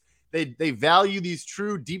years, they value these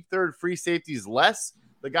true deep third free safeties less.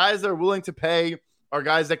 The guys they're willing to pay are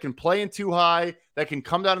guys that can play in too high, that can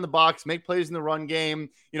come down in the box, make plays in the run game,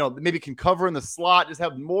 maybe can cover in the slot, just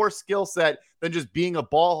have more skill set than just being a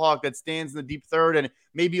ball hawk that stands in the deep third and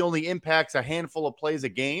maybe only impacts a handful of plays a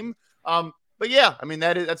game. But yeah, I mean,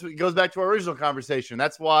 that's what goes back to our original conversation.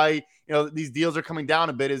 That's why, these deals are coming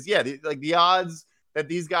down a bit is, yeah, the odds that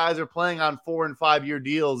these guys are playing on 4 and 5 year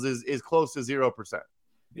deals is close to 0%.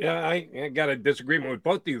 Yeah, I got a disagreement with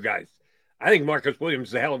both of you guys. I think Marcus Williams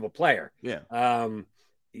is a hell of a player. Yeah.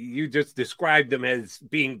 You just described him as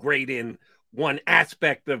being great in one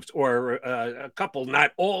aspect of, or a couple,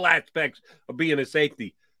 not all aspects of being a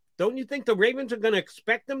safety. Don't you think the Ravens are going to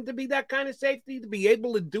expect him to be that kind of safety, to be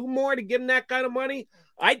able to do more, to give him that kind of money?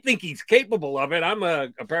 I think he's capable of it. I'm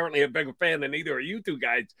apparently a bigger fan than either of you two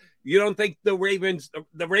guys. You don't think the Ravens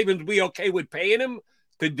be okay with paying him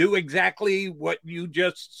to do exactly what you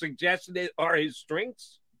just suggested are his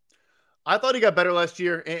strengths? I thought he got better last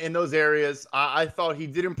year in those areas. I thought he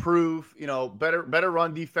did improve, better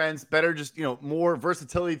run defense, better just, more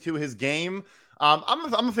versatility to his game.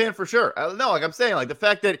 I'm a fan for sure. No, like I'm saying, like the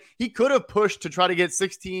fact that he could have pushed to try to get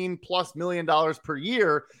 $16+ million per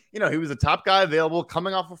year. You know, he was a top guy available,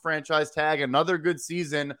 coming off a franchise tag, another good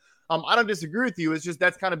season. I don't disagree with you. It's just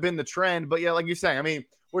that's kind of been the trend. But yeah, like you're saying, I mean,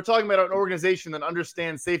 we're talking about an organization that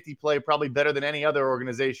understands safety play probably better than any other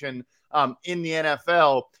organization in the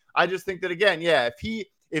NFL. I just think that, again, yeah,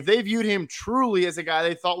 if they viewed him truly as a guy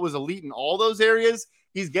they thought was elite in all those areas,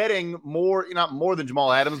 he's getting more, not more than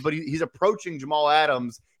Jamal Adams, but he's approaching Jamal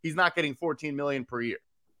Adams. He's not getting $14 million per year.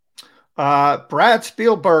 Brad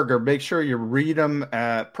Spielberger, make sure you read him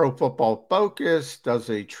at Pro Football Focus, does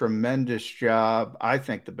a tremendous job. I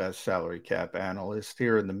think the best salary cap analyst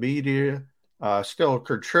here in the media, still a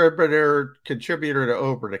contributor to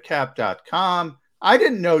overthecap.com. I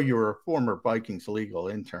didn't know you were a former Vikings legal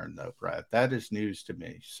intern, though, Brad. That is news to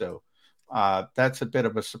me. So that's a bit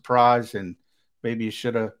of a surprise, and maybe you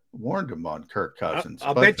should have warned him on Kirk Cousins.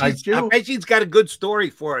 I bet he's got a good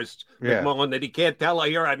story for us, McMullen, that he can't tell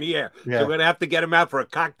here on the air. Yeah. So we're going to have to get him out for a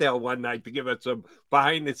cocktail one night to give us some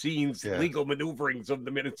behind-the-scenes legal maneuverings of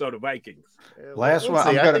the Minnesota Vikings. Last one.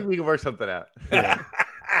 I think we can work something out. Yeah.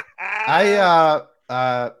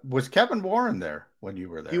 Was Kevin Warren there when you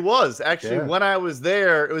were there? He was. Actually, when I was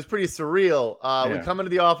there, it was pretty surreal. We come into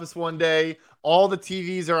the office one day. All the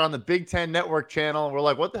TVs are on the Big Ten Network channel. And we're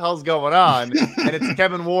like, what the hell's going on? And it's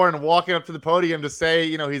Kevin Warren walking up to the podium to say,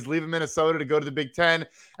 you know, he's leaving Minnesota to go to the Big Ten.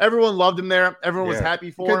 Everyone loved him there. Everyone was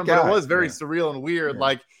happy for him, but it was very surreal and weird.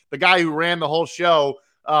 Like the guy who ran the whole show,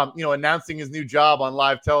 announcing his new job on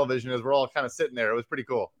live television as we're all kind of sitting there. It was pretty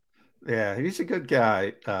cool. Yeah, he's a good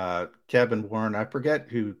guy. Kevin Warren. I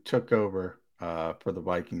forget who took over for the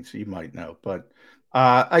Vikings. You might know. But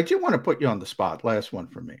I do want to put you on the spot. Last one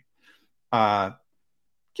for me.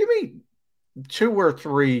 Give me 2 or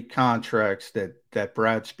 3 contracts that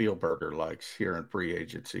Brad Spielberger likes here in free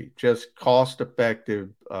agency. Just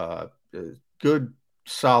cost-effective, good,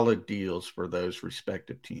 solid deals for those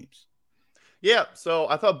respective teams. Yeah, so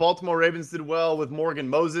I thought Baltimore Ravens did well with Morgan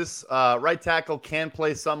Moses. Right tackle, can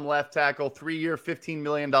play some left tackle, 3-year, $15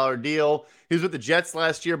 million deal. He was with the Jets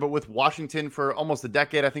last year, but with Washington for almost a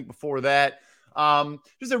decade, I think, before that.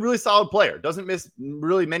 Just a really solid player. Doesn't miss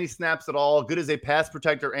really many snaps at all. Good as a pass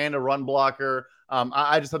protector and a run blocker.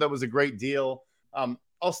 I just thought that was a great deal.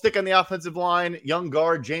 I'll stick on the offensive line. Young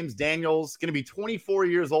guard James Daniels, going to be 24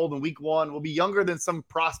 years old in week 1. Will be younger than some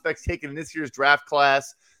prospects taken in this year's draft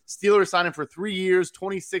class. Steelers signed him for 3 years,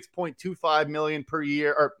 $26.25 million per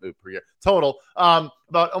year total.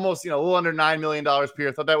 About almost, a little under $9 million per year.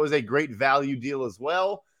 I thought that was a great value deal as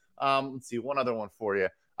well. Let's see, one other one for you.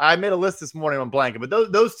 I made a list this morning on blanket,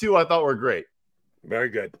 but those 2 I thought were great. Very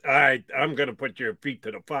good. All right, I'm going to put your feet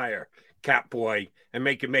to the fire, Cap Boy, and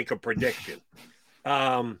make you make a prediction.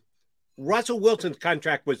 Russell Wilson's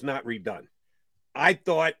contract was not redone. I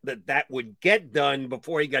thought that would get done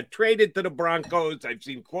before he got traded to the Broncos. I've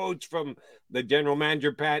seen quotes from the general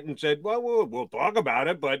manager, Patton, said, well, we'll talk about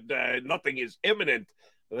it, but nothing is imminent.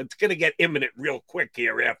 It's going to get imminent real quick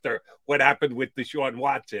here after what happened with Deshaun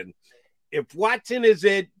Watson. If Watson is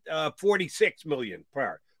at $46 million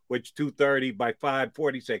per, which 230 by 5,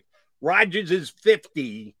 46. Rodgers is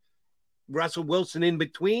 50. Russell Wilson in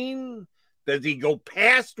between. Does he go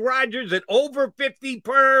past Rodgers at over 50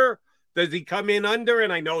 per? Does he come in under?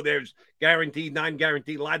 And I know there's guaranteed,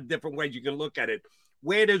 non-guaranteed, a lot of different ways you can look at it.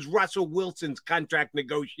 Where does Russell Wilson's contract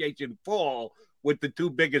negotiation fall with the 2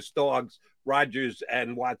 biggest dogs, Rodgers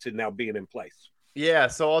and Watson, now being in place? Yeah,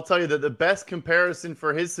 so I'll tell you that the best comparison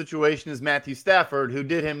for his situation is Matthew Stafford, who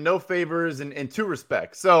did him no favors in 2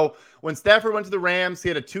 respects. So when Stafford went to the Rams, he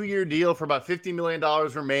had a 2-year deal for about $50 million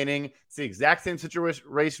remaining. It's the exact same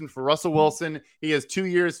situation for Russell Wilson. He has 2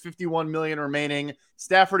 years, $51 million remaining.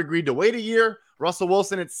 Stafford agreed to wait a year. Russell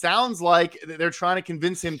Wilson, it sounds like they're trying to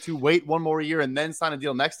convince him to wait 1 more year and then sign a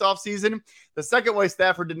deal next offseason. The second way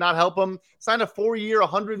Stafford did not help him, signed a 4-year,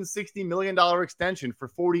 $160 million extension for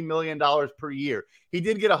 $40 million per year. He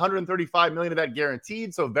did get $135 million of that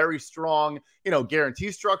guaranteed, so very strong, guarantee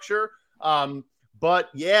structure. But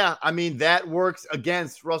yeah, I mean, that works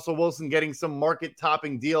against Russell Wilson getting some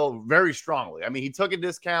market-topping deal very strongly. I mean, he took a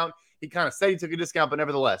discount. He kind of said he took a discount, but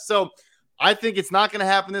nevertheless. So I think it's not going to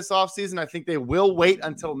happen this offseason. I think they will wait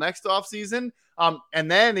until next offseason.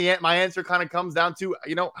 And then my answer kind of comes down to,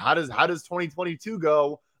 how does 2022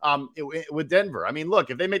 go with Denver? I mean, look,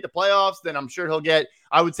 if they make the playoffs, then I'm sure he'll get,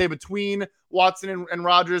 I would say, between Watson and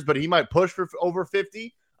Rodgers, but he might push for over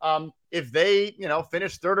 50. If they,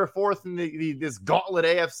 finish 3rd or 4th in this gauntlet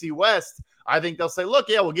AFC West, I think they'll say, look,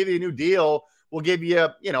 yeah, we'll give you a new deal. we'll give you,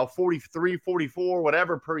 43, 44,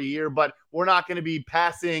 whatever per year, but we're not going to be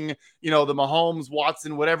passing, the Mahomes,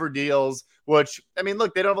 Watson, whatever deals, which, I mean,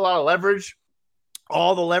 look, they don't have a lot of leverage.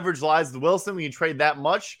 All the leverage lies with Wilson when you trade that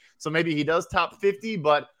much. So maybe he does top 50,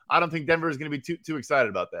 but I don't think Denver is going to be too excited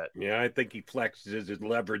about that. Yeah, I think he flexes his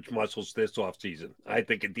leverage muscles this offseason. I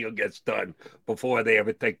think a deal gets done before they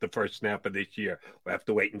ever take the first snap of this year. We'll have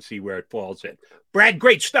to wait and see where it falls in. Brad,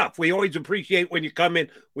 great stuff. We always appreciate when you come in.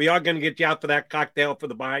 We are going to get you out for that cocktail for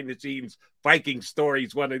the behind-the-scenes Viking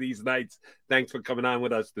stories one of these nights. Thanks for coming on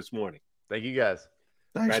with us this morning. Thank you, guys.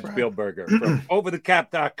 Thanks, Brad Spielberger from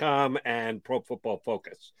OverTheCap.com and Pro Football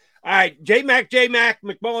Focus. All right, J-Mac,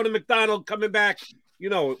 McMullen, and McDonald coming back. You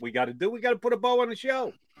know what we got to do. We got to put a bow on the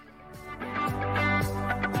show.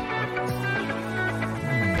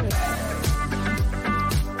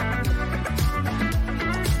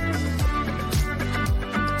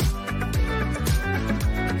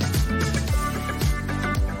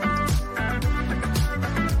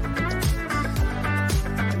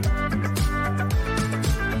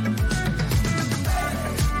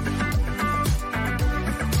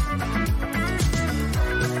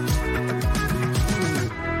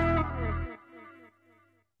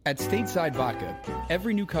 At Stateside Vodka,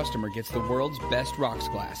 every new customer gets the world's best rocks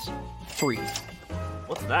glass, free.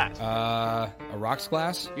 What's that? A rocks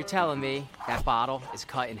glass? You're telling me that bottle is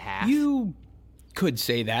cut in half? You could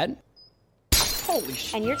say that. Holy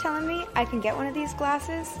shit. And you're telling me I can get one of these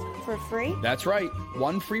glasses for free? That's right.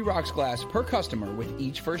 One free rocks glass per customer with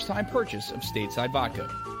each first-time purchase of Stateside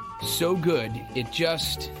Vodka. So good, it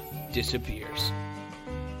just disappears.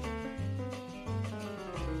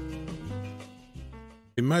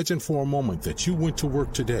 Imagine for a moment that you went to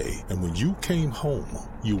work today and when you came home,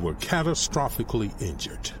 you were catastrophically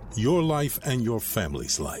injured. Your life and your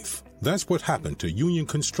family's life. That's what happened to union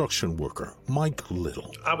construction worker Mike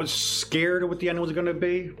Little. I was scared of what the end was going to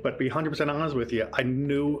be, but to be 100% honest with you, I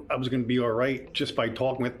knew I was going to be all right just by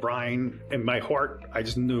talking with Brian. In my heart, I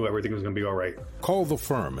just knew everything was going to be all right. Call the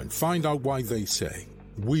firm and find out why they say,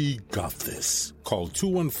 "We got this." Call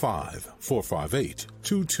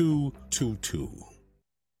 215-458-2222.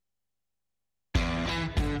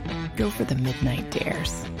 Go for the midnight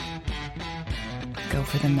dares. Go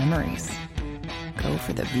for the memories. Go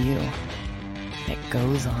for the view that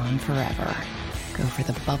goes on forever. Go for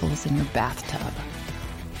the bubbles in your bathtub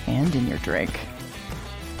and in your drink.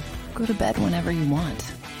 Go to bed whenever you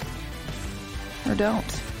want. Or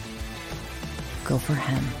don't. Go for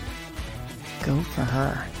him. Go for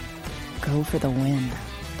her. Go for the win.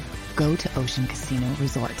 Go to Ocean Casino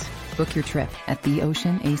Resort. Book your trip at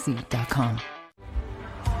theoceanac.com.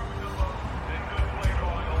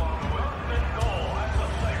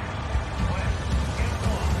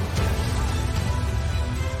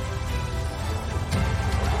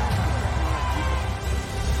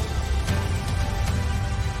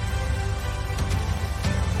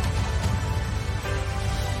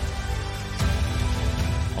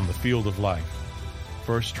 Field of life,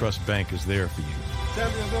 First Trust Bank is there for you.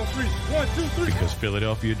 Champions on three. 1, 2, 3. Because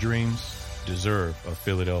Philadelphia dreams deserve a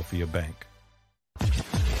Philadelphia bank.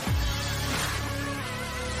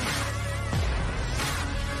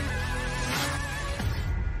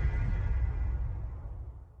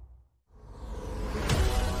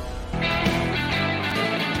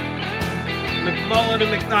 McMullen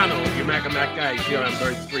and McDonald, your Mac and Mac guys here on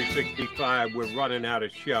Birds 365. We're running out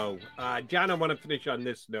of show. John, I want to finish on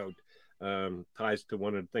this note. Ties to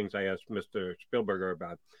one of the things I asked Mr. Spielberger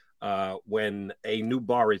about. When a new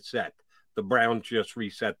bar is set, the Browns just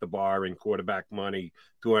reset the bar in quarterback money,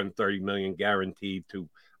 $230 million guaranteed to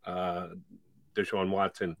Deshaun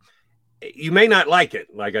Watson. You may not like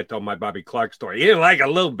it, like I told my Bobby Clark story. You didn't like it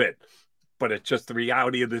a little bit, but it's just the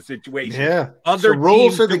reality of the situation. Yeah, other the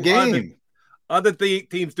rules of the game. Other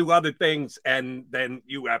teams do other things, and then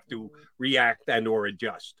you have to react and or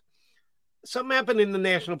adjust. Something happened in the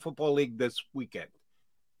National Football League this weekend,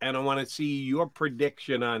 and I want to see your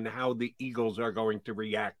prediction on how the Eagles are going to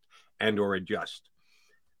react and or adjust.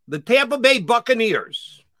 The Tampa Bay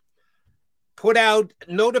Buccaneers put out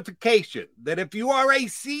notification that if you are a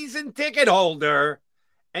season ticket holder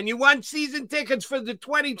and you want season tickets for the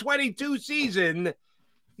 2022 season,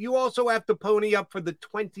 you also have to pony up for the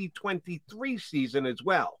 2023 season as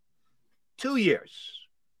well. 2 years,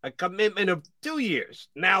 a commitment of 2 years,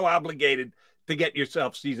 now obligated to get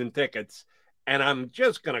yourself season tickets. And I'm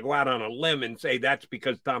just going to go out on a limb and say that's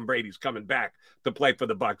because Tom Brady's coming back to play for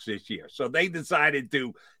the Bucs this year. So they decided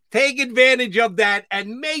to take advantage of that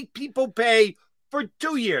and make people pay for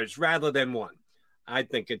 2 years rather than one. I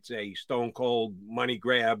think it's a stone cold money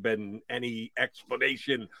grab, and any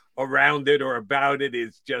explanation around it or about it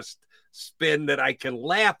is just spin that I can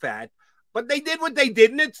laugh at. But they did what they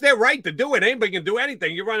did, and it's their right to do it. Anybody can do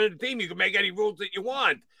anything. You're running a team. You can make any rules that you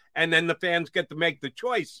want. And then the fans get to make the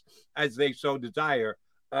choice as they so desire.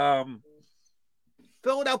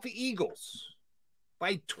 Philadelphia Eagles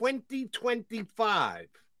by 2025,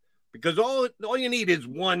 because all you need is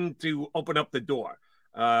one to open up the door.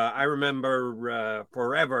 I remember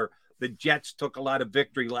forever the Jets took a lot of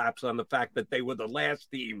victory laps on the fact that they were the last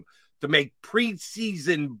team to make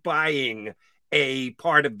preseason buying a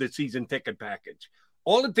part of the season ticket package.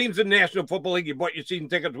 All the teams in the National Football League, you bought your season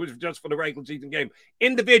tickets, which was just for the regular season game.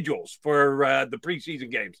 Individuals for the preseason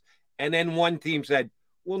games. And then one team said,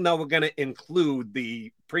 well, no, we're going to include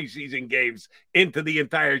the preseason games into the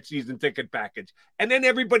entire season ticket package. And then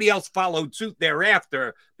everybody else followed suit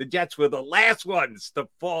thereafter. The Jets were the last ones to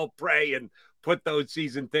fall prey and put those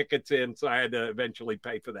season tickets in, so I had to eventually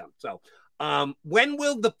pay for them. So when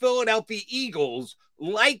will the Philadelphia Eagles,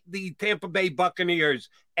 like the Tampa Bay Buccaneers,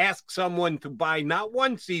 ask someone to buy not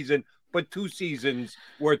one season, but 2 seasons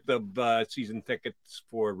worth of season tickets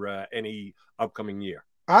for any upcoming year?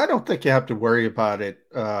 I don't think you have to worry about it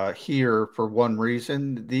here for one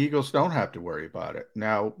reason. The Eagles don't have to worry about it.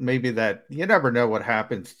 Now, maybe that you never know what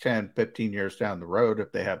happens 10, 15 years down the road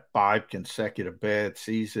if they have 5 consecutive bad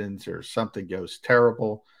seasons or something goes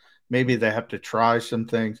terrible. Maybe they have to try some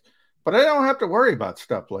things. But I don't have to worry about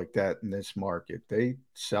stuff like that in this market. They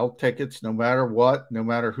sell tickets no matter what, no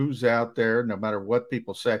matter who's out there, no matter what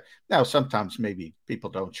people say. Now, sometimes maybe people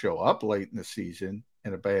don't show up late in the season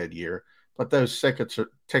in a bad year, but those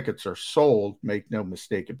tickets are sold, make no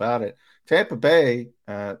mistake about it. Tampa Bay,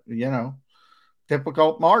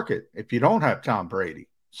 difficult market if you don't have Tom Brady.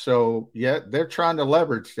 So, yeah, they're trying to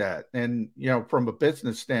leverage that. And, from a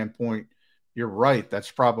business standpoint, you're right. That's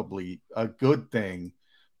probably a good thing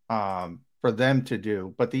for them to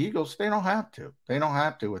do. But the Eagles, they don't have to. They don't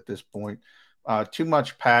have to at this point. Too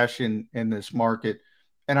much passion in this market.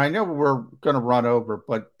 And I know we're going to run over,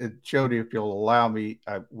 but Jody, if you'll allow me,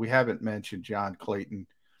 we haven't mentioned John Clayton.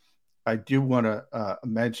 I do want to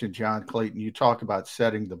mention John Clayton. You talk about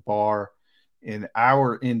setting the bar in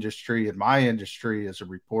our industry, in my industry as a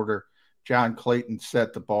reporter. John Clayton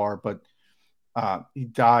set the bar, but he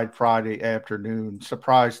died Friday afternoon.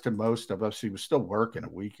 Surprise to most of us. He was still working a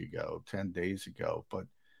week ago, 10 days ago, but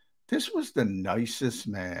this was the nicest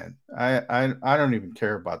man. I don't even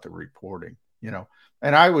care about the reporting,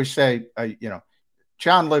 And I always say,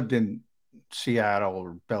 John lived in Seattle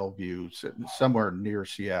or Bellevue, somewhere near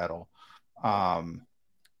Seattle.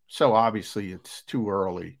 So obviously it's too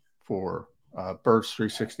early for Birds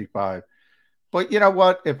 365. But you know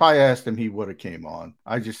what? If I asked him, he would have came on.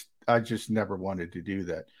 I just never wanted to do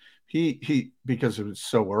that. He because it was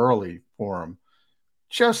so early for him.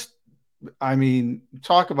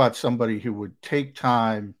 Talk about somebody who would take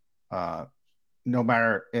time, no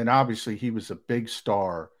matter, and obviously he was a big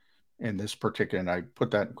star in this particular, and I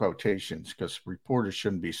put that in quotations because reporters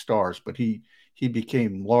shouldn't be stars, but he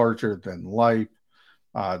became larger than life.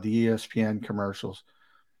 The ESPN commercials,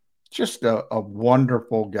 just a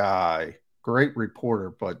wonderful guy, great reporter,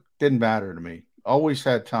 but didn't matter to me. Always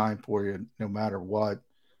had time for you, no matter what.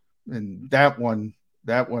 And that one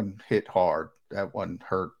hit hard. That one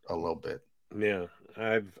hurt a little bit. Yeah,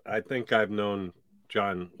 I think I've known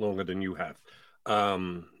John longer than you have.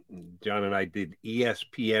 John and I did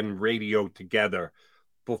ESPN radio together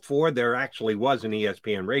before there actually was an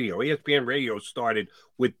ESPN radio. ESPN radio started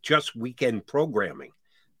with just weekend programming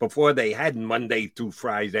before they had Monday through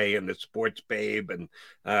Friday and the Sports Babe and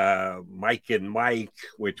Mike and Mike,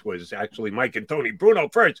 which was actually Mike and Tony Bruno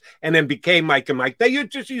first, and then became Mike and Mike. They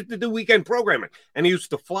just used to do weekend programming, and he used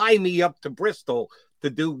to fly me up to Bristol to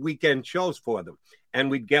do weekend shows for them. And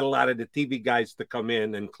we'd get a lot of the TV guys to come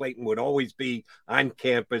in, and Clayton would always be on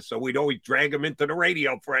campus. So we'd always drag him into the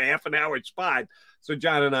radio for a half an hour spot. So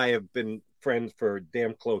John and I have been friends for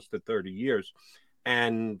damn close to 30 years.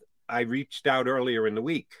 And I reached out earlier in the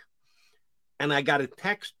week, and I got a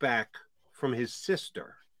text back from his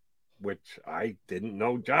sister, which I didn't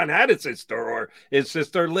know John had a sister, or his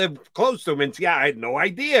sister lived close to him. And yeah, I had no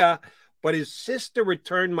idea. But his sister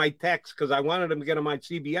returned my text because I wanted him to get on my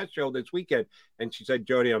CBS show this weekend. And she said,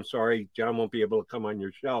 Jody, I'm sorry, John won't be able to come on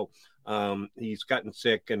your show. He's gotten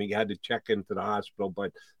sick and he had to check into the hospital,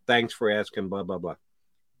 but thanks for asking, blah, blah, blah.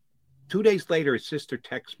 2 days later, his sister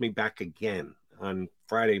texted me back again on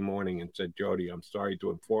Friday morning and said, Jody, I'm sorry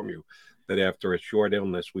to inform you that after a short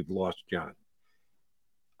illness, we've lost John.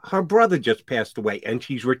 Her brother just passed away, and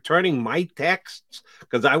she's returning my texts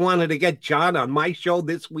because I wanted to get John on my show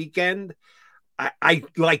this weekend. I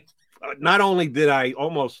like, not only did I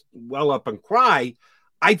almost well up and cry,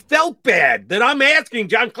 I felt bad that I'm asking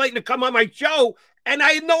John Clayton to come on my show, and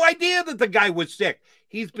I had no idea that the guy was sick.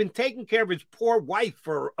 He's been taking care of his poor wife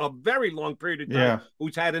for a very long period of time,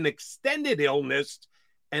 who's had an extended illness,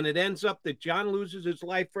 and it ends up that John loses his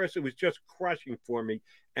life first. It was just crushing for me,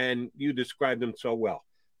 and you described him so well.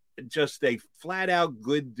 Just a flat-out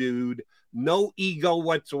good dude, no ego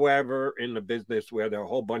whatsoever in the business where there are a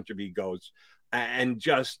whole bunch of egos. And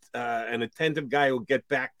just an attentive guy who'll get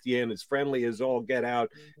back to you and as friendly as all get out.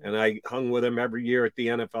 And I hung with him every year at the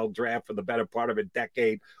NFL draft for the better part of a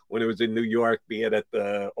decade when it was in New York, be it at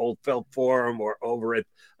the Old Felt Forum or over at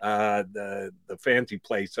the fancy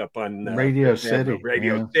place up on Radio City.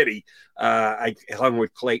 City. I hung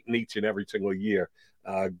with Clayton each and every single year.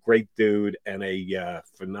 Great dude and a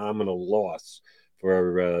phenomenal loss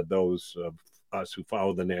for those of us who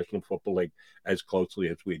follow the National Football League as closely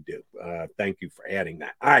as we do. Thank you for adding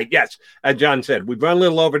that. All right, yes, as John said, we've run a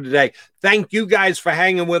little over today. Thank you guys for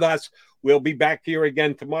hanging with us. We'll be back here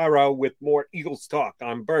again tomorrow with more Eagles talk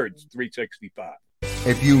on Birds 365.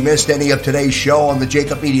 If you missed any of today's show on the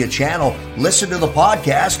Jacob Media channel, listen to the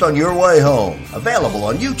podcast on your way home. Available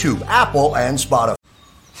on YouTube, Apple, and Spotify.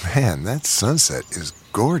 Man, that sunset is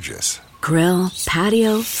gorgeous. Grill,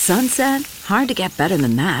 patio, sunset. Hard to get better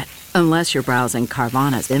than that. Unless you're browsing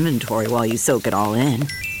Carvana's inventory while you soak it all in.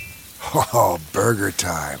 Oh, burger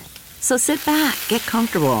time. So sit back, get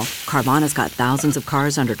comfortable. Carvana's got thousands of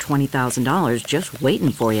cars under $20,000 just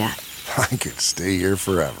waiting for you. I could stay here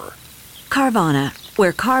forever. Carvana,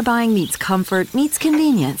 where car buying meets comfort, meets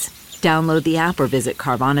convenience. Download the app or visit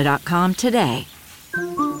Carvana.com today.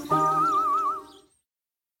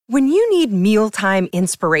 When you need mealtime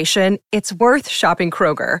inspiration, it's worth shopping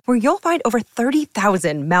Kroger, where you'll find over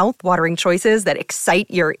 30,000 mouth-watering choices that excite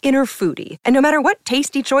your inner foodie. And no matter what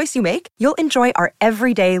tasty choice you make, you'll enjoy our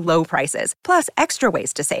everyday low prices, plus extra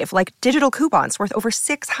ways to save, like digital coupons worth over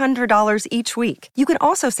 $600 each week. You can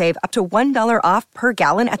also save up to $1 off per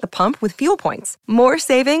gallon at the pump with fuel points. More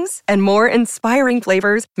savings and more inspiring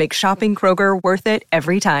flavors make shopping Kroger worth it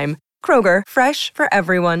every time. Kroger, fresh for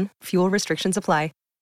everyone. Fuel restrictions apply.